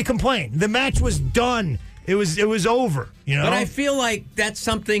didn't need to complain. The match was done. It was over, But I feel like that's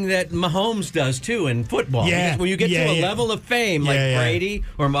something that Mahomes does too in football. Yeah, because when you get to a level of fame like Brady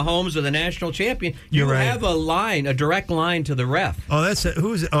or Mahomes or the national champion, you have a direct line to the ref. Oh,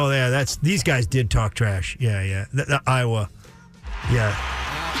 these guys did talk trash. Yeah. The Iowa. Yeah.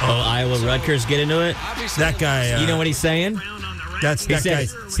 Oh, Iowa Rutgers get into it? That guy. You know what he's saying? That guy.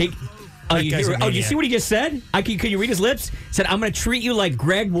 Did you see what he just said? Can you read his lips? He said, "I'm going to treat you like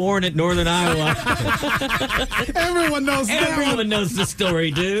Greg Warren at Northern Iowa." Everyone knows that. Everyone knows the story,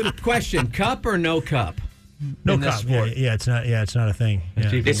 dude. Question: cup or no cup? No in this cup. sport. Yeah, it's not. Yeah, it's not a thing. Yeah.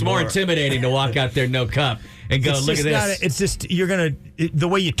 It's more intimidating to walk out there no cup and go, look at this. It's just you're gonna the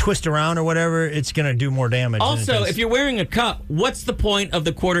way you twist around or whatever. It's gonna do more damage. Also, if you're wearing a cup, what's the point of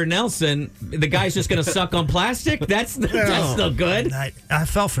the quarter Nelson? The guy's just going to suck on plastic? That's no good. I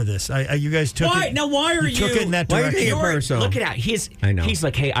fell for this. You guys took why? it. Now, why are you? Took it in that Why are you direction. taking it personal? Look at that. I know. He's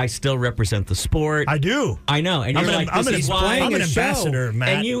like, hey, I still represent the sport. I do. I know. And you're like, I'm this is why. I'm an ambassador,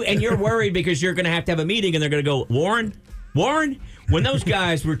 Matt. And you're worried because you're going to have a meeting and they're going to go, Warren, when those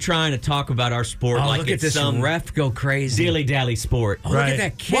guys were trying to talk about our sport like look at it's this some ref go crazy. dilly-dally sport. Look at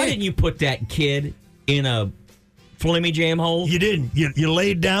that kid. Why didn't you put that kid in a Flimmy Jam hole? You didn't. You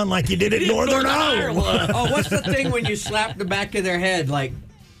laid down like you did at Northern Ireland. Oh, what's the thing when you slap the back of their head? Like,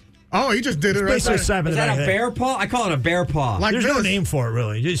 Oh, he just did it right Basically there. slapping is the that back a of the head. bear paw? I call it a bear paw. Like There's this. no name for it,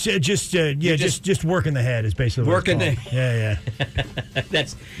 really. Just working the head is basically what Working it's called. Yeah.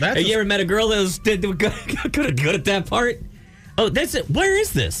 That's have you ever met a girl that was good at that part? Oh, that's it. Where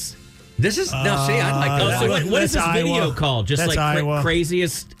is this? This is no. See, I'd like Oh, to. so what is this that's video Iowa. called? Just That's like Iowa.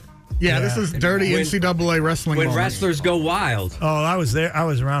 craziest. Yeah, this is dirty When- NCAA wrestling. when moment. wrestlers go wild. Oh, I was there. I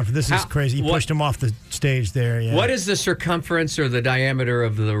was around for this. Is How- crazy. He what- pushed him off the stage there. Yeah. What is the circumference or the diameter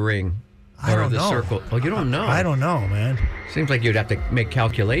of the ring? I or don't the know. circle? Oh, you don't know. I don't know, man. Seems like you'd have to make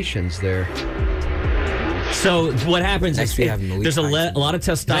calculations there. So what happens is Actually, I have no there's a idea. lot of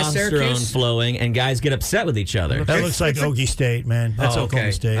testosterone Syracuse? flowing, and guys get upset with each other. That looks like Okie State, man. That's oh, Oklahoma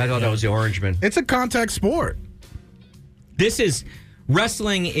okay. State. I thought that was the Orangeman. It's a contact sport.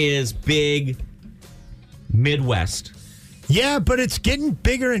 Wrestling is big Midwest. Yeah, but it's getting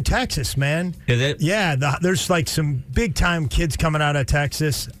bigger in Texas, man. Is it? Yeah, there's like some big time kids coming out of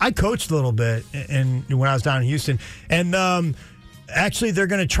Texas. I coached a little bit when I was down in Houston, and actually they're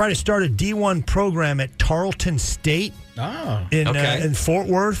going to try to start a D1 program at Tarleton State. Oh. Okay. In Fort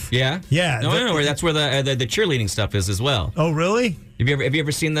Worth. Yeah. Yeah. No, I know that's where the cheerleading stuff is as well. Oh, really? Have you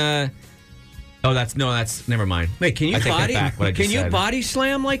ever seen the? Oh, that's never mind. Wait, can you I take that body? back, what I just Can you said. body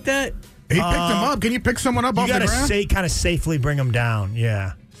slam like that? He picked him up. Can you pick someone up You off the got ground? to kind of safely bring them down.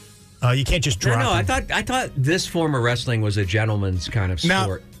 Yeah. You can't just drop. No, them. I thought this form of wrestling was a gentleman's kind of Now-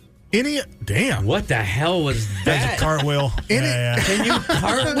 sport. Damn. What the hell was That's that? a cartwheel. Yeah. Can you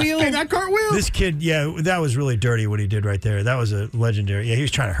cartwheel? Hey, that cartwheel? This kid, yeah, that was really dirty what he did right there. That was a legendary. Yeah, he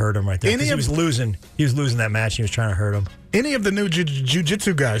was trying to hurt him right there. 'Cause he was losing. He was losing that match. He was trying to hurt him. Any of the new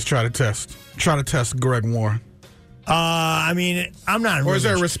jiu-jitsu guys try to test Greg Moore? I mean, I'm not. In Or is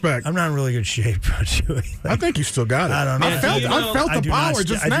really there respect? I'm not in really good shape. I think you still got it. I don't know. I felt the power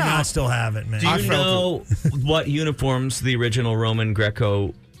just now. I do not still have it, man. Do you know what uniforms the original Roman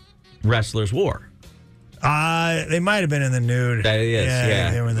Greco wrestlers wore? They might have been in the nude. That is,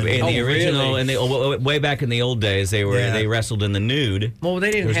 yeah. They were in the nude. In the original, really? way back in the old days, they wrestled in the nude. Well, they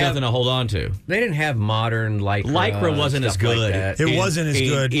didn't There's have nothing to hold on to. They didn't have modern Lycra. Lycra wasn't as stuff like good. that. It wasn't as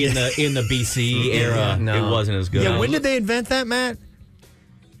good. in the BC era. No. It wasn't as good. Yeah, when did they invent that, Matt?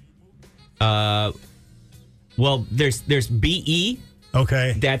 Well, there's BE.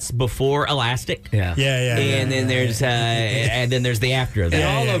 Okay. That's before elastic. Yeah. And then there's the after In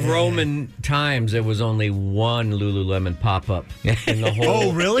that. all of Roman times, there was only one Lululemon pop-up in the whole.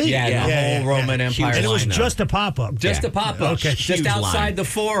 Oh, really? Yeah, in the whole Roman Empire. And it was lineup. just a pop-up. Just a pop-up. Okay. Just Huge outside line. the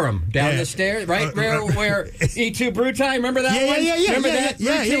forum, down the stairs, right where E2 Brutai, remember that one? Remember that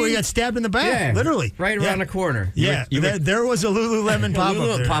Yeah, routine? where he got stabbed in the back, Yeah, literally. right around the corner. Yeah, there was a Lululemon pop-up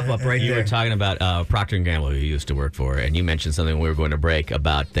Lululemon there. pop-up right You there. were talking about Procter & Gamble, who you used to work for, and you mentioned something when we were going to break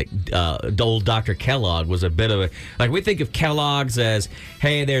about that old Dr. Kellogg was a bit of a... Like, we think of Kellogg's as,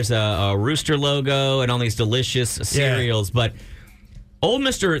 hey, there's a rooster logo and all these delicious cereals, but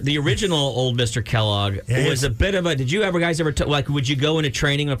the original old Mr. Kellogg was a bit of a... Did you guys ever... would you go into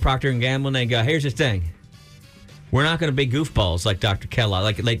training with Procter & Gamble and they go, here's the thing. We're not going to be goofballs like Dr.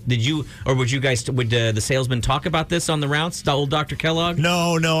 Kellogg. Like, did you, or would you guys, would the salesman talk about this on the routes, the old Dr. Kellogg?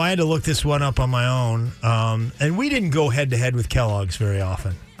 No, I had to look this one up on my own. And we didn't go head-to-head with Kellogg's very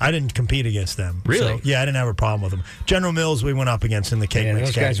often. I didn't compete against them. Really? So, yeah, I didn't have a problem with them. General Mills, we went up against in the cake mix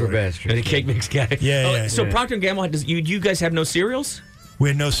those guys were category. best. The cake mix guy. Yeah. So Procter & Gamble, you guys have no cereals? We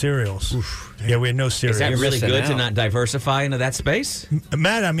had no cereals. Yeah, we had no cereals. Is that really missing good to out. not diversify into that space?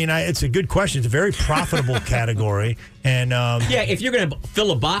 Matt, I mean, it's a good question. It's a very profitable category. And Yeah, if you're going to fill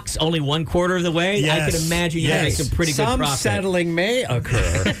a box only 1/4 of the way, I can imagine you can make some pretty good Some profit. settling may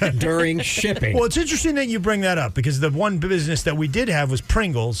occur during shipping. Well, it's interesting that you bring that up because the one business that we did have was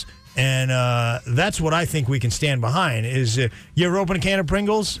Pringles. And that's what I think we can stand behind is you ever open a can of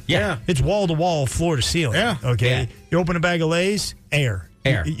Pringles? Yeah. It's wall-to-wall, floor-to-ceiling. Yeah. Okay. Yeah. You open a bag of Lay's, air.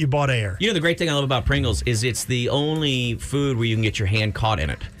 Air. You bought air. You know, the great thing I love about Pringles is it's the only food where you can get your hand caught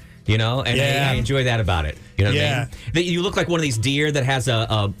in it. You know, and I enjoy that about it. You know what I mean? That you look like one of these deer that has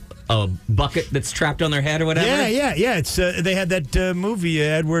a bucket that's trapped on their head or whatever. Yeah. It's they had that movie,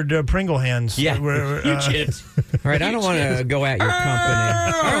 Edward Pringle Hands. Yeah, huge hit. All right, I don't want to go at your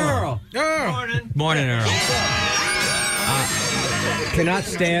company. Earl. Morning, Earl. Cannot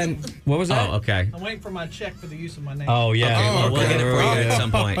stand. What was that? Oh, okay. I'm waiting for my check for the use of my name. Oh, yeah. Okay, well, we'll get it for you at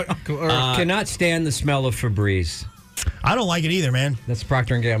some point. Cannot stand the smell of Febreze. I don't like it either, man. That's a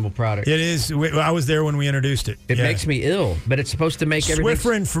Procter & Gamble product. It is. I was there when we introduced it. It makes me ill, but it's supposed to make everything.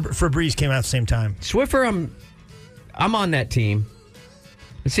 Swiffer and Febreze came out at the same time. Swiffer, I'm on that team.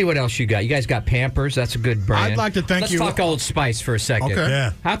 Let's see what else you got. You guys got Pampers. That's a good brand. I'd like to thank you. Let's talk Old Spice for a second. Okay.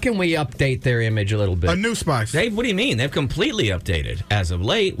 Yeah. How can we update their image a little bit? A new Spice. Dave, what do you mean? They've completely updated as of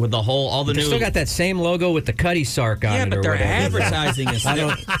late with all the They new. still got that same logo with the Cuddy Sark on it. Yeah, but or their whatever. advertising is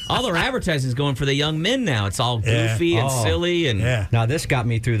all their advertising is going for the young men now. It's all goofy and silly and Now this got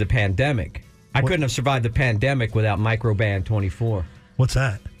me through the pandemic. I couldn't have survived the pandemic without Microban 24. What's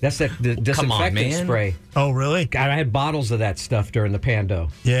that? That's the disinfectant spray. Oh, really? God, I had bottles of that stuff during the pando.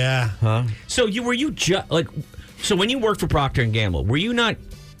 Yeah. Huh? So so when you worked for Procter and Gamble, were you not?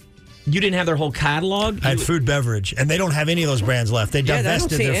 You didn't have their whole catalog. I had food beverage, and they don't have any of those brands left. They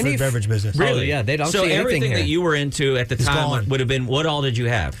divested their food beverage business. Really? Yeah, they don't. So see everything here. that you were into at the time gone. would have been. What all did you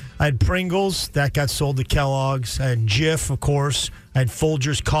have? I had Pringles that got sold to Kellogg's. I had Jif, of course. I had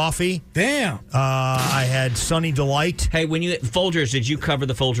Folgers coffee. Damn. I had Sunny Delight. Hey, when you Folgers, did you cover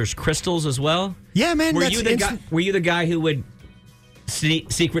the Folgers crystals as well? Yeah, man. Were you the guy who would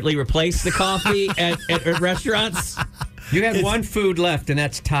secretly replace the coffee at restaurants? You had one food left, and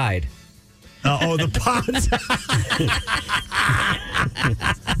that's Tide. The pods.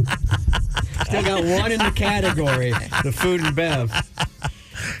 Still got one in the category, the food and bev.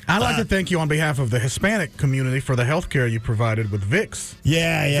 I'd like to thank you on behalf of the Hispanic community for the health care you provided with Vicks.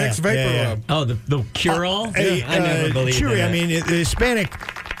 Yeah. Vicks Vapor Rub. Oh, the cure-all? I never believed Chewy. that. I mean, the Hispanic.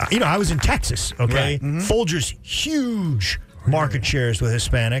 I was in Texas. Okay, Right. Mm-hmm. Folgers huge market shares with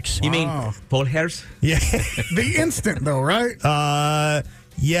Hispanics. You mean Folgers? Yeah. The instant, though, right?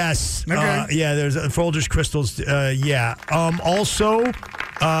 Yes. Okay. There's Folgers crystals. Also,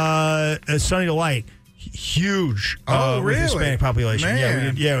 Sunny Delight. Huge. Really? With Hispanic population.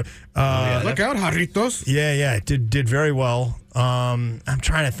 Man. Look out, Jarritos. Yeah. It did very well. I'm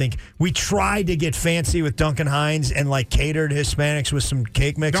trying to think. We tried to get fancy with Duncan Hines and catered Hispanics with some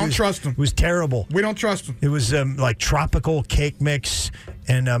cake mixes. Don't trust them. It was terrible. We don't trust them. It was tropical cake mix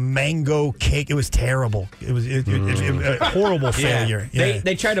and a mango cake. It was terrible. It was a horrible failure. Yeah.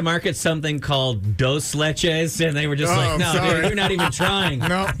 They tried to market something called Dos Leches, and they were just like, "No, sorry. dude, you're not even trying.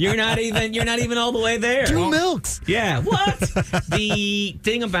 No. You're not even all the way there." 2 milks. Yeah, what? The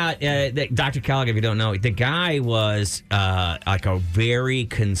thing about Dr. Kellogg, if you don't know, the guy was like a very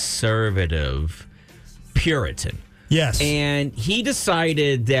conservative Puritan. Yes. And he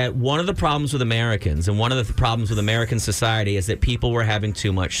decided that one of the problems with Americans and one of the problems with American society is that people were having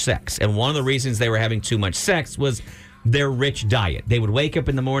too much sex. And one of the reasons they were having too much sex was their rich diet. They would wake up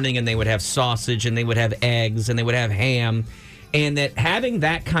in the morning and they would have sausage and they would have eggs and they would have ham. And that having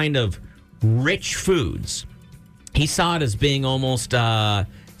that kind of rich foods, he saw it as being almost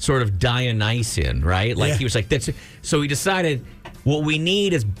sort of Dionysian, right? He was like, that's. So he decided, what we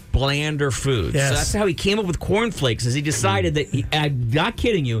need is blander food. Yes. So that's how he came up with cornflakes, is he decided that, I'm not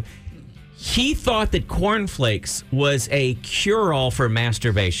kidding you, he thought that cornflakes was a cure-all for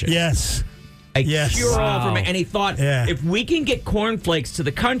masturbation. Yes. A cure-all and he thought, if we can get cornflakes to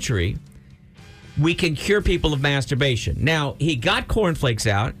the country, we can cure people of masturbation. Now, he got cornflakes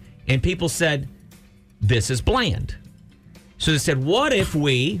out, and people said, this is bland. So they said, what if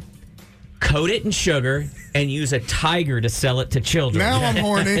we coat it in sugar and use a tiger to sell it to children? Now I'm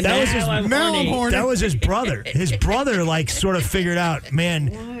horny. That was I'm horny. That was his brother. His brother, sort of figured out, man.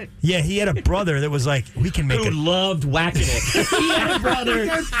 What? Yeah, he had a brother that was like, we can make who loved whacking it. He had a brother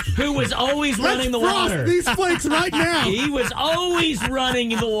who was always running the water. These flakes right now. He was always running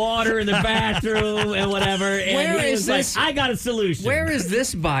the water in the bathroom and whatever. And Where he is was this? like, I got a solution. Where is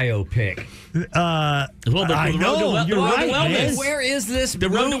this biopic? I know. You're right, man. Where is this? The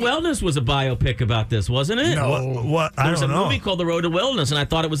Road to Wellness was a biopic about this, wasn't it? No. What? I There was don't a know. movie called The Road to Wellness, and I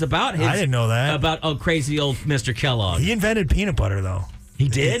thought it was about his. I didn't know that. About crazy old Mr. Kellogg. He invented peanut butter, though. He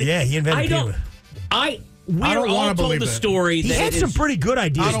did? Yeah, he invented peanut butter. We I don't all wanna told believe the that. story He that had it some is pretty good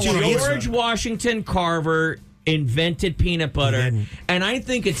ideas, I don't too. wanna believe George Washington Carver invented peanut butter, didn't. and I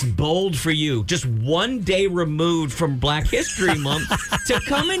think it's bold for you, just one day removed from Black History Month, to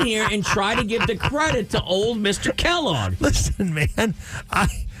come in here and try to give the credit to old Mr. Kellogg. Listen, man,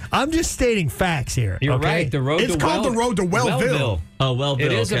 I'm just stating facts here. You're okay? right. The road It's to called the road to Wellville. Oh, well,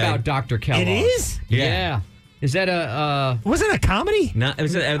 It is okay. about Dr. Kellogg. It is? Yeah. Is that a? Was it a comedy? No, I think it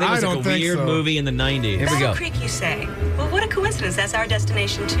was I like don't a think weird so. movie in the 90s. Here we Battle go. Creek, you say? Well, what a coincidence. That's our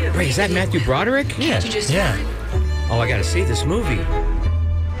destination, too. Wait, is that Matthew Broderick? Can't you just... Yeah. Oh, I got to see this movie.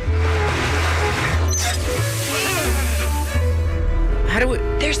 How do we?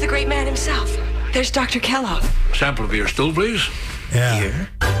 There's the great man himself. There's Dr. Kellogg. Sample of your stool, please. Yeah.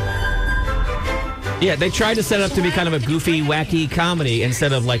 Yeah, they tried to set it up to be kind of a goofy, wacky comedy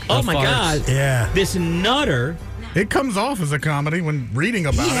instead of like, oh my farce. God, Yeah. this nutter. It comes off as a comedy when reading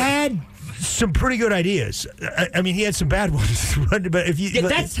about He it. had some pretty good ideas. I mean, he had some bad ones. But if you, Yeah,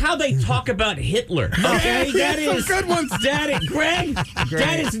 that's how they talk about Hitler. Okay, that Some is good ones. Greg.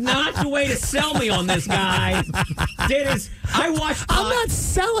 That is not the way to sell me on this guy. That is. I watched. I'm not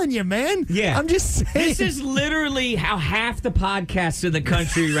selling you, man. Yeah. I'm just saying. This is literally how half the podcasts in the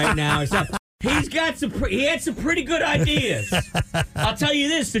country right now is. He's got some. He had some pretty good ideas. I'll tell you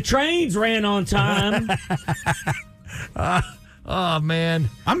this: the trains ran on time. Oh man,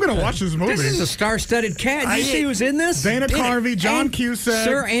 I'm going to watch this movie. This is a star-studded cast. Did you see who's in this? Dana Carvey, John Cusack,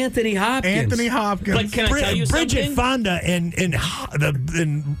 Sir Anthony Hopkins. Anthony Hopkins. But can I tell you Bridget something? Fonda and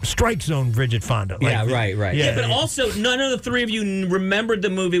the Strike Zone Bridget Fonda. Yeah, right. Yeah, but also none of the three of you remembered the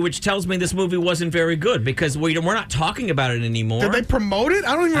movie, which tells me this movie wasn't very good because we're not talking about it anymore. Did they promote it?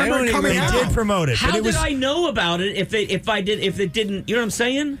 I don't even remember it coming They out. did promote it. How but it was, did I know about it if it didn't? You know what I'm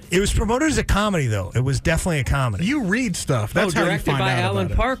saying? It was promoted as a comedy, though. It was definitely a comedy. You read stuff. That's how you directed find by out Alan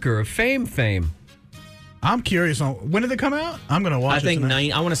about it. Parker of Fame. I'm curious on when did it come out? I'm going to watch I it think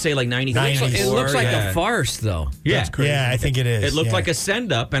tonight. I want to say like 94. It looks like yeah. a farce, though. Yeah. Yeah, I think it is. It looked yeah. like a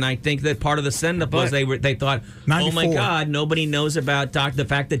send up, and I think that part of the send up was But- they thought, oh my 94. God, nobody knows about the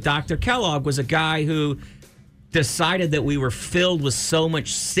fact that Dr. Kellogg was a guy who decided that we were filled with so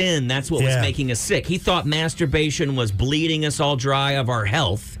much sin. That's what was Yeah. making us sick. He thought masturbation was bleeding us all dry of our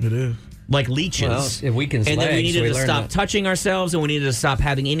health. It is. Like leeches. Well, it weakens and then we legs, needed so we to learned stop that. touching ourselves, and we needed to stop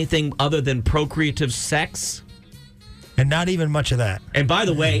having anything other than procreative sex. And not even much of that. And by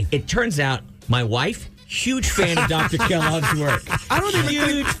the way, it turns out my wife, huge fan of Dr. Kellogg's work. I don't even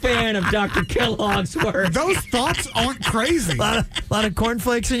Huge fan of Dr. Kellogg's work. Those thoughts aren't crazy. A lot of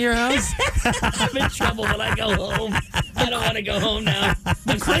cornflakes in your house? I'm in trouble when I go home. I don't want to go home now.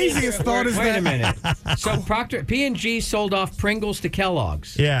 The craziest thought is Wait a that minute. So Procter P&G sold off Pringles to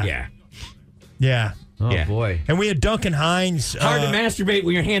Kellogg's. Yeah. Yeah. Yeah. Oh Yeah. boy. And we had Duncan Hines. Hard to masturbate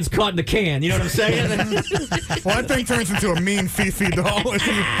when your hand's caught in the can. You know what I'm saying? well, that thing turns into a mean Fifi doll.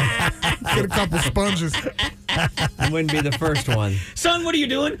 Get a couple sponges. It wouldn't be the first one. Son, what are you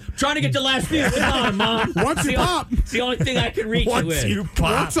doing? Trying to get the last few. Come on, Mom. Once you pop. It's the only thing I can reach you Once with. you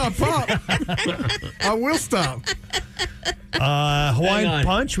pop. Once I pop, I will stop. Hawaiian on.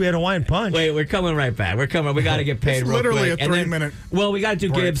 Punch. We had Hawaiian Punch. Wait, we're coming right back. We got to get paid It's real literally quick. a And then- 3-minute Well, we got to do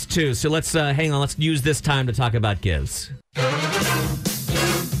break. Gibbs, too. So let's hang on. Let's use this time to talk about Gibbs.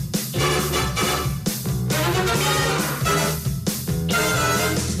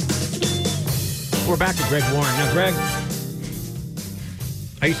 We're back with Greg Warren. Now, Greg,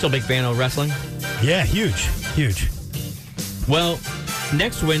 are you still a big fan of wrestling? Yeah, huge. Huge. Well,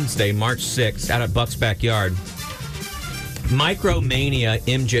 next Wednesday, March 6th, out at Buck's Backyard, Micromania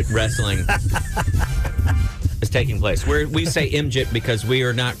MJIT Wrestling is taking place. We say MJIT because we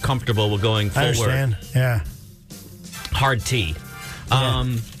are not comfortable with going I forward. understand. Yeah. Hard T.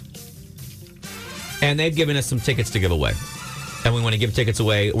 And they've given us some tickets to give away. And we want to give tickets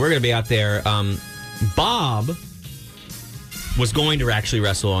away. We're going to be out there. Bob was going to actually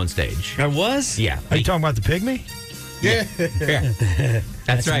wrestle on stage. I was? Yeah. Are you talking about the pygmy? Yeah.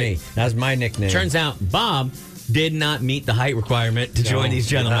 That's right. me. That's my nickname. Turns out Bob did not meet the height requirement to join these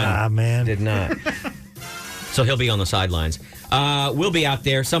gentlemen. Ah, man. Did not. So he'll be on the sidelines. We'll be out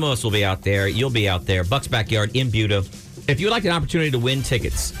there. Some of us will be out there. You'll be out there. Buck's Backyard in Buda. If you'd like an opportunity to win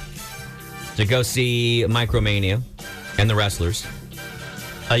tickets to go see Micromania and the wrestlers,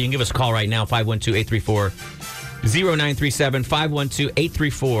 you can give us a call right now, 512-834-0937,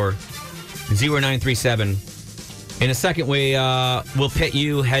 512-834-0937. In a second, we'll pit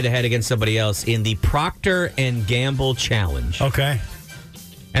you head-to-head against somebody else in the Procter & Gamble Challenge. Okay.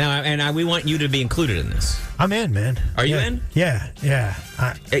 And we want you to be included in this. I'm in, man. Are you Yeah. in? Yeah.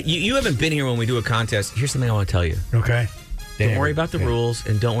 You haven't been here when we do a contest. Here's something I want to tell you. Okay. Don't worry about the rules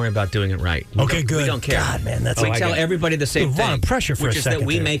and don't worry about doing it right. Okay, good. We don't care. God, man, that's we like tell a- everybody the same a lot thing. of pressure for which a is second that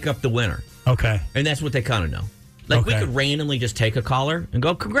we there. make up the winner. Okay. And that's what they kind of know. Like we Okay. could randomly just take a caller and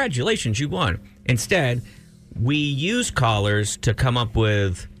go, congratulations, you won. Instead, we use callers to come up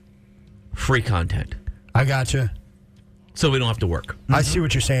with free content. I gotcha. So we don't have to work. I see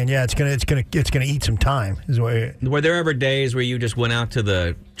what you're saying. Yeah, it's gonna eat some time. Were there ever days where you just went out to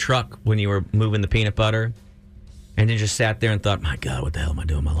the truck when you were moving the peanut butter, and then just sat there and thought, "My God, what the hell am I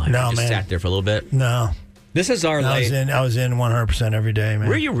doing in my life?" No, just man. Sat there for a little bit. No. This is our late. I was in 100% every day, man.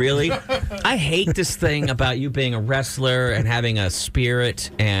 Were you really? I hate this thing about you being a wrestler and having a spirit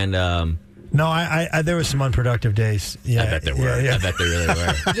and. No, I there was some unproductive days. Yeah, I bet there were. Yeah. I bet there really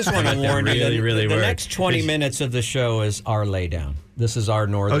were. I just want to warn you that the were. next 20 minutes of the show is our laydown. This is our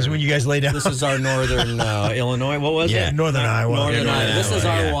northern. Oh, is when you guys lay down? This is our northern Illinois. What was it? Northern Iowa. Northern Yeah, Iowa. This is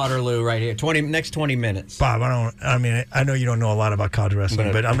Iowa, our yeah. Waterloo right here. Next 20 minutes. Bob, I know you don't know a lot about college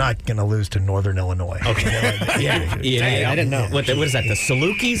wrestling, but I'm not going to lose to Northern Illinois. Okay. Yeah, I didn't know. What is that? The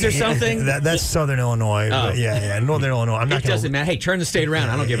Salukis or something? That's Southern Illinois. But yeah, Northern Illinois. I'm not. It doesn't matter. Hey, turn the state around.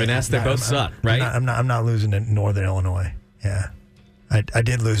 I don't give an S. They both suck, right? I'm not losing to Northern Illinois. Yeah. I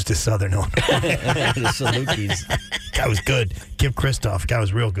did lose to Southern Illinois. The Salukis. Guy was good. Kip Kristoff. Guy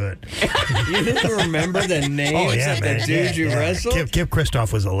was real good. You remember the names of the dudes you wrestled? Kip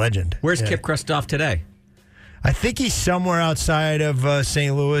Kristoff was a legend. Where's Kip Kristoff today? I think he's somewhere outside of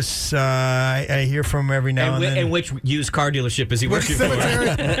St. Louis. I hear from him every now and then. And which used car dealership is he working for?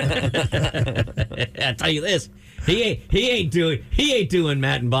 I'll tell you this. He ain't doing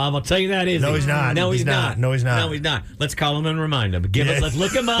Matt and Bob. I'll tell you that, is he? No, he's not. No, he's not. No, he's not. No, he's not. Let's call him and remind him. Let's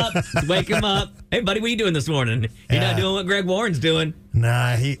look him up. Wake him up. Hey, buddy, what are you doing this morning? You're not doing what Greg Warren's doing.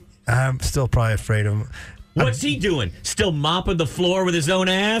 Nah, I'm still probably afraid of him. What's he doing? Still mopping the floor with his own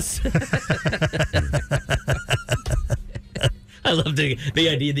ass? I love the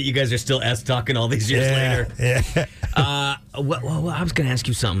idea that you guys are still ass talking all these years later. Yeah. Well, I was going to ask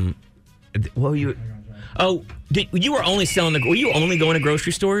you something. What were you? Oh, you were only selling were you only going to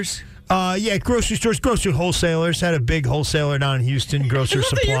grocery stores? Yeah, grocery stores, grocery wholesalers. Had a big wholesaler down in Houston, Grocery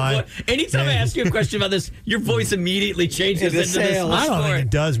Supply. Anytime I ask you a question about this, your voice immediately changes into this. I don't think it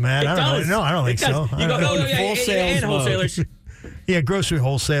does, man. I don't think so. You go, full sales and wholesalers. Yeah, grocery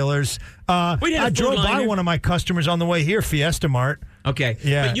wholesalers. I drove by one of my customers on the way here, Fiesta Mart. Okay,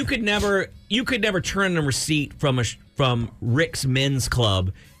 yeah, but you could never turn a receipt from Rick's Men's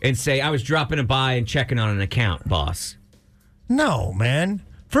Club and say, I was dropping it by and checking on an account, boss. No, man.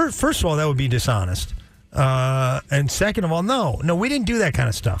 First of all, that would be dishonest. And second of all, no, we didn't do that kind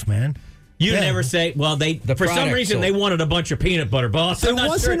of stuff, man. You never say, well, for some reason they wanted a bunch of peanut butter, boss. There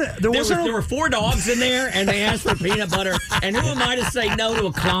were 4 dogs in there, and they asked for peanut butter. And who am I to say no to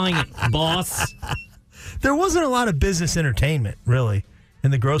a client, boss? There wasn't a lot of business entertainment, really,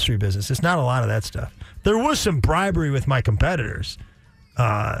 in the grocery business. It's not a lot of that stuff. There was some bribery with my competitors.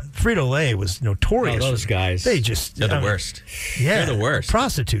 Frito-Lay was notorious. Oh, those guys. They're the worst. Yeah. They're the worst.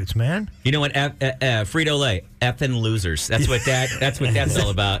 Prostitutes, man. You know what? Frito-Lay, effing losers. That's what that's all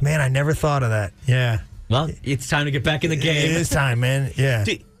about. Man, I never thought of that. Yeah. Well, it's time to get back in the game. It is time, man. Yeah.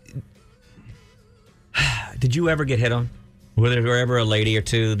 Did you ever get hit on? Were there ever a lady or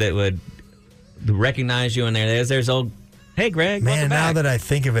two that would recognize you in there? There's old, hey, Greg, man, now that I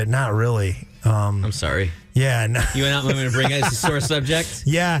think of it, not really. I'm sorry. Yeah. No. You went out and to bring it as a sore subject?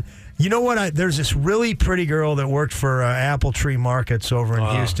 Yeah. You know what? There's this really pretty girl that worked for Apple Tree Markets over in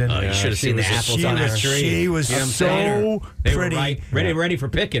Houston. Oh, you should have seen the apples on that tree. She was so pretty. They were ready for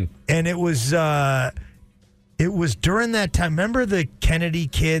picking. And it was during that time. Remember the Kennedy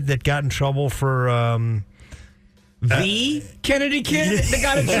kid that got in trouble for... the Kennedy kid that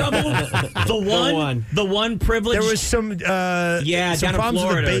got in trouble? The one privileged? There was some down in problems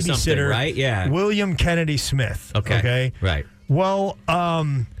Florida with the babysitter, right? Yeah. William Kennedy Smith. Okay. Right. Well,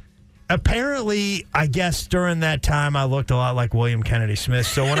 apparently, I guess during that time, I looked a lot like William Kennedy Smith.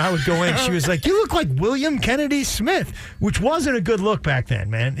 So when I would go in, she was like, "You look like William Kennedy Smith," which wasn't a good look back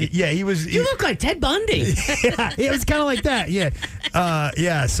then, man. Yeah, he was. You look like Ted Bundy. Yeah, it was kind of like that. Yeah,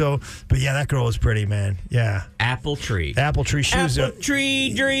 yeah. So, but yeah, that girl was pretty, man. Yeah. Apple Tree. She was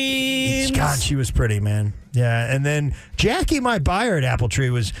Tree Dreams. God, she was pretty, man. Yeah, and then Jackie, my buyer at Apple Tree,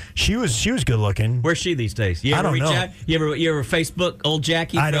 was good looking. Where's she these days? I don't know. You ever Facebook old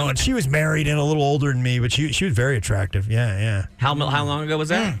Jackie? I don't. She was married and a little older than me, but she was very attractive. Yeah. How long ago was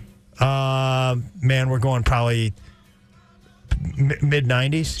that? Man, we're going probably mid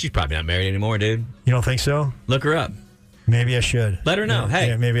 90s. She's probably not married anymore, dude. You don't think so? Look her up. Maybe I should. Let her know. Yeah,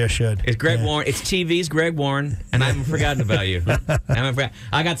 hey, maybe I should. It's Greg Warren. It's TV's Greg Warren, and I haven't forgotten about you.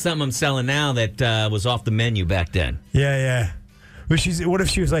 I got something I'm selling now that was off the menu back then. Yeah. What if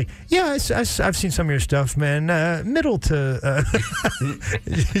she was like, yeah, I've seen some of your stuff, man. Middle to...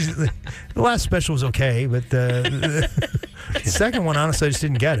 the last special was okay, but... Second one, honestly, I just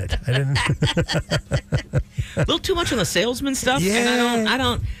didn't get it. I didn't. A little too much on the salesman stuff. Yeah.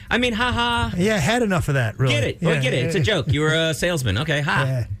 And I mean, haha. Yeah, I had enough of that, really. Get it. Yeah, I get it. It's a joke. You were a salesman. Okay, ha.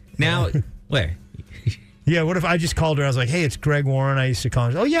 Yeah. Now, where? Yeah, what if I just called her? I was like, hey, it's Greg Warren. I used to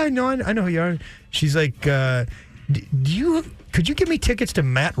call her. Oh, yeah, I know who you are. She's like, could you give me tickets to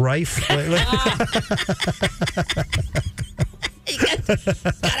Matt Rife? Got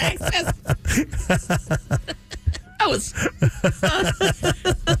access. I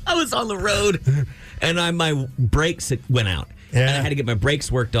was on the road, and my brakes went out. Yeah. And I had to get my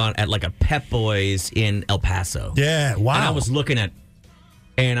brakes worked on at like a Pep Boys in El Paso. Yeah, wow. And I was looking at,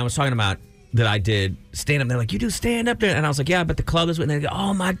 and I was talking about that I did stand up. They're like, you do stand up there? And I was like, yeah, but the club is. And they go,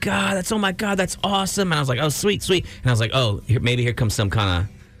 oh my God, that's awesome. And I was like, oh, sweet. And I was like, oh, maybe here comes some kind of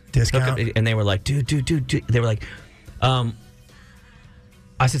discount. And they were like, dude. They were like, I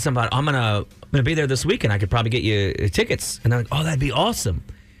said something about, I'm gonna be there this weekend. I could probably get you tickets. And they're like, oh, that'd be awesome.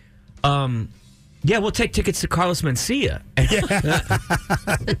 Yeah, we'll take tickets to Carlos Mencia.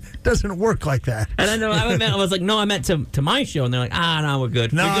 It doesn't work like that. And I was like, no, I meant to my show. And they're like, no, we're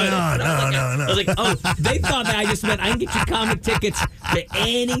good. No. I was like, oh, they thought that I just meant I can get you comic tickets to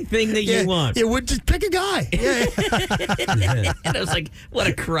anything that you want. Yeah, we'll just pick a guy. Yeah. And I was like, what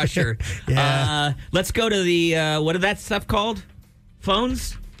a crusher. Yeah. Let's go to the, what is that stuff called?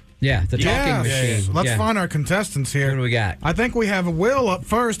 Phones? Yeah, the talking machine. Let's find our contestants here. What do we got? I think we have Will up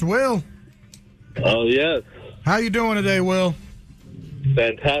first. Will. Oh, yes. How you doing today, Will?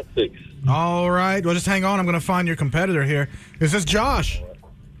 Fantastic. All right. Well, just hang on. I'm going to find your competitor here. Is this Josh?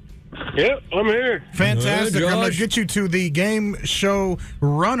 Yep, I'm here. Fantastic. Hey, I'm going to get you to the game show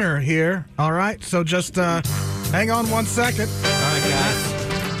runner here. All right. So just hang on 1 second. All right,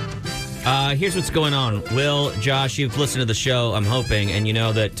 guys. Here's what's going on. Will, Josh, you've listened to the show, I'm hoping, and you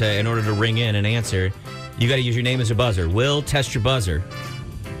know that in order to ring in and answer, you got to use your name as a buzzer. Will, test your buzzer.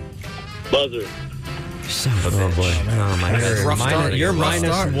 Buzzer. Son of a bitch. Oh, my God. You're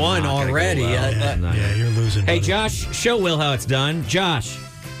minus one already. Yeah, you're losing. Hey, Josh, show Will how it's done. Josh.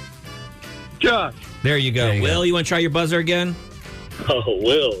 There you go. Will, you want to try your buzzer again? Oh,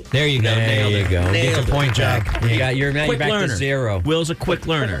 Will. There you go. Nailed it. Get the point, Jack. You're back to 0. Will's a quick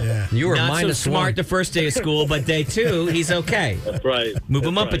learner. Yeah. You were not minus so smart 1. the first day of school, but day 2, he's okay. That's right. Move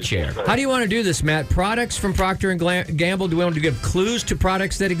him up a chair. How do you want to do this, Matt? Products from Procter & Gamble. Do we want to give clues to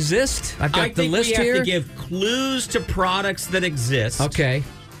products that exist? I've got the list we here. have to give clues to products that exist. Okay.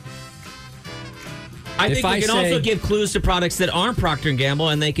 I think we can also give clues to products that aren't Procter & Gamble,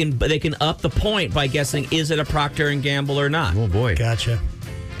 and they can up the point by guessing, is it a Procter & Gamble or not? Oh, boy. Gotcha.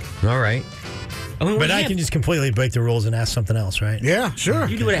 All right. But I can just completely break the rules and ask something else, right? Yeah, sure.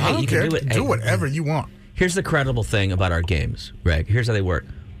 You do it. I don't care. Can do it. Do whatever you want. Here's the credible thing about our games, Greg. Here's how they work.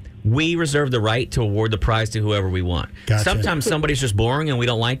 We reserve the right to award the prize to whoever we want. Gotcha. Sometimes somebody's just boring and we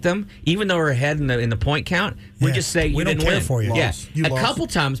don't like them. Even though we're ahead in the point count, we just say, we you don't didn't care win. for you. Yes. You A lost. couple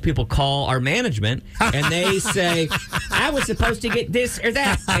times people call our management and they say, I was supposed to get this or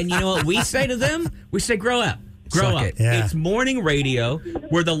that. And you know what we say to them? We say, grow up. Grow up. Yeah. It's morning radio.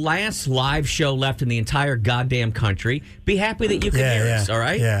 We're the last live show left in the entire goddamn country. Be happy that you can hear us, all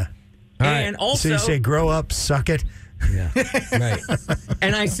right? Yeah. And also, So you say, grow up, suck it. Yeah. Right.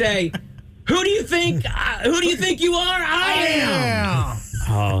 and I say, who do you think you are? I am.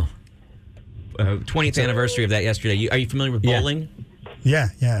 Oh. 20th anniversary of that yesterday. Are you familiar with bowling? Yeah.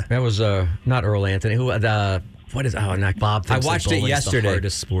 That was not Earl Anthony. Who What is? Oh, not Bob. I watched it yesterday. The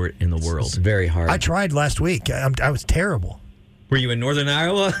hardest sport in the world. It's very hard. I tried last week. I was terrible. Were you in Northern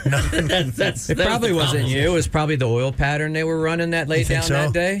Iowa? No. It probably wasn't you. It was probably the oil pattern they were running that late down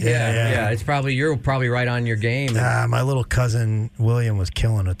that day. Yeah. It's probably you're probably right on your game. My little cousin William was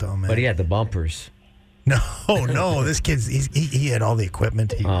killing it though, man. But he had the bumpers. No, this kid's he had all the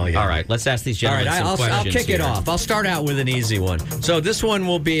equipment. All right, let's ask these All gentlemen right, some questions. I'll kick it off. I'll start out with an easy one. So this one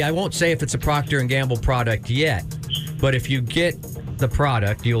will be, I won't say if it's a Procter & Gamble product yet, but if you get the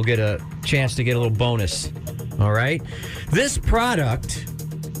product, you'll get a chance to get a little bonus. All right? This product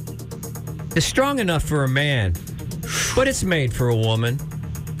is strong enough for a man, but it's made for a woman.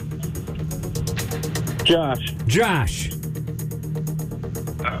 Josh.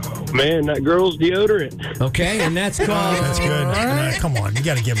 Man, that girl's deodorant. Okay, and that's called... That's good. right. Come on, you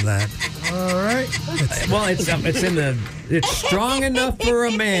got to give him that. All right. Well, it's strong enough for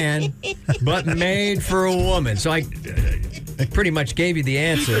a man, but made for a woman. So I pretty much gave you the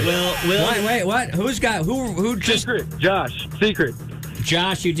answer. Wait, what? Who just... Secret.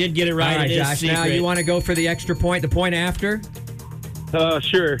 Josh, you did get it right. All right, It is Josh, secret. now you want to go for the extra point, the point after?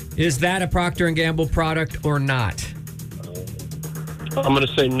 Sure. Is that a Procter & Gamble product or not? I'm going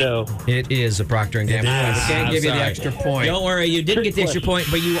to say no. It is a Procter & Gamble. We can't give you the extra point. Don't worry, you didn't get the extra point,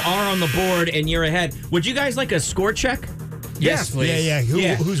 but you are on the board and you're ahead. Would you guys like a score check? Yes, please.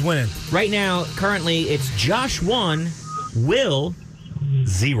 Yeah. Who's winning? Right now, currently, it's Josh 1, Will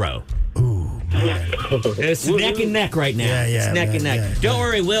 0. Ooh, man. It's neck and neck right now. Yeah, it's neck and neck. yeah. Don't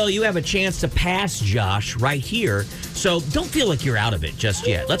worry, Will. You have a chance to pass Josh right here. So don't feel like you're out of it just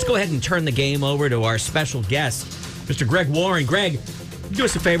yet. Let's go ahead and turn the game over to our special guest, Mr. Greg Warren. Greg, do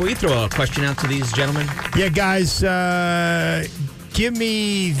us a favor. Will you throw a question out to these gentlemen? Yeah, guys, give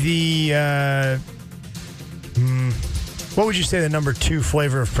me the... what would you say the number 2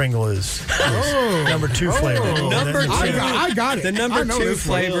 flavor of Pringle is? Number 2 flavor. Number 2. I got it. The number 2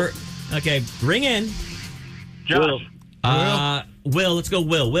 flavor. Okay, ring in. Josh. Will, let's go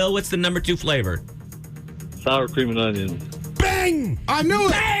Will. Will, what's the number 2 flavor? Sour cream and onion. Bang! I knew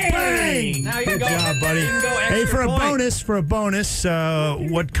it. Bang! Now you Good go- job, buddy. you can go Hey, extra for a bonus,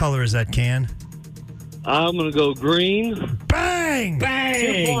 what color is that can? I'm going to go green. Bang!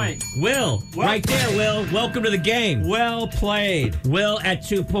 Bang! 2 points. Will, right there, Will. Welcome to the game. Well played. Will at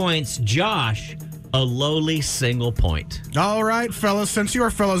 2 points. Josh, a lowly single point. All right, fellas. Since you are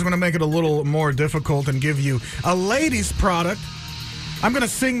fellas, going to make it a little more difficult and give you a ladies' product. I'm going to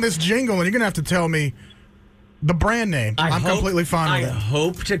sing this jingle, and you're going to have to tell me the brand name. I'm completely fine with I it.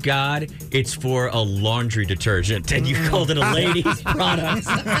 hope to God it's for a laundry detergent, and you called it a ladies' product.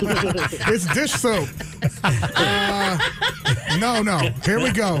 It's dish soap. No. Here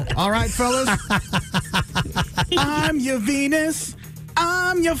we go. All right, fellas. I'm your Venus.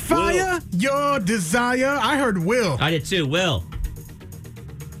 I'm your fire. Your desire. I heard Will. I did too. Will.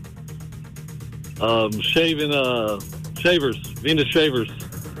 Shavers. Venus shavers.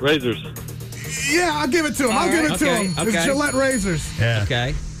 Razors. Yeah, I'll give it to him. I'll give it to him. Okay. It's Gillette razors. Yeah.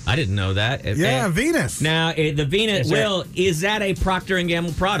 Okay. I didn't know that. Yeah, Venus. Now, the Venus, Will, is that a Procter &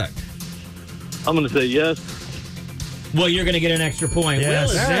 Gamble product? I'm going to say yes. Well, you're going to get an extra point. Yes.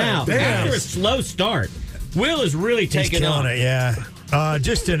 Will is now, Damn. after a slow start, Will is really He's taking killing on it, yeah.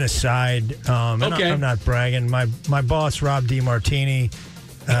 Just an aside, and Okay. I'm not bragging. My boss, Rob DiMartini,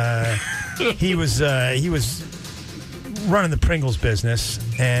 he was running the Pringles business,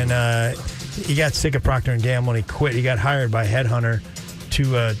 and he got sick of Procter & Gamble, and he quit. He got hired by Headhunter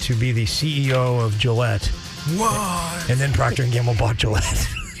to be the CEO of Gillette. What? And then Procter & Gamble bought Gillette.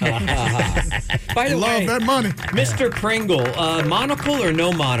 By the way, Love that money. Mr. Pringle, monocle or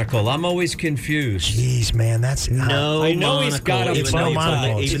no monocle? I'm always confused. Jeez, man, that's no I know monocle, he's got a even no though, monocle.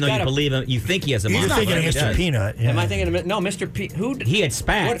 even He's though got you a- believe him, you think he has a You're monocle. thinking of He Mr. does. Peanut. Yeah. Am I thinking of no Mr. P? Who? He had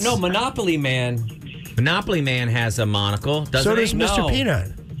spats. No, Monopoly Man. Monopoly Man has a monocle, doesn't So he? does Mr. No.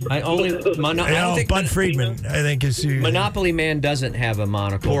 Peanut. I only. I don't think Bud Friedman, I think, is who. Monopoly Man doesn't have a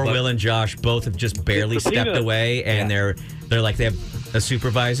monocle. Poor but- Will and Josh both have just barely Mr. stepped Peanut. away, and they're like they have a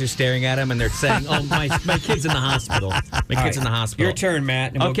supervisor staring at him, and they're saying, "Oh, my kid's in the hospital. My kid's in the hospital." Your turn,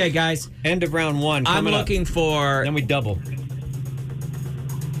 Matt. And Okay, guys. End of round 1. I'm coming up. looking for. Then we double.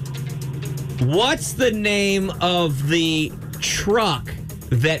 What's the name of the truck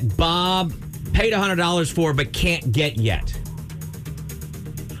that Bob paid $100 for but can't get yet?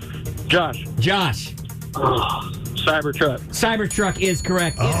 Josh. Josh. Cybertruck. Cybertruck is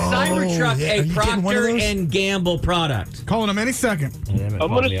correct. Is Oh, Cybertruck yeah. Are a you getting one of Procter those? and Gamble product? Calling him any second. I'm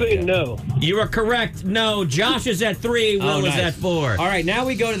going to say no. You are correct. No, Josh is at 3. Will is nice. at 4. All right, now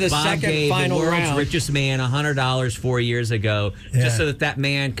we go to the Bob second gave final the world's round. richest man $100 4 years ago, Yeah. just so that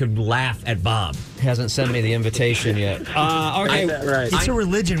man could laugh at Bob. Hasn't sent me the invitation yet. Okay. Right. It's a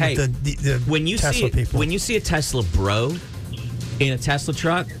religion Hey, with the When you Tesla see people. when you see a Tesla Bro in a Tesla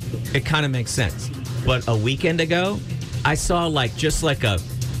truck, it kind of makes sense. But a weekend ago, I saw just like a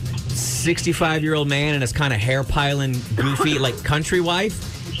 65-year-old man and his kind of hair piling, goofy like country wife.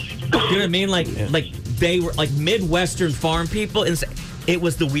 You know what I mean? Like they were like Midwestern farm people, and it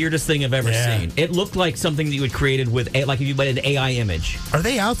was the weirdest thing I've ever seen. It looked like something that you had created with like if you made an AI image. Are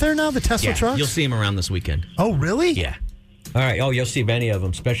they out there now, the Tesla trucks? You'll see them around this weekend. Oh, really? Yeah. All right. Oh, you'll see many of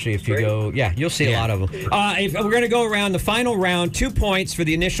them, especially if you go. Yeah, you'll see a lot of them. If we're going to go around the final round, 2 points for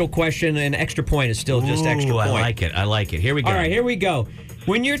the initial question, and extra point is still just extra point. I like it. I like it. Here we go. All right, here we go.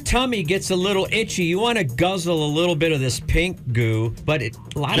 When your tummy gets a little itchy, you want to guzzle a little bit of this pink goo, but a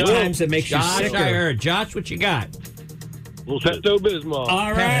lot of times it makes you Josh, sicker. I heard. Josh, what you got? Pepto-Bismol.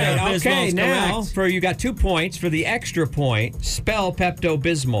 All right. Pepto-Bismol's Okay, now correct. you got 2 points for the extra point. Spell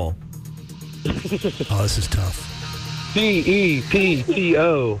Pepto-Bismol. Oh, this is tough.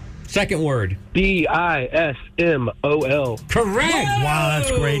 Pepto. Second word. DISMOL. Correct. Wow,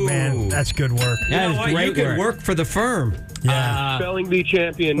 that's great, man. That's good work. That is great. You could work for the firm. Yeah. Spelling bee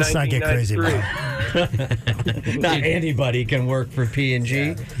champion. Let's not get crazy about it. Not anybody can work for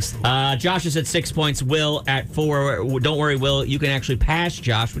P&G. Josh is at 6 points. Will at 4. Don't worry, Will. You can actually pass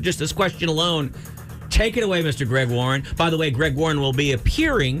Josh with just this question alone. Take it away, Mr. Greg Warren. By the way, Greg Warren will be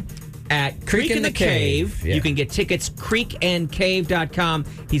appearing at Creek in the Cave. Yeah. You can get tickets, creekandcave.com.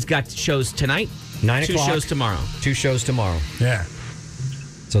 He's got shows tonight. 9 2 o'clock. shows tomorrow. 2 shows tomorrow. Yeah.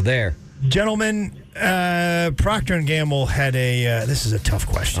 So there. Gentlemen, Procter & Gamble had a... this is a tough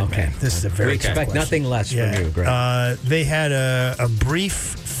question, man. This is a very tough expect question. nothing less from you, Greg. They had a brief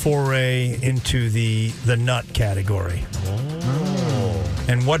foray into the nut category. Oh.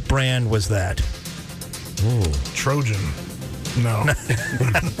 And what brand was that? Ooh. Trojan. No.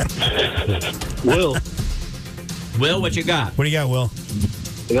 Will. Will, what you got? What do you got, Will?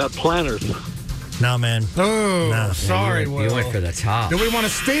 I got planners. No, man. Oh, No. sorry, You Will. went for the top. Do we want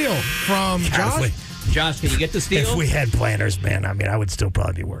to steal from Josh? Josh, can you get the steal? If we had planners, man, I mean, I would still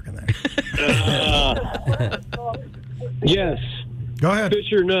probably be working there. Yes. Go ahead.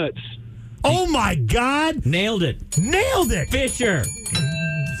 Fisher nuts. Oh, my God. Nailed it. Nailed it. Fisher.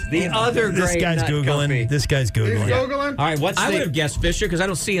 The other This great guy's nut Googling. company. This guy's Googling. Googling? All right, what's I the... would have guessed Fisher because I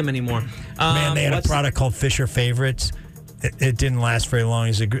don't see him anymore. Man, they had a what's- product called Fisher Favorites. It didn't last very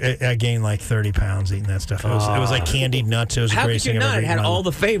long. I gained like 30 pounds eating that stuff. It was like candied nuts. It was the How greatest could you thing I've not? ever It eaten had in my all life.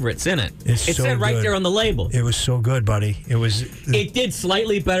 the favorites in it. It's It so said right good. there on the label. It was so good, buddy. It was. It did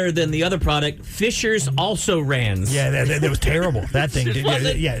slightly better than the other product. Fisher's also rans. Yeah, that was terrible. That thing. It Did,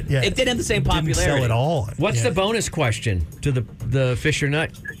 wasn't- yeah. It didn't have the same Didn't popularity. sell at all. What's Yeah. the bonus question to the Fisher nut?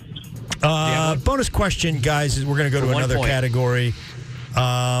 Bonus question, guys? Is we're going to go For to 1 another point. category.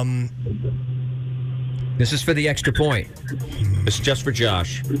 This is for the extra point. It's just for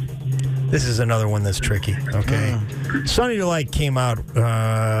Josh. This is another one that's tricky. Okay, Sunny Delight came out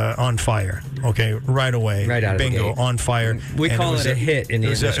on fire. Okay, right away. Right out of the Bingo, gate. on fire. We And call was it a hit in the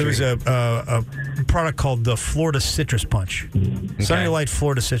industry. It was a product called the Florida Citrus Punch. Sunny Delight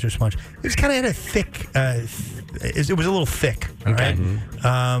Florida Citrus Punch. It was kind of had a thick. It was a little thick. All Okay.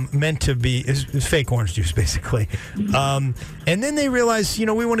 right? Meant to be. It was fake orange juice, basically. And then they realized,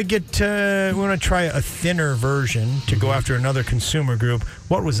 we want to try a thinner version to go after another consumer group.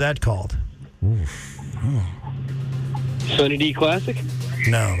 What was that called? Sunny D Classic.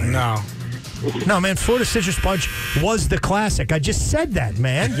 No, man. No, man. Florida Citrus Punch was the classic. I just said that,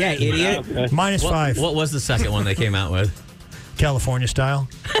 man. Yeah, idiot. Okay. Minus 5. What was the second one they came out with? California style.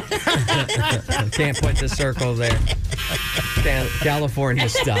 Can't put the circle there. California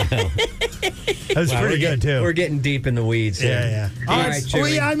style. That was pretty good, too. We're getting deep in the weeds here. Yeah. All right, Oh,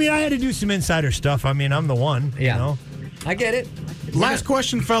 Chewy. yeah. I mean, I had to do some insider stuff. I mean, I'm the one. Yeah. You know? I get it. Last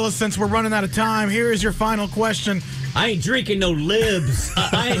question, fellas, since we're running out of time. Here is your final question. I ain't drinking no libs.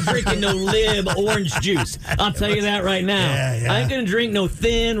 I ain't drinking no lib orange juice. I'll tell you that right now. Yeah. I ain't gonna drink no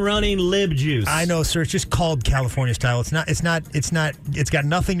thin running lib juice. I know, sir. It's just called California style. It's not. It's got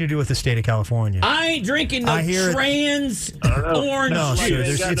nothing to do with the state of California. I ain't drinking no I hear it. trans orange No,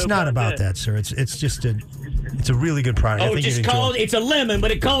 juice. sir. It's not about that, sir. It's just it's a really good product. I Oh, think just you'd enjoy called. it. It's a lemon, but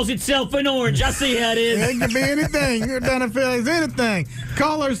it calls itself an orange. I see how it is. It can be anything. You're done if it's anything.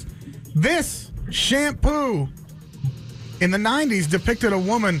 Callers, this shampoo in the 90s depicted a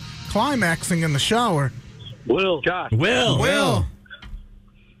woman climaxing in the shower. Will. Josh. Will.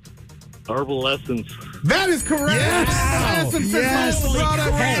 Herbal Essence. That is correct. Yes. Holy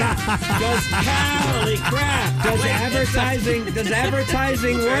Holy crap! Does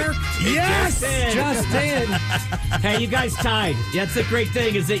advertising work? Yes. Just in. Hey, you guys tied. That's the great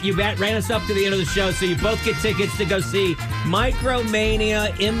thing is that you ran us up to the end of the show, so you both get tickets to go see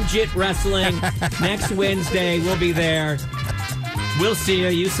Micromania MJIT Wrestling next Wednesday. We'll be there. We'll see you.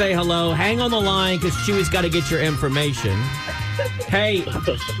 You say hello. Hang on the line because Chewy's got to get your information. Hey,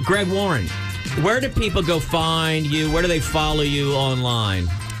 Greg Warren, where do people go find you? Where do they follow you online?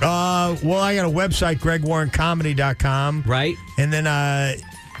 Well, I got a website, gregwarrencomedy.com. Right. And then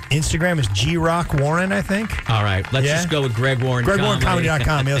Instagram is GRockWarren, I think. All right. Let's Yeah? just go with Greg Warren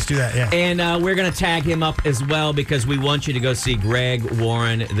GregWarrencomedy.com. Yeah, let's do that. Yeah. And we're going to tag him up as well because we want you to go see Greg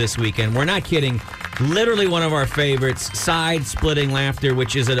Warren this weekend. We're not kidding. Literally one of our favorites, side-splitting laughter,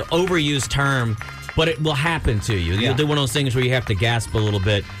 which is an overused term, but it will happen to you. You'll do one of those things where you have to gasp a little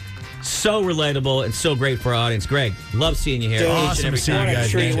bit. So relatable and so great for our audience. Greg, love seeing you here. Awesome each and every to see you time.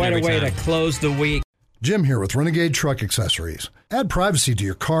 guys, man. What a way to Time. close the week. Jim here with Renegade Truck Accessories. Add privacy to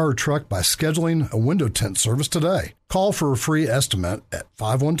your car or truck by scheduling a window tint service today. Call for a free estimate at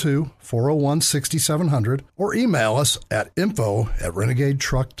 512-401-6700 or email us at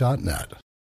info@renegadetruck.net.